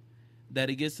end that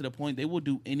it gets to the point they will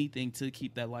do anything to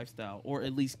keep that lifestyle, or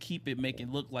at least keep it, make it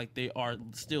look like they are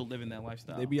still living that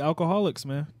lifestyle. They be alcoholics,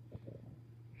 man.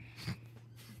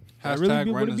 Hashtag really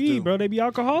be what it be, bro. They be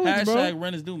alcoholics, bro. Hashtag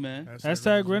rent is due, man.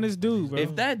 Hashtag rent is due, bro.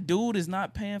 If that dude is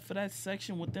not paying for that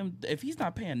section with them, if he's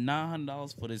not paying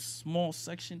 $900 for this small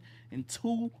section and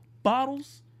 2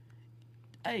 bottles,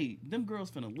 hey, them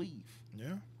girls finna leave.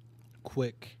 Yeah.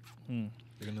 Quick.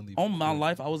 They're gonna leave. On my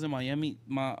life, I was in Miami.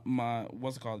 My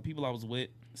what's it called? The people I was with,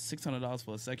 $600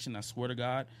 for a section. I swear to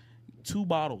God, 2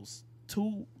 bottles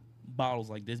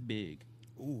like this big.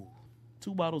 Ooh.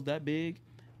 2 bottles that big,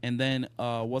 and then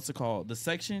what's it called? The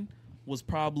section was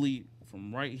probably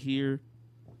from right here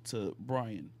to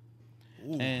Brian.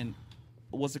 Ooh. And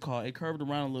what's it called? It curved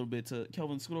around a little bit to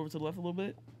Kelvin. Scoot over to the left a little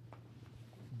bit.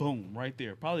 Boom, right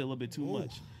there. Probably a little bit too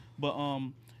much, but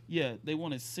Yeah, they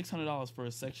wanted $600 for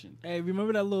a section. Hey,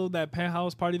 remember that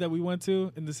penthouse party that we went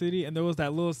to in the city, and there was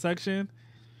that little section,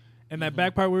 and that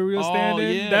back part where we were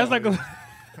standing. Yeah. That's like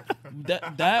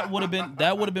that would have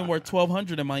been worth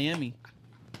 $1,200 in Miami.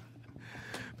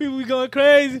 people be going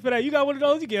crazy for that. You got one of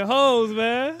those, you get hoes,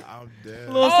 man. I'm dead.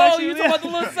 Little section. You talking about the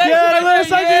little section? Yeah, the little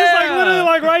section. Yeah. It's like literally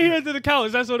like right here to the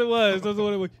couch. That's what it was. That's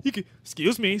what it was. You can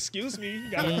excuse me.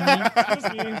 You gotta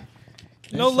excuse me.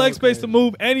 No leg space to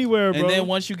move anywhere, bro. And then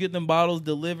once you get them bottles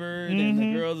delivered, and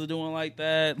the girls are doing like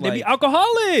that, they be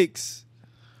alcoholics.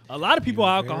 A lot of people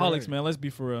are alcoholics, man. Let's be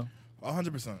for real.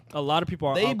 100%. A lot of people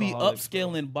are They alcoholics. be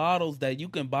upscaling bottles that you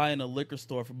can buy in a liquor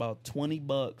store for about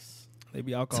 $20 They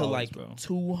be to alcoholics, like bro.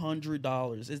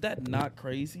 $200. Is that not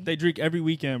crazy? They drink every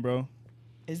weekend, bro.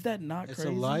 Is that not It's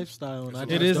crazy? a lifestyle, and I It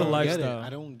just is a don't get it. lifestyle. I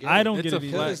don't get it. I don't It's get a it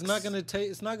either. flex. It's not gonna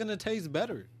taste. It's not gonna taste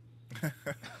better.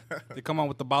 They come on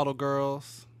with the bottle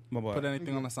girls. My boy. Put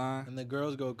anything on the sign. And the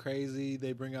girls go crazy.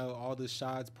 They bring out all the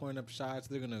shots, pouring up shots.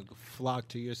 They're gonna flock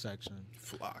to your section.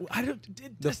 Flock. I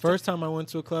don't. The first time I went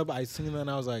to a club, I seen that and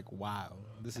I was like, "Wow,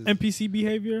 this is." NPC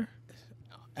behavior.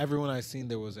 Everyone I seen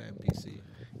there was an NPC.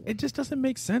 It just doesn't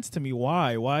make sense to me.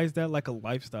 Why? Why is that like a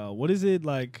lifestyle? What is it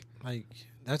like? Like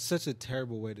that's such a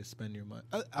terrible way to spend your money.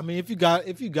 I mean, if you got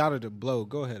it to blow,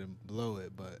 go ahead and blow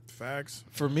it. But Facts.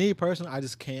 for me personally, I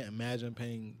just can't imagine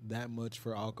paying that much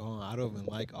for alcohol. I don't even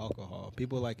like alcohol.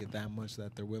 People like it that much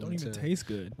that they're willing Don't even to taste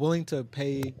good. willing to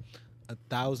pay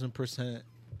 1,000%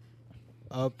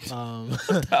 up.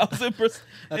 1,000%.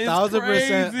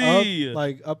 1,000% up,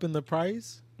 like up in the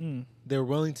price. Mm. They're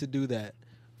willing to do that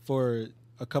for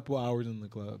a couple hours in the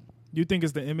club. You think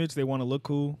it's the image? They want to look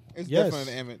cool. It's Yes.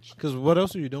 definitely an image. Because what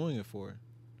else are you doing it for?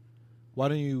 Why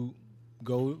don't you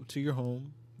go to your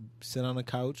home, sit on a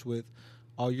couch with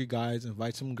all your guys,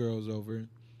 invite some girls over,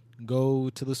 go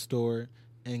to the store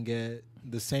and get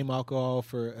the same alcohol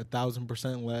for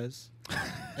 1,000% less,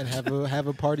 and have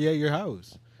a party at your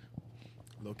house?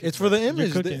 It's for the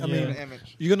image. cooking, I yeah. mean, The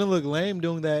image. you're gonna look lame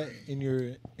doing that in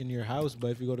your house, but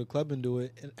if you go to a club and do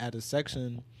it at a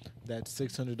section that's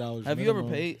 $600. Have you ever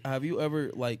paid? Have you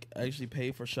ever like actually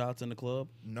paid for shots in the club?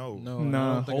 No. No, No.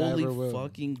 I don't think I Holy ever will.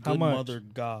 fucking How good much? mother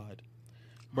God,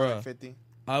 bruh. 50.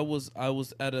 I was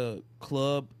at a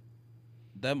club.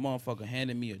 That motherfucker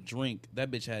handed me a drink.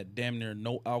 That bitch had damn near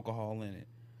no alcohol in it.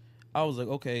 I was like,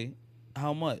 okay,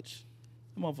 how much?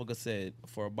 The motherfucker said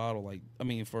for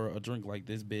a drink like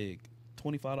this big,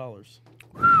 $25.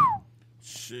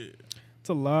 Shit. It's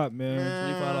a lot,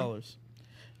 man.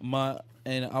 $25.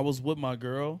 And I was with my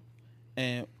girl,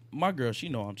 and my girl, she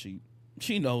know I'm cheap.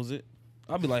 She knows it.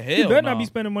 I'll be like, hell You better nah. not be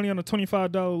spending money on a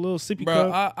 $25 little sippy Bro,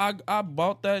 cup. I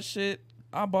bought that shit.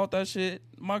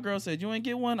 My girl said, you ain't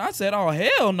get one? I said, oh,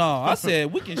 hell no. I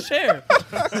said, we can share.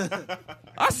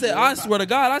 I swear to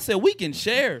God, I said, we can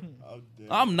share.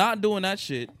 I'm not doing that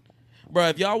shit. Bro,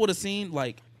 if y'all would have seen,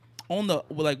 like,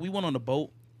 we went on the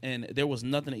boat, and there was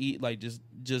nothing to eat, like, just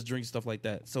drink stuff like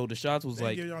that. So the shots was They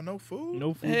like, give y'all no food?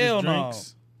 No food, hell just no.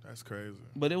 drinks. That's crazy.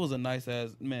 But it was a nice ass,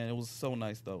 man, it was so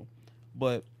nice, though.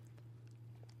 But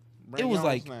Bring it was your own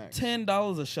like snacks.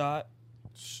 $10 a shot,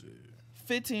 Shit.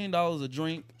 $15 a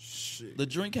drink. Shit. The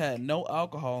drink had no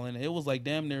alcohol in it. It was like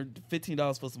damn near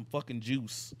 $15 for some fucking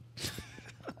juice.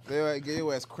 They like give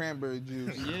your ass cranberry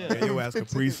juice. Yeah, Yeah, your ass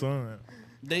Capri Sun.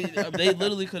 they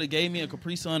literally could have gave me a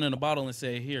Capri Sun in a bottle and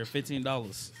said, "Here,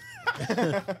 $15."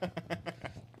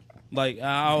 Like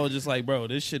I was just like, bro,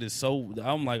 this shit is so.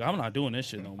 I'm like, I'm not doing this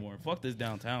shit no more. Fuck this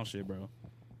downtown shit, bro.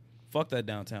 Fuck that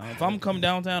downtown. If I'm coming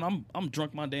downtown, I'm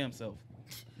drunk my damn self.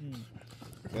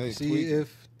 They See, tweaking.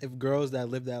 if girls that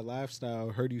live that lifestyle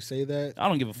heard you say that, I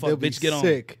don't give a fuck. they'll be Bitch, get on.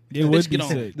 sick. It Bitch, would be get on.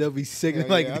 sick. They'll be sick. Yeah,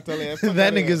 Like yeah, I tell you, fuck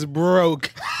that that nigga's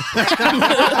broke.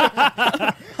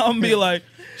 I'm be like,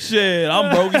 shit,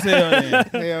 I'm broke as hell. Then.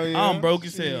 Hell yeah. I'm broke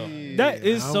as hell. That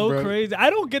is I'm so broke. crazy. I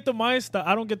don't get the mindset.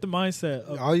 I don't get the mindset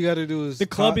of All you got to do is the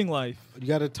clubbing life. You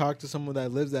got to talk to someone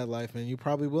that lives that life, and you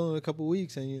probably will in a couple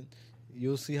weeks, and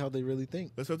you'll see how they really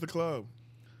think. Let's hit the club.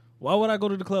 Why would I go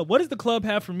to the club? What does the club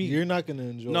have for me? You're not gonna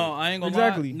enjoy. No, it. I ain't gonna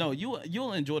Exactly. lie. No,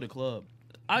 you'll enjoy the club.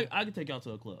 I can take y'all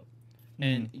to a club,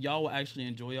 and y'all will actually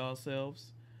enjoy yourselves.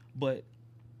 But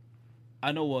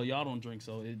I know, well, y'all don't drink,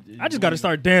 so I just got to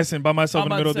start dancing by myself I'm in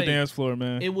the about middle of to the say, dance floor,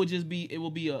 man. It will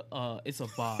be it's a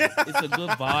vibe. It's a good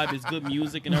vibe. It's good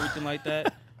music and everything like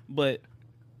that. But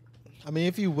I mean,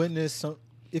 if you witness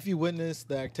if you witness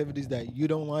the activities that you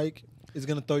don't like, it's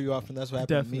gonna throw you off, and that's what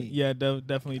happened Definitely, to me. yeah,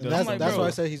 definitely And does. that's why I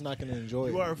say he's not gonna enjoy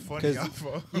it. You are funny, 'Cause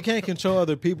Alpha. you can't control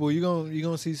other people. You're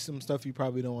gonna see some stuff you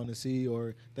probably don't want to see,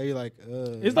 or that you're like,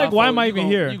 It's like, why am I even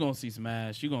here? You're gonna see some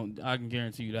ass. I can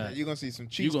guarantee you that. You're gonna see some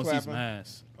You're cheeks gonna see clapping. some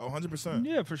ass. Oh, 100%.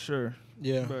 Yeah, for sure.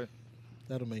 Yeah, But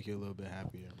that'll make you a little bit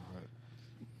happier.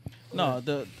 No,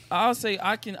 I'll say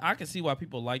I can see why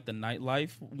people like the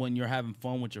nightlife when you're having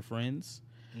fun with your friends.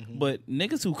 Mm-hmm. But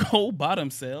niggas who go by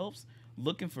themselves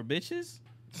looking for bitches,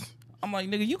 I'm like,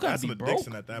 nigga, you gotta That's be an broke.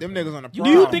 addiction at that Them point. niggas on the do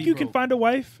you prowl. think you can Bro. find a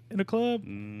wife in a club?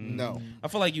 No. I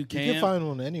feel like you can. You can find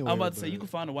one anywhere. I'm about to say but- you can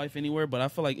find a wife anywhere, but I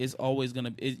feel like it's always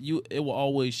gonna it will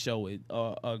always show it.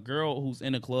 A girl who's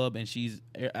in a club and she's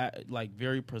like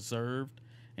very preserved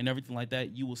and everything like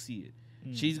that, you will see it.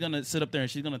 She's gonna sit up there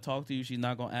and she's gonna talk to you. She's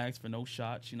not gonna ask for no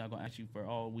shot. She's not gonna ask you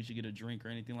for we should get a drink or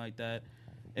anything like that.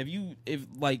 If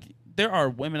like there are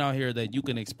women out here that you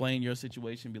can explain your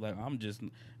situation, be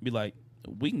like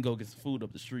we can go get some food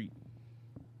up the street,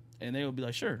 and they will be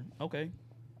like, sure, okay.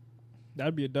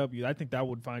 That'd be a W. I think that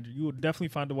would find you. You would definitely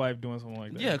find a wife doing something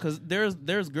like that. Yeah, because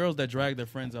there's girls that drag their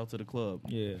friends out to the club.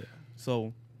 Yeah.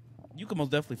 So you can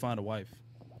most definitely find a wife.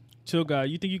 Chill guy,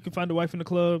 you think you can find a wife in the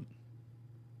club?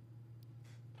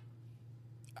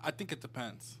 I think it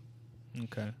depends,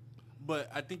 Okay. but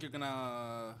I think you're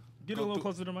gonna Get a go little through-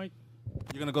 closer to the mic.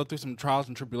 You're gonna go through some trials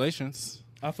and tribulations,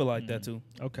 I feel like that too.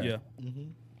 Okay. Yeah.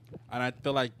 and I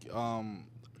feel like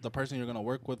the person you're gonna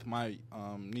work with might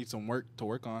need some work to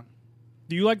work on.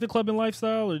 Do you like the clubbing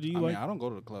lifestyle, or do you I like? mean, I don't go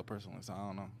to the club personally, so I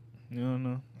don't know. You don't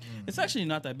know. It's actually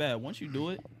not that bad once you do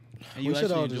it. And you We should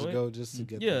actually all enjoy just it. go just to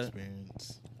get Yeah. the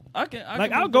experience. I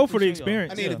can I'll go for the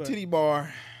experience. I need Yeah. a titty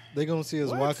bar. They gonna see us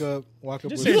walk up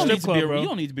Just with say You don't, strip need to club, be, bro. you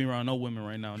don't need to be around no women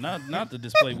right now. Not the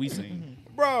display we seen.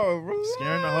 Bro,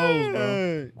 Scaring the hoes, bro.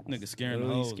 Hey. Nigga scaring Really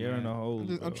the hoes. scaring man. the hoes.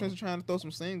 I'm bro. just trying to throw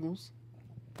some singles.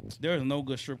 There is no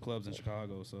good strip clubs in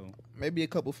Chicago, so Maybe a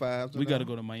couple fives. we got to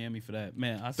go to Miami for that.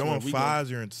 Man, I swear Throwing we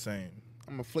fives, you're insane.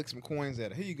 I'm gonna flick some coins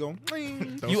at it. Here you go.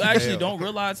 Bling. Throw You some actually L. don't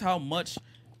realize how much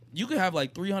you could have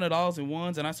like $300 in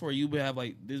ones, and I swear you would have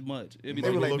like this much. It'd be They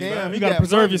were like, like, look damn, bad. you You gotta got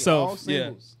preserve money, yourself. all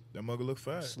singles. That mugger look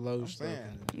fat. slow I'm stuff.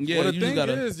 saying. yeah, well, the you just thing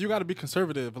gotta. is, you got to be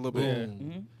conservative a little bit. Yeah.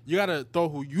 Mhm. You got to throw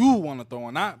who you want to throw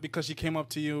on, not because she came up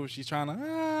to you. She's trying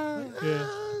to.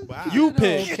 Yeah. Wow. You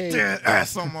pick. Okay. Get that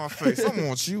ass on my face. I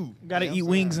want you. Gotta Yeah, eat I'm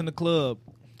wings saying. in the club.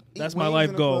 That's Eat my wings life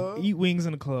in the goal. club? Eat wings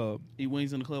in the club. Eat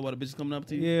wings in the club while the bitch is coming up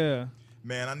to you. Yeah.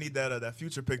 Man, I need that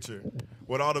future picture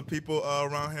with all the people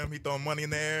around him. He throwing money in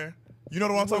the air. You know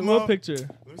what I'm talking Little about? picture.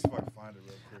 Let me see if I can find it real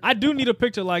quick. I do need a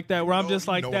picture like that where I'm just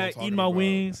You like know what I'm that, talking eating my about.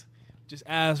 wings, just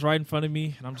ass right in front of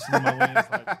me, and I'm just eating my wings.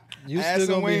 Like, You Ass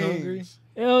still and gonna be wings. hungry?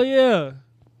 hell yeah.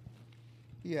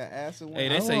 Yeah, ass and Hey,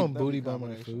 wings. they I say- want booty by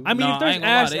my food. I mean, Nah, if there's ain't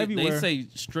gonna lie, ass they everywhere, say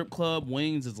strip club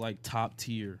wings is like top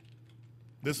tier.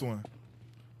 This one.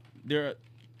 They're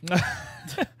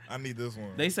I need this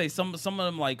one. They say some of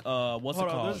them like what's hold it on,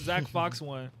 called? there's Zach Fox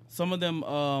one. Some of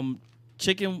them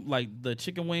chicken like the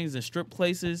chicken wings and strip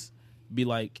places be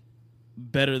like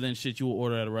better than shit you will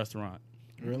order at a restaurant.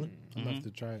 Really? I'm gonna have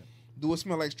to try it. Do it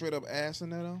smell like straight up ass in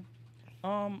there though?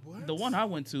 The one I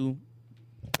went to,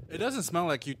 It doesn't smell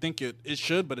like you think it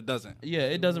should, but it doesn't. yeah,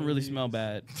 it doesn't really smell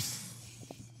bad.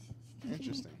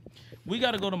 Interesting. We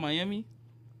got to go to Miami.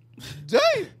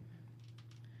 Damn.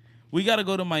 We got to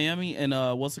go to Miami and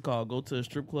what's it called? Go to a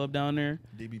strip club down there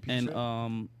DBP and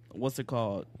shit? what's it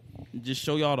called? Just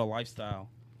show y'all the lifestyle.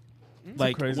 a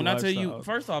Like crazy when I tell you, lifestyle.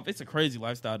 first off, it's a crazy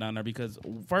lifestyle down there because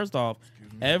first off,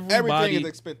 Everything everybody, is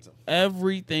expensive.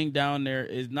 everything down there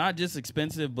is not just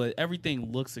expensive, but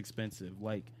everything looks expensive.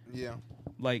 Yeah.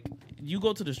 Like you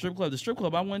go to the strip club. The strip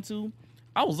club I went to,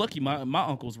 I was lucky. My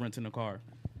uncle's renting a car,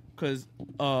 cause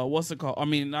what's it called? I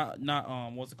mean, not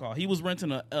what's it called? He was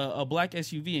renting a black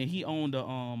SUV and he owned a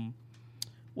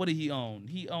what did he own?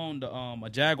 He owned a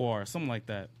Jaguar, something like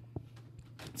that.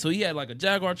 So he had like a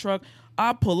Jaguar truck.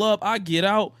 I pull up, I get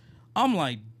out. I'm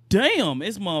like, damn,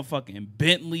 it's motherfucking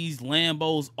Bentleys,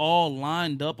 Lambos all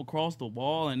lined up across the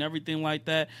wall and everything like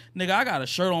that. Nigga, I got a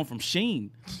shirt on from Shein.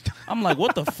 I'm like,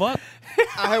 what the fuck?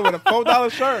 I had with a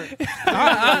 $4 shirt.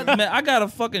 Man, I got a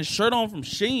fucking shirt on from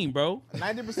Shein, bro.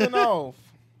 90% off.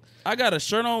 I got a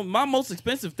shirt on. My most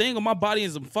expensive thing on my body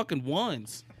is some fucking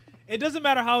ones. It doesn't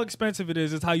matter how expensive it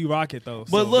is; it's how you rock it, though.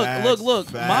 But So- look, Facts, look.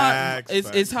 facts, It's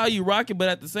facts. how you rock it. But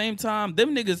at the same time,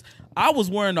 them niggas, I was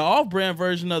wearing the off-brand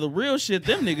version of the real shit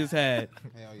them niggas had.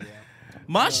 Hell yeah.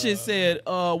 My shit said,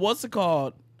 what's it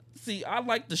called? See, I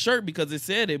liked the shirt because it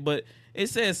said it, but it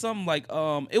said something like,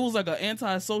 it was like an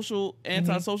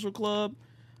antisocial club.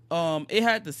 It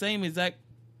had the same exact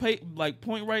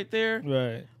point right there,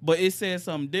 Right. but it said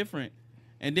something different,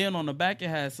 and then on the back it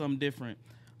had something different.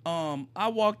 I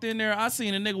walked in there, I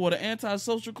seen a nigga with an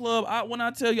anti-social club. When I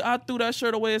tell you, I threw that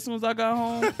shirt away as soon as I got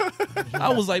home.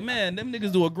 I was like, man, them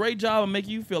niggas do a great job of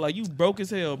making you feel like you broke as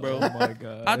hell, bro. Oh my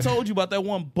god. I told you about that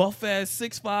one buff ass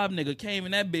 6'5" nigga came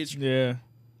in that bitch Yeah.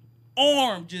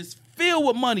 arm just filled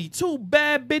with money. 2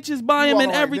 bad bitches by him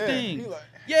and walking like everything. that. He like-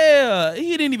 Yeah,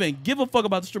 he didn't even give a fuck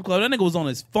about the strip club. That nigga was on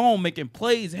his phone making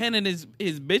plays, handing his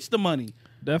bitch the money.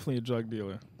 Definitely a drug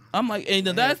dealer. I'm like, and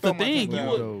that's the throw my thing. tongue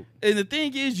You down. would, and the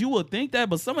thing is, you would think that,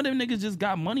 but some of them niggas just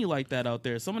got money like that out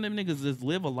there. Some of them niggas just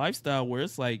live a lifestyle where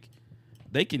it's like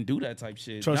they can do that type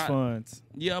shit. Trust Not- funds.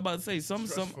 Yeah, I'm about to say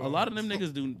a lot of them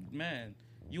niggas do. Man,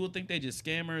 you would think they just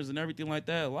scammers and everything like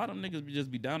that. A lot of them niggas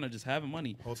just be down there just having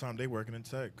money. Whole time they working in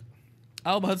tech.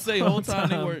 I was about to say the whole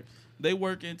time they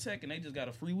work in tech and they just got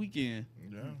a free weekend.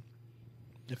 Yeah.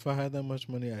 If I had that much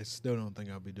money, I still don't think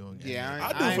I'd be doing it. Yeah,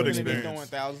 I do it for the ain't gonna be experience. throwing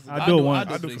thousands. I do it once.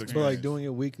 I I do do for for the the But experience. like doing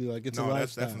it weekly, like it's a No,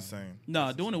 lifestyle. that's insane.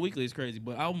 Nah, doing it weekly is crazy,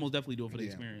 but I almost definitely do it for the Yeah.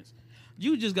 experience.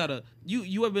 You just gotta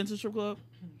you ever been to a strip club?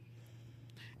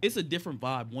 It's a different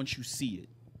vibe once you see it.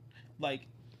 Like,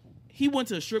 he went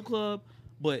to a strip club,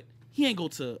 but he ain't go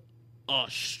to a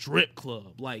strip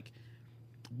club. Like,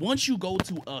 once you go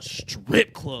to a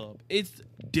strip club, it's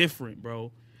different,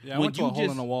 bro. Yeah, I When went to you a hole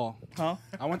just- in the wall. Huh?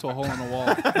 I went to a hole in the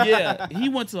wall. Yeah, he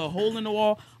went to a hole in the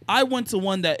wall. I went to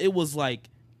one that it was like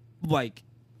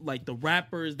the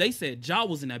rappers. They said Ja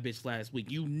was in that bitch last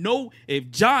week. You know, if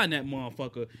Ja in that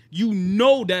motherfucker, you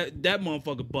know that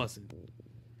motherfucker busting.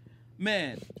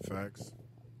 Man, Facts.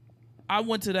 I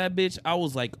went to that bitch. I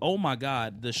was like, oh my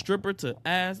god, the stripper to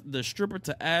ass to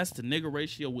nigga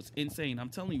ratio was insane. I'm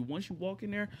telling you, once you walk in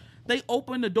there, they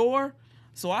open the door,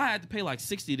 so I had to pay like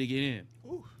 $60 to get in.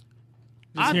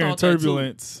 Just hearing thought that too.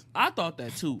 turbulence. I thought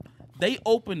that too. They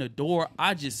open the door,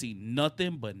 I just see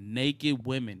nothing but naked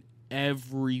women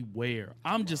everywhere.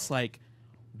 I'm just like,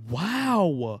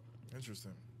 wow.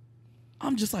 Interesting.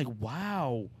 I'm just like,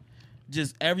 wow.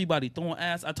 Just everybody throwing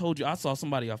ass. I told you, I saw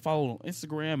somebody I followed on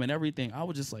Instagram and everything. I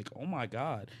was just like, oh my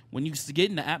God. When you get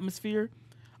in the atmosphere,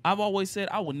 I've always said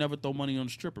I would never throw money on a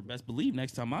stripper. Best believe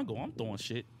next time I go, I'm throwing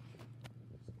shit.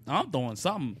 I'm throwing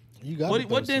something. You got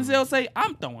What Denzel say?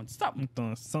 I'm throwing something. I'm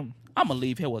throwing something. I'm going to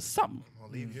leave here with something. I'll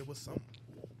leave here with something.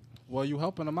 Well, you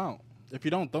helping them out. If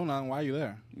you don't throw nothing, why are you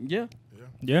there? Yeah.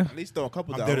 Yeah. At least throw a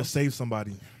couple I'm dollars. there to save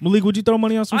somebody. Malik, would you throw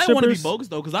money on some I didn't want to be strippers? bogus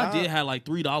though, because I did have like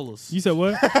 $3. You said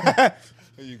what?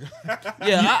 There you go.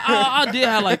 Yeah, I did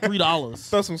have like $3.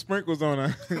 Throw some sprinkles on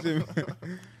her.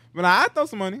 But I throw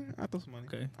some money.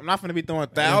 Okay. I'm not gonna be throwing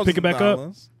then thousands. pick it back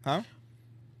up? Huh?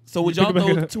 So would You y'all pick it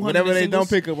back throw up. 200 Whatever they singles?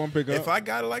 don't pick up, I'm pick up. If I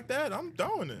got it like that, I'm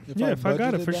throwing it. Yeah, if I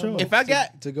got it, budgeted for that sure. much If I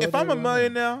got, to go if there, I'm a why not?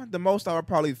 millionaire, the most I would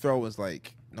probably throw is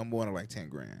like no more than like 10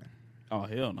 grand. Oh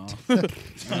hell no. No more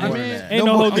than mean, that. Ain't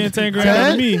no hoe getting 10 grand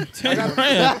out of me. 10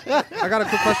 grand. I got a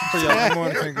quick question for No y'all. more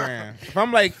than 10 grand. If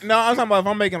I'm like, no, I'm talking about if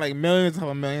I'm making like millions of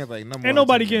a million, like no more. Ain't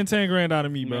nobody getting 10 grand out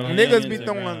of me, bro. Man. Niggas Yeah, be 10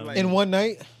 throwing grand. like In one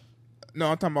night, No,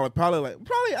 I'm talking about probably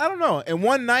I don't know. In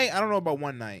one night, I don't know about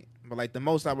one night, but like the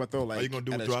most I would throw like you gonna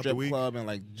do at it a throughout the strip week? club and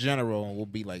like general will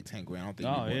be like 10 grand. I don't think.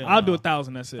 Oh, it'd be yeah. more. I'll do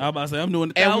 1,000. That's it. I was about to say I'm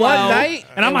doing And out one loud. night,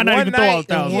 And I might in not one even throw all night-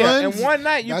 1,000. Yeah, in Ones? one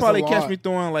night, you That's probably a catch lot. me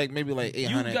throwing like maybe like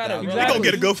 800. gotta- You Exactly. gonna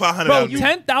get a good 500 Bro, out of me.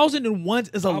 10,000 in once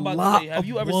is a I'm about to lot say, have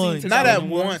you of ever seen ones. 10,000 Not at in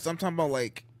once? once. I'm talking about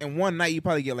like in one night, you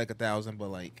probably get like 1,000, but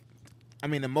like. I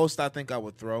mean, the most I think I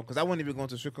would throw, because I wouldn't even go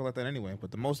to a strip club like that anyway.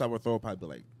 But the most I would throw would probably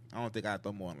be like, I don't think I'd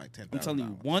throw more than like 10,000. I'm telling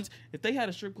you, once if they had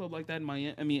a strip club like that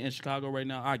in in Chicago right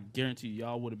now, I guarantee you,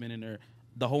 y'all would have been in there.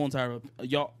 The whole entire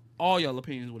all y'all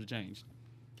opinions would have changed.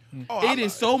 Oh, It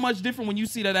is so much different when you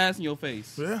see that ass in your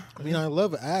face. Yeah. I mean, I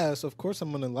love ass. Of course,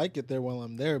 I'm gonna like it there while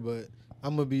I'm there, but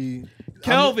I'm gonna be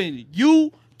Kelvin,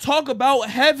 you talk about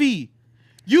heavy.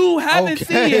 You haven't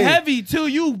Okay. seen heavy till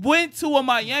you went to a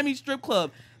Miami strip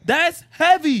club. That's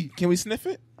heavy. Can we sniff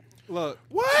it? Look,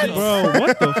 What? Bro,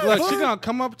 what the fuck? look, she gonna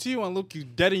come up to you and look you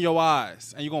dead in your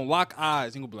eyes, and you gonna lock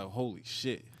eyes, and you gonna be like, "Holy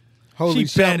shit!" Holy She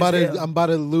shit! I'm bad about, as to, hell. I'm about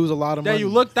to lose a lot of Then money. you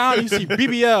look down, and you see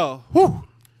BBL. Whew.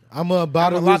 I'm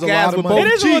about to I'ma lose lock a eyes lot of with money. It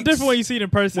is a little cheeks. different when you see it in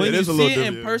person. When It you is a see little it in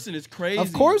different. person, it's crazy.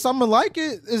 Of course, I'm gonna like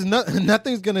it. It's not,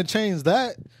 nothing's gonna change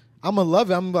that. I'm gonna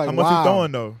love it. I'm like, How much wow. you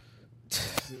throwing though?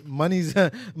 Money's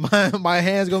my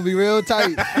hands gonna be real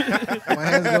tight. My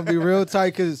hands gonna be real tight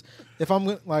because if I'm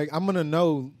gonna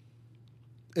know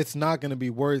it's not gonna be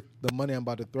worth the money I'm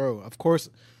about to throw. Of course,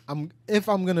 if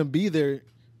I'm gonna be there,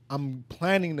 I'm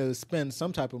planning to spend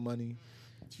some type of money.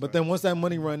 But then once that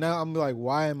money run out, I'm like,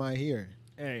 why am I here?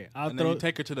 Hey, I'll And then throw. you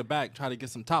take her to the back, try to get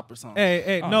some top or something.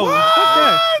 Hey, Oh, no, what? fuck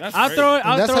that. That's I'll crazy. throw it. And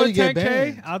I'll that's throw how a you get 10K.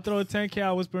 banned. I'll throw a 10K.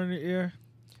 I'll whisper in her ear.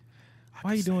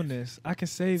 Why are you doing this? I can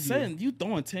save you. Saying you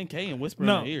throwing 10K and whispering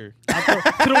No. in their ear.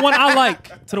 To the one I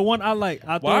like. To the one I like.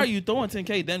 Why are you throwing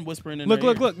 10K then whispering in Look, their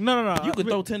ear? look. No. You could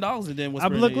throw $10 and then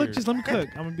whisper in Look, their ear. just let me cook.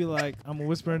 I'm gonna be like, I'm gonna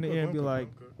whisper in the ear and be like,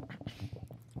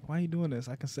 why are you doing this?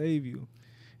 I can save you.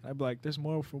 And I'd be like, there's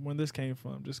more from when this came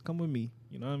from. Just come with me.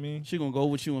 You know what I mean? She gonna go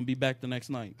with you and be back the next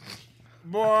night.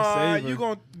 Boy, save her. you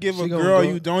gonna give She a gonna girl go-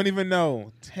 you don't even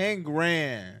know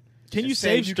 $10,000. Can you Just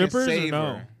save you can strippers or save no?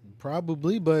 her.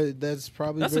 Probably, but that's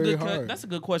probably That's a very good. hard. That's a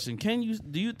good question.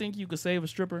 Do you think you could save a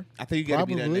stripper? I think you gotta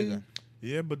be Probably. that nigga.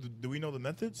 Yeah, but do we know the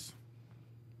methods?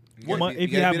 If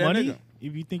you have money,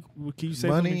 if you think, can you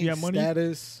save them if money, you have money?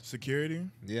 status. Security?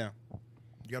 Yeah,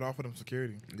 You gotta offer them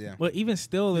security. yeah. But even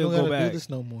still, You they'll don't go gotta do back. this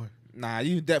no more. Nah,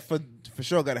 you that for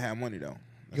sure gotta have money though.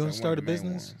 You gonna That's start a like one of the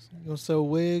main business? ones. You gonna sell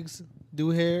wigs, do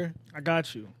hair, I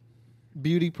got you.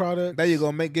 beauty products? There you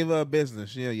go. Give her a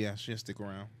business. Yeah, she'll stick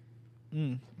around.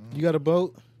 You got a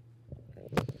boat?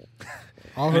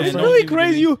 All her It's friends. really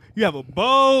crazy. You have a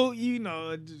boat, you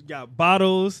know, just got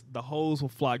bottles, the hoes will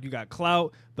flock. You got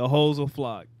clout, the hoes will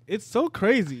flock. It's so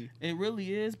crazy. It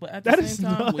really is. But at That the is same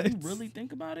time, when you nuts. really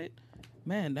think about it,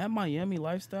 man, that Miami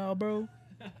lifestyle, bro,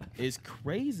 is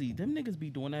crazy. Them niggas be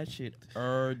doing that shit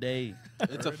every day.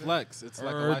 It's a flex. It's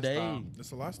like a Every lifestyle. day.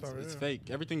 It's a lifestyle. It's yeah. fake.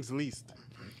 Everything's leased.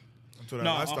 Until that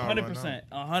No, lifestyle 100%.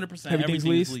 100%. Everything's Everything's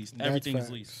leased? leased. That's Everything's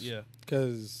facts. leased. Yeah.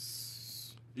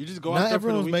 Because You just go Not out there for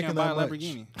the everyone's weekend making and buy a that much.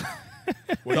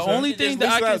 Lamborghini. The only thing that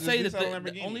I can lease say out- that just lease out a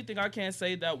the Lamborghini. only thing I can't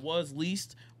say that was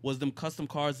leased was them custom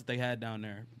cars that they had down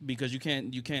there, because you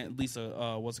can't lease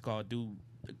a what's it called, do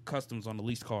customs on the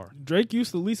leased car. Drake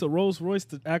used to lease a Rolls Royce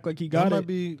to act like he that got might it.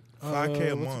 be 5K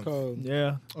a what's month. it called?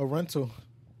 Yeah. A rental.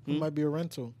 It Hmm? might be a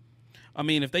rental. I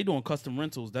mean, if they doing custom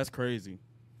rentals, that's crazy.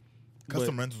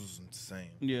 Custom But- rentals is insane.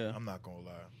 Yeah. I'm not gonna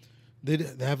lie. They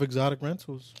have exotic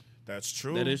rentals. That's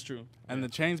true. That is true. And the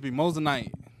chains be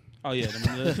Mosinite. Oh yeah,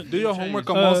 Do your homework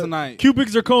on Uh, Mosinite. Cubic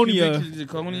zirconia.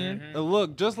 Zirconian. It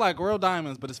look just like real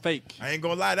diamonds, but it's fake. I ain't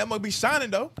gonna lie. That must be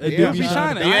shining though. It Yeah. do be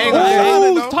shining. Yeah. I ain't Oh, gonna lie.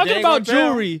 shining, Ooh, though. talking They ain't about gonna tell.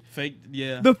 jewelry. Fake.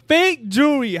 Yeah. The fake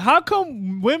jewelry. How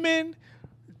come women?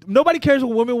 Nobody cares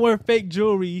when women wear fake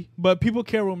jewelry, but people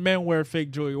care when men wear fake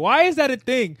jewelry. Why is that a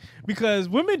thing? Because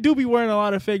women do be wearing a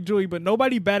lot of fake jewelry, but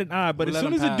nobody bat an eye. But We as let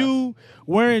soon them as a pass. dude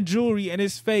wearing jewelry and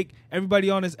it's fake, everybody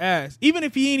on his ass. Even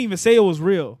if he ain't even say it was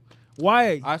real.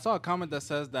 Why? I saw a comment that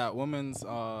says that women's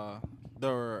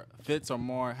their fits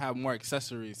are have more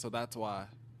accessories, so that's why.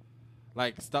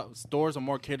 Like stores are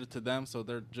more catered to them, so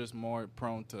they're just more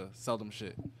prone to sell them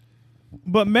shit.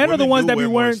 But men are the Women ones do that be wear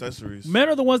more wearing. accessories. Men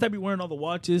are the ones that be wearing all the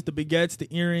watches, the baguettes, the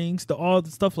earrings, the all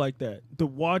the stuff like that. The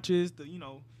watches, the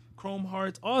chrome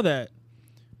hearts, all that.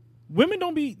 Women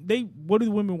don't be. What do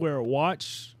women wear? A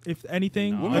watch, if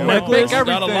anything. No, a Women wear necklace. fake got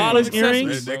a everything. lot of Earrings?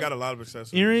 accessories. They got a lot of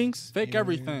accessories. Earrings. Fake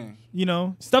everything.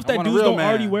 Stuff I that want a dudes real don't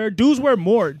already man. wear. Dudes wear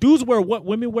more. Dudes wear what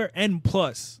women wear and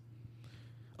plus.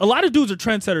 A lot of dudes are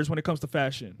trendsetters when it comes to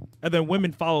fashion, and then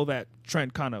women follow that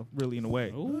trend, kind of, really in a way.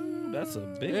 Ooh, that's a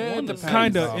big Yeah, it one. depends.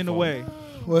 Kind of in a way.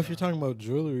 Well, if you're talking about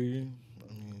jewelry,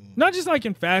 Not just like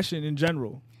in fashion in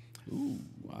general. You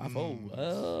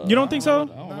don't think so? I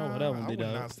don't know what that one I did would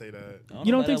out. not say that.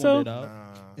 You don't think so? Nah,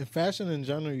 in fashion in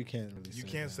general, you can't really. you say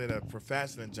can't that. say that for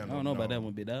fashion in general. I don't know no. about that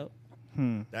one bit out.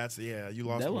 That's you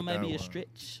lost. That me one with might be a one.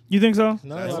 stretch. You think so? Not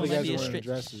That's a lot of what guys might be are a wearing stretch.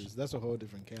 dresses. That's a whole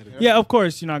different category. Yeah, of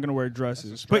course you're not gonna wear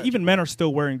dresses, but even men are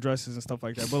still wearing dresses and stuff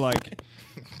like that. But like,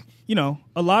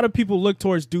 a lot of people look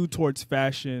towards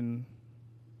fashion,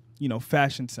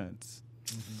 fashion sense.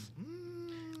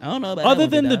 I don't know about Other that one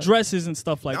than bit the out. dresses and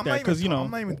stuff like I'm that, not because even,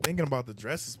 I'm not even thinking about the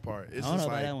dresses part. It's I don't know just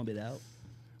about like that one bit out.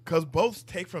 because both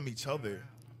take from each other.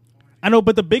 I know,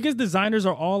 but the biggest designers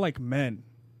are all like men.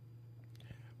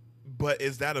 But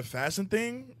is that a fashion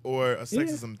thing or a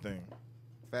sexism thing?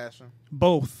 Fashion.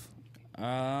 Both.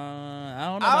 I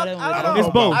don't know about that one bit out. It's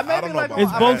both. I don't know about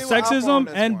It's that. both I may be with Alpha on sexism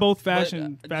this and one. both But,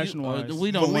 fashion wise.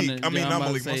 We don't want Malik, to. I mean, not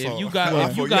Malik, say, my if fault. you got, My if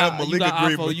you fault. got, Malik you got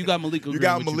agree Afro, with- you got Malik. You agree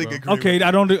got with Malik bro. agree. Okay,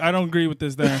 I don't agree with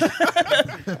this then.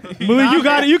 Malik, you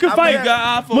got it. You can fight. You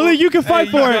got Afro. Malik, you can fight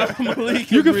Hey, for you it. got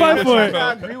Malik You can agree fight with for you, it. bro.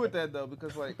 I agree with that though,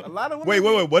 because like a lot of women.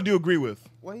 Wait. What do you agree with?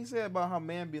 What he said about how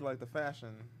men be like the fashion,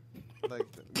 like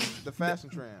the fashion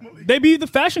trend. They be the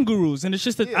fashion gurus, and it's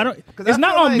just that Yeah, I don't. 'cause It's I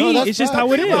not feel on like- me. No, that's It's just fine.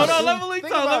 how it Think is. about No, it. let Malik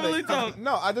Think talk, about let it. Malik talk.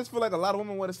 No, I just feel like a lot of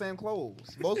women wear the same clothes.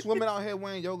 Most women out here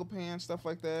wearing yoga pants, stuff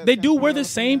like that. They do Yoga wear the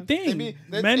same pants. thing.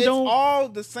 Men it's don't- all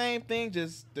the same thing,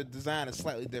 just the design is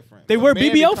slightly different. They But wear men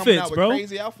be BBL coming out fits, with bro.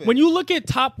 Crazy outfits. When you look at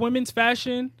top women's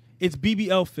fashion, it's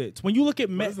BBL fits. When you look at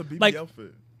What men, is a BBL like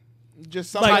fit?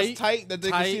 Just something Like- that's tight that they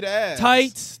can see the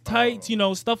ass. Tights, you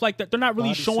know, stuff like that. They're not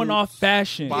really showing Bodysuits. off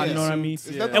fashion. You know what I mean? It's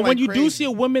nothing And when like you do crazy. see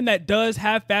a woman that does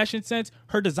have fashion sense,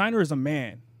 her designer is a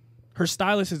man. Her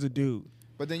stylist is a dude.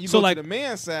 But then you So, go like- to the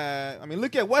man's side. I mean,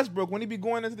 look at Westbrook when he be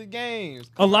going into the games.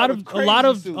 A lot of people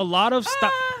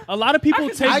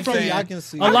take I from can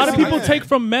see. a lot of people Yeah. take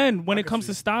from men when it comes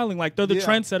to styling. Like they're the Yeah.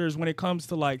 trendsetters when it comes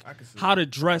to like can see how to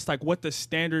dress, like what the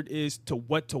standard is to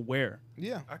what to wear.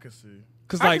 Yeah. I can see.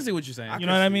 Because I like can see what you're saying. you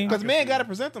know what I mean? Because men got to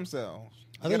present themselves.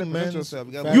 I You think gotta present men's yourself.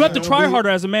 You gotta fashion You have to will try be- harder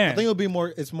as a I man. think it'll be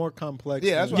more. It's more complex.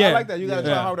 Yeah, that's why Yeah. I like that. You got to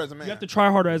Yeah. try harder as a man. You have to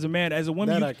try harder as a man. As a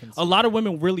woman, That you- I can see. a lot of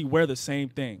women really wear the same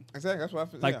thing, Exactly. That's what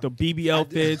I feel. like yeah. the BBL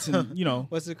fits, and you know.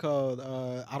 What's it called?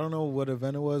 I don't know what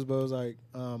event it was, but it was like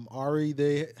Ari.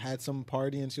 They had some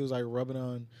party and she was like rubbing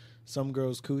on some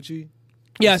girl's coochie.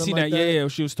 Yeah, I something see like that. that. Yeah,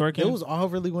 she was twerking. It was all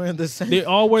really wearing the same. They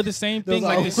all wear the same They was thing,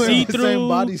 like all the wearing see the through same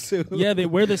bodysuit. Yeah, they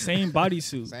wear the same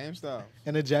bodysuit. Same stuff.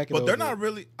 and a jacket. But they're over not it.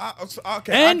 really.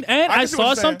 Okay. And I I can see what saw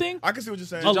you're saying. something. I can see what you're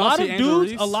saying. A lot see of Angel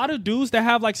dudes, Reese? a lot of dudes that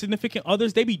have like significant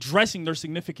others, they be dressing their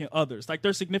significant others. Like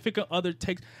their significant other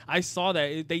takes. I saw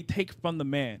that they take from the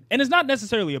man, and it's not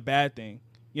necessarily a bad thing.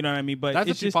 You know what I mean? But That's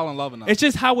it's if you just fall in love enough. it's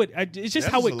just how it. It's just That's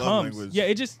how just it a love comes. language. Yeah,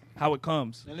 it's just how it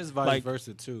comes. And it's vice Like-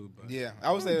 versa too. But Yeah,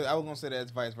 I was gonna say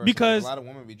that's vice versa. Because- a lot of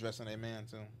women be dressing their man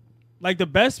too. Like the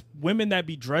best women that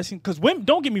be dressing, because women.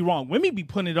 Don't get me wrong, women be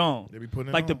putting it on. They be putting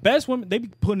it like the on. best women, they be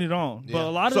putting it on. But Yeah.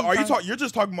 a lot of So the are you time- talking? You're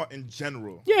just talking about in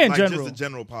general. Yeah, in like general. Just the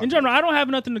general population. In general, I don't have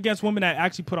nothing against women that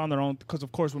actually put on their own, because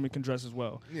of course women can dress as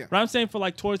well. Yeah. But I'm saying for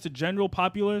like towards the general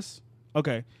populace,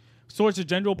 okay, towards the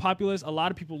general populace, a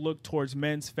lot of people look towards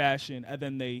men's fashion and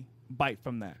then they bite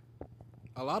from that.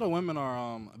 A lot of women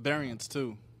are variants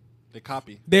too. They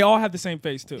copy. They all have the same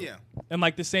face too. Yeah. And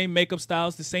like the same makeup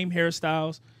styles, the same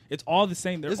hairstyles. It's all the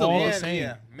same. They're It's a all the man- same.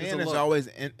 Yeah, man a is look. always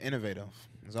innovative.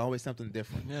 There's always something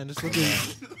different. yeah, just look at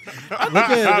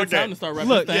It's time to start wrapping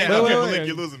Look, this thing Yeah, up. okay, wait, Malik, wait.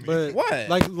 you're losing me. but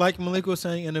What? like Malik was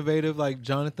saying, innovative like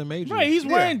Jonathan Majors. Right, he's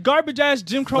wearing garbage ass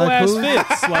Jim Crow Like ass who?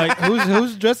 fits. Like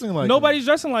who's dressing like nobody's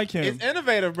dressing like him. It's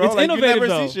innovative, bro. It's like, innovative, you never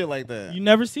though. see shit like that. You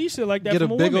never see shit like that get a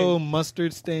from a big woman. old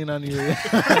mustard stain on your.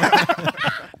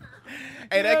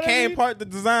 Hey, know that what I came mean? part the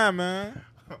design, man.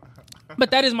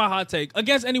 But that is my hot take.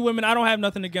 Against any women, I don't have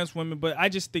nothing against women, but I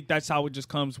just think that's how it just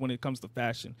comes when it comes to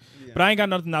fashion. But I ain't got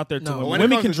nothing out there to No, women. when it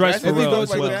Women comes can to dress dressing, for if you real go as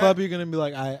to the well. club, you're gonna be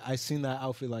like, I seen that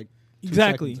outfit like 2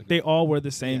 Exactly. seconds ago. They all wear the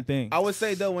same thing. I would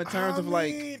say though, in terms of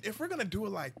like, if we're gonna do it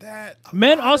like that,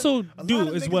 Men also a do lot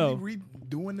of as niggas well. Be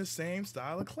doing the same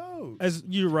style of clothes. As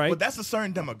you're right. But that's a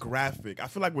certain demographic. I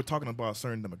feel like we're talking about a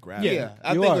certain demographic. Yeah. yeah,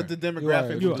 I You think are. with the You are.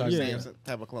 demographic, You we are. do the Yeah. same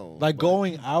type of clothes. Like But-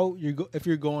 going out, if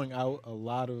you're going out, a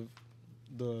lot of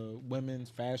the women's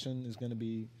fashion is going to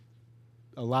be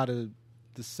a lot of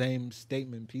the same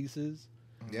statement pieces.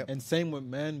 Yep. And same with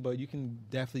men, but you can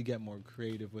definitely get more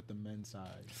creative with the men's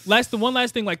side. one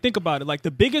last thing, like think about it. Like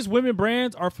the biggest women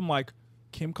brands are from like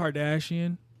Kim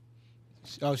Kardashian.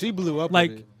 Oh, she blew up.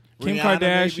 Like with it. Kim Rihanna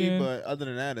Kardashian. maybe, but other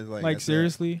than that, it's like Like that's it.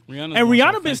 seriously, Rihanna's and more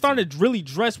Rihanna been offensive. starting to really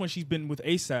dress when she's been with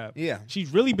ASAP. Yeah.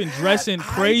 she's really been dressing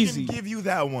crazy. I can give you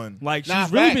that one. Like she's Nah,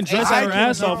 really facts. been dressing I her can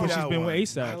ass give off you when she's that been with one. A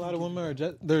ASAP. lot of women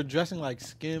are they're dressing like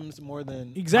Skims more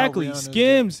than Exactly, how Rihanna's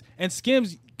Skims and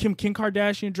Skims. Kim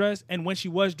Kardashian dressed, and when she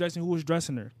was dressing, who was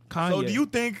dressing her? Kanye. So do you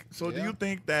think? Do Yeah. you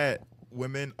think that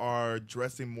women are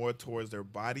dressing more towards their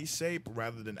body shape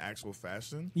rather than actual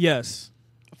fashion? Yes,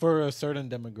 for a certain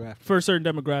demographic. for a certain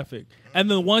demographic, and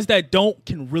the ones that don't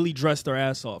can really dress their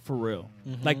ass off for real.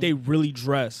 Like they really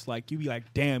dress. Like you be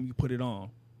like, damn, you put it on.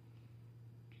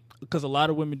 Because a lot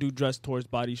of women do dress towards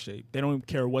body shape. They don't even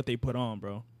care what they put on,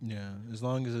 bro. Yeah, as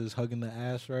long as it's hugging the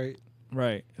ass right.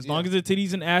 Right. As long as the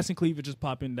titties and ass and cleavage just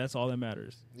pop in, that's all that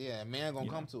matters. Yeah, man gonna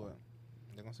come to it.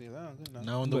 They're gonna say, "Oh, good enough."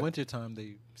 Now in the But- wintertime,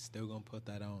 they still gonna put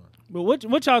that on. But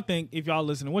what y'all think? If y'all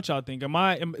listening, what y'all think? Am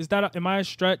I a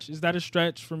stretch? Is that a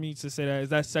stretch for me to say that? Is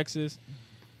that sexist?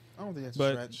 I don't think that's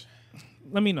But- a stretch.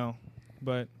 Let me know.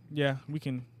 But yeah, we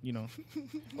can. You know.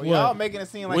 Well, y'all making it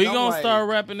seem like We I'm gonna like, start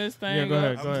wrapping this thing Yeah, go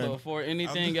ahead, up. go ahead. So for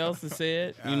anything else to say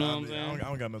it, you know what I'm saying? I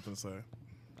don't got nothing to say.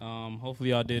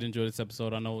 Hopefully y'all did enjoy this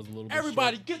episode. I know it was a little bit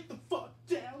Everybody get the fuck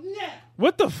down now.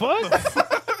 What the fuck?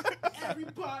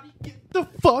 Everybody get the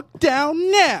fuck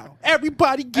down now.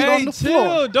 Everybody get Hey, on the chill.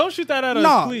 floor. Don't shoot that at us,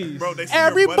 Nah. please. Bro, they see your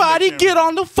butt, Everybody they get can't-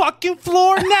 on the fucking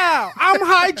floor now. I'm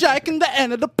hijacking the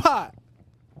end of the pot.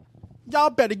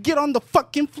 Y'all better get on the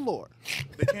fucking floor.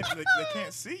 They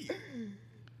can't see you.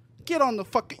 Get on the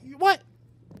fucking what?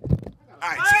 All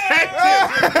right,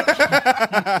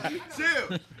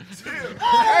 chill.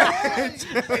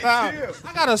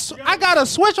 I got a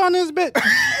switch on this bitch.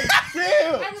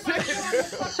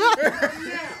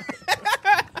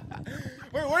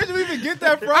 get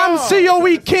that from? I'm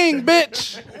COE King,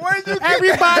 bitch. Where'd you get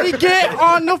Everybody get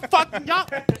on the fucking y'all.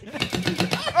 Y'all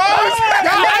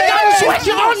gotta switch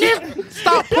on this.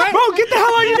 Stop playing. Bro, get the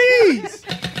hell on your knees.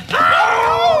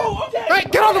 Hey,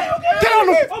 get on.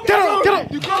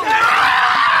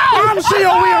 I'm COE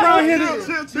around here. Y'all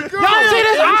see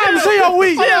this? I'm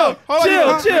COE.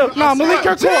 Chill. Nah, Malik,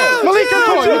 you're cool. Malik, you're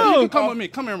cool. You can come with me.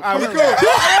 Come here. Come here.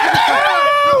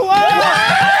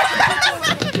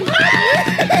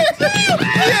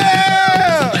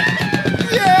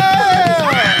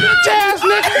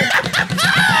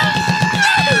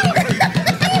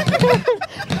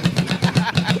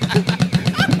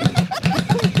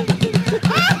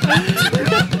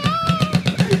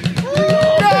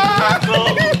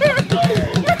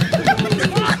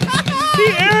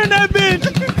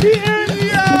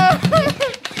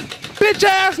 Bitch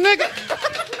ass nigga.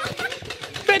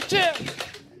 Bitch ass nigga.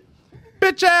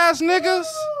 Bitch ass niggas.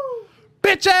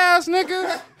 Bitch ass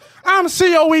niggas. I'm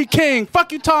COE King.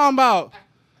 Fuck you talking about?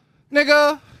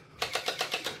 Nigga.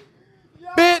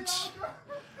 Bitch.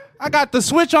 I got the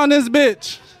switch on this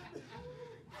bitch.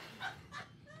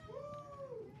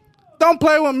 Don't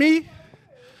play with me.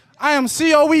 I am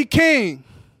COE King.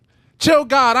 Chill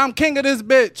God, I'm king of this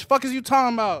bitch. Fuck is you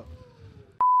talking about?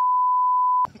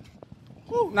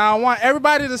 Now I want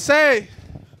everybody to say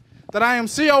that I am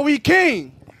COE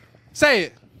King. Say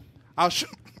it. I'll say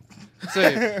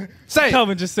it. Say it.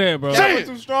 Kelvin just said, bro. Say it.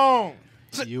 Too strong.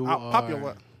 You I'll are pop your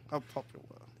what? I'll pop your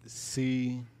what?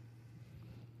 C.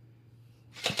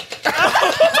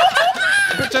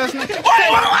 Bitch ass nigga.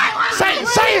 Say it.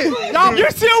 Y'all,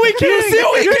 You're COE King.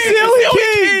 You're COE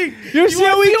King. You're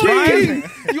COE King.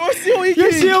 You're COE King.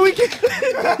 You're COE King.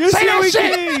 You're Say that COE shit.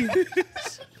 King.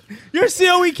 You're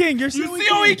COE King. You're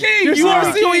COE King. You are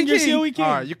COE COE King. You're King. COE King.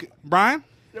 All right, you can, Brian.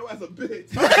 Yo, as a bitch.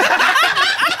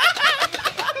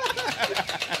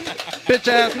 Bitch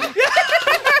ass.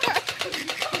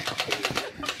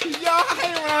 Yo, I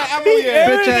ain't run out of ammo He yet.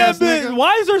 airing Bitch that ass bitch. nigga.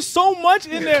 Why is there so much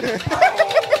in there?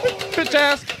 Bitch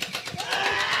ass.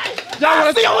 Y'all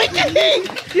want to COE King?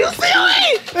 You're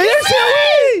COE.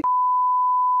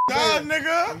 God,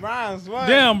 nigga. Brian's what?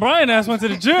 Damn, Brian ass went to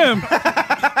the gym.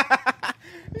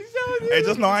 Hey,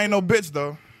 just know I ain't no bitch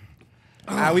though.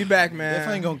 We back, man.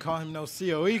 Definitely ain't gonna call him no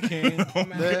COE King. For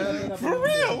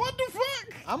real? What the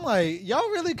fuck? I'm like, y'all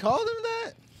really called him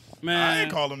that? Man, I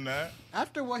ain't call him that.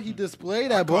 After what he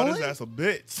displayed at Call his bowling? ass a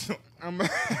bitch.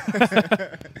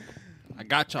 I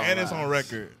got y'all. And it's on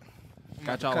record.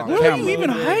 Got y'all on Where are camera. you even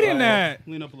hiding that?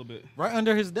 lean up a little bit. Right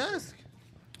under his desk.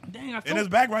 Dang, I In felt. his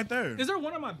back right there. Is there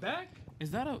one on my back?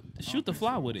 Is that a shoot the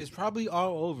fly with It's it? probably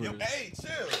all over. Yo, hey,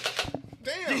 chill.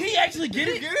 Damn. Did he actually get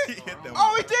it? He hit them.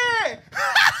 Oh, he did.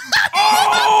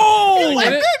 Oh! Like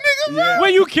that nigga, bro.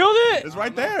 Wait, you killed it? It's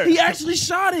right there. He actually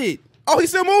shot it. Oh, he's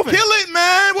still moving. Kill it,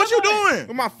 man. What you doing?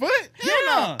 With my foot? Hell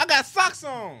no. I got socks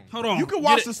on. Hold on. You can Get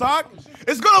watch it. the sock.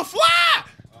 It's gonna fly.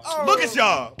 Look at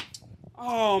y'all.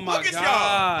 Oh my Look at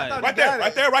god. y'all. Right there,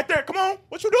 right there, right there. Come on.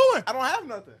 What you doing? I don't have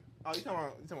nothing. Oh, you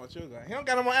talking about your guy. He don't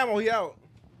got no more ammo. He out.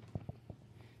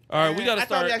 All right, we gotta I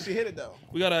thought he start. actually hit it, though.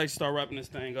 We gotta actually start wrapping this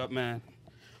thing up, man.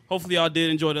 Hopefully, y'all did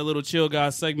enjoy that little chill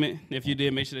guys segment. If you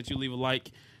did, make sure that you leave a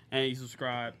like and you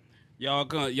subscribe. Y'all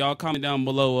comment down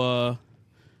below.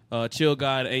 Chill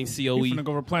guy ain't COE. You finna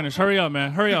go replenish. Hurry up,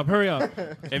 man. Hurry up.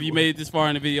 If you made it this far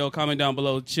in the video, comment down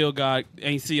below. Chill guy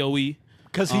ain't COE.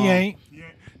 Because he ain't.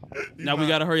 Now we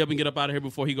gotta hurry up and get up out of here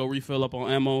before he go refill up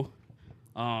on ammo.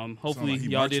 Hopefully like he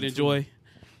y'all did marching, enjoy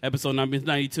episode number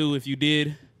 92. If you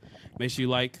did, make sure you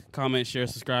like, comment, share,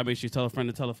 subscribe. Make sure you tell a friend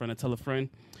to tell a friend to tell a friend.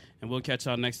 And we'll catch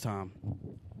y'all next time.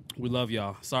 We love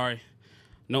y'all. Sorry,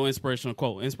 no inspirational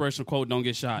quote. Inspirational quote, don't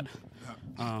get shot.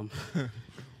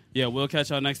 Yeah, we'll catch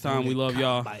y'all next time. We love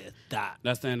y'all.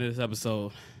 That's the end of this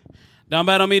episode. Down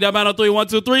bad on me, down bad on 3, 1,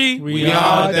 2, 3. We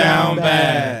all down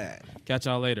bad. Catch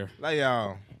y'all later. Like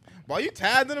y'all. Boy, you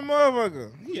tired than a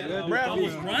motherfucker. I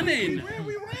was running.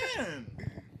 We ran.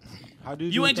 How do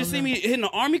You ain't just see me hitting the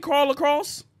army crawl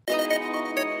across?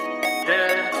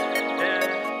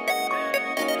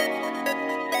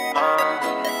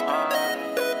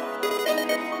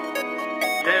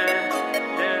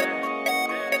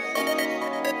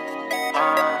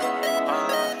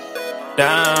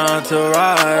 Down to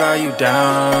ride, are you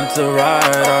down to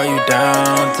ride? Are you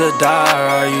down to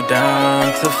die? Are you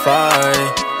down to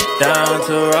fight? Down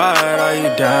to ride, are you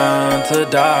down to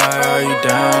die? Are you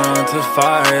down to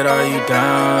fight? Are you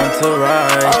down to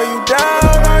ride? Are you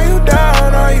down, are you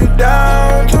down, are you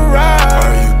down to ride?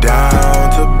 Are you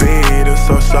down to be the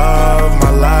source of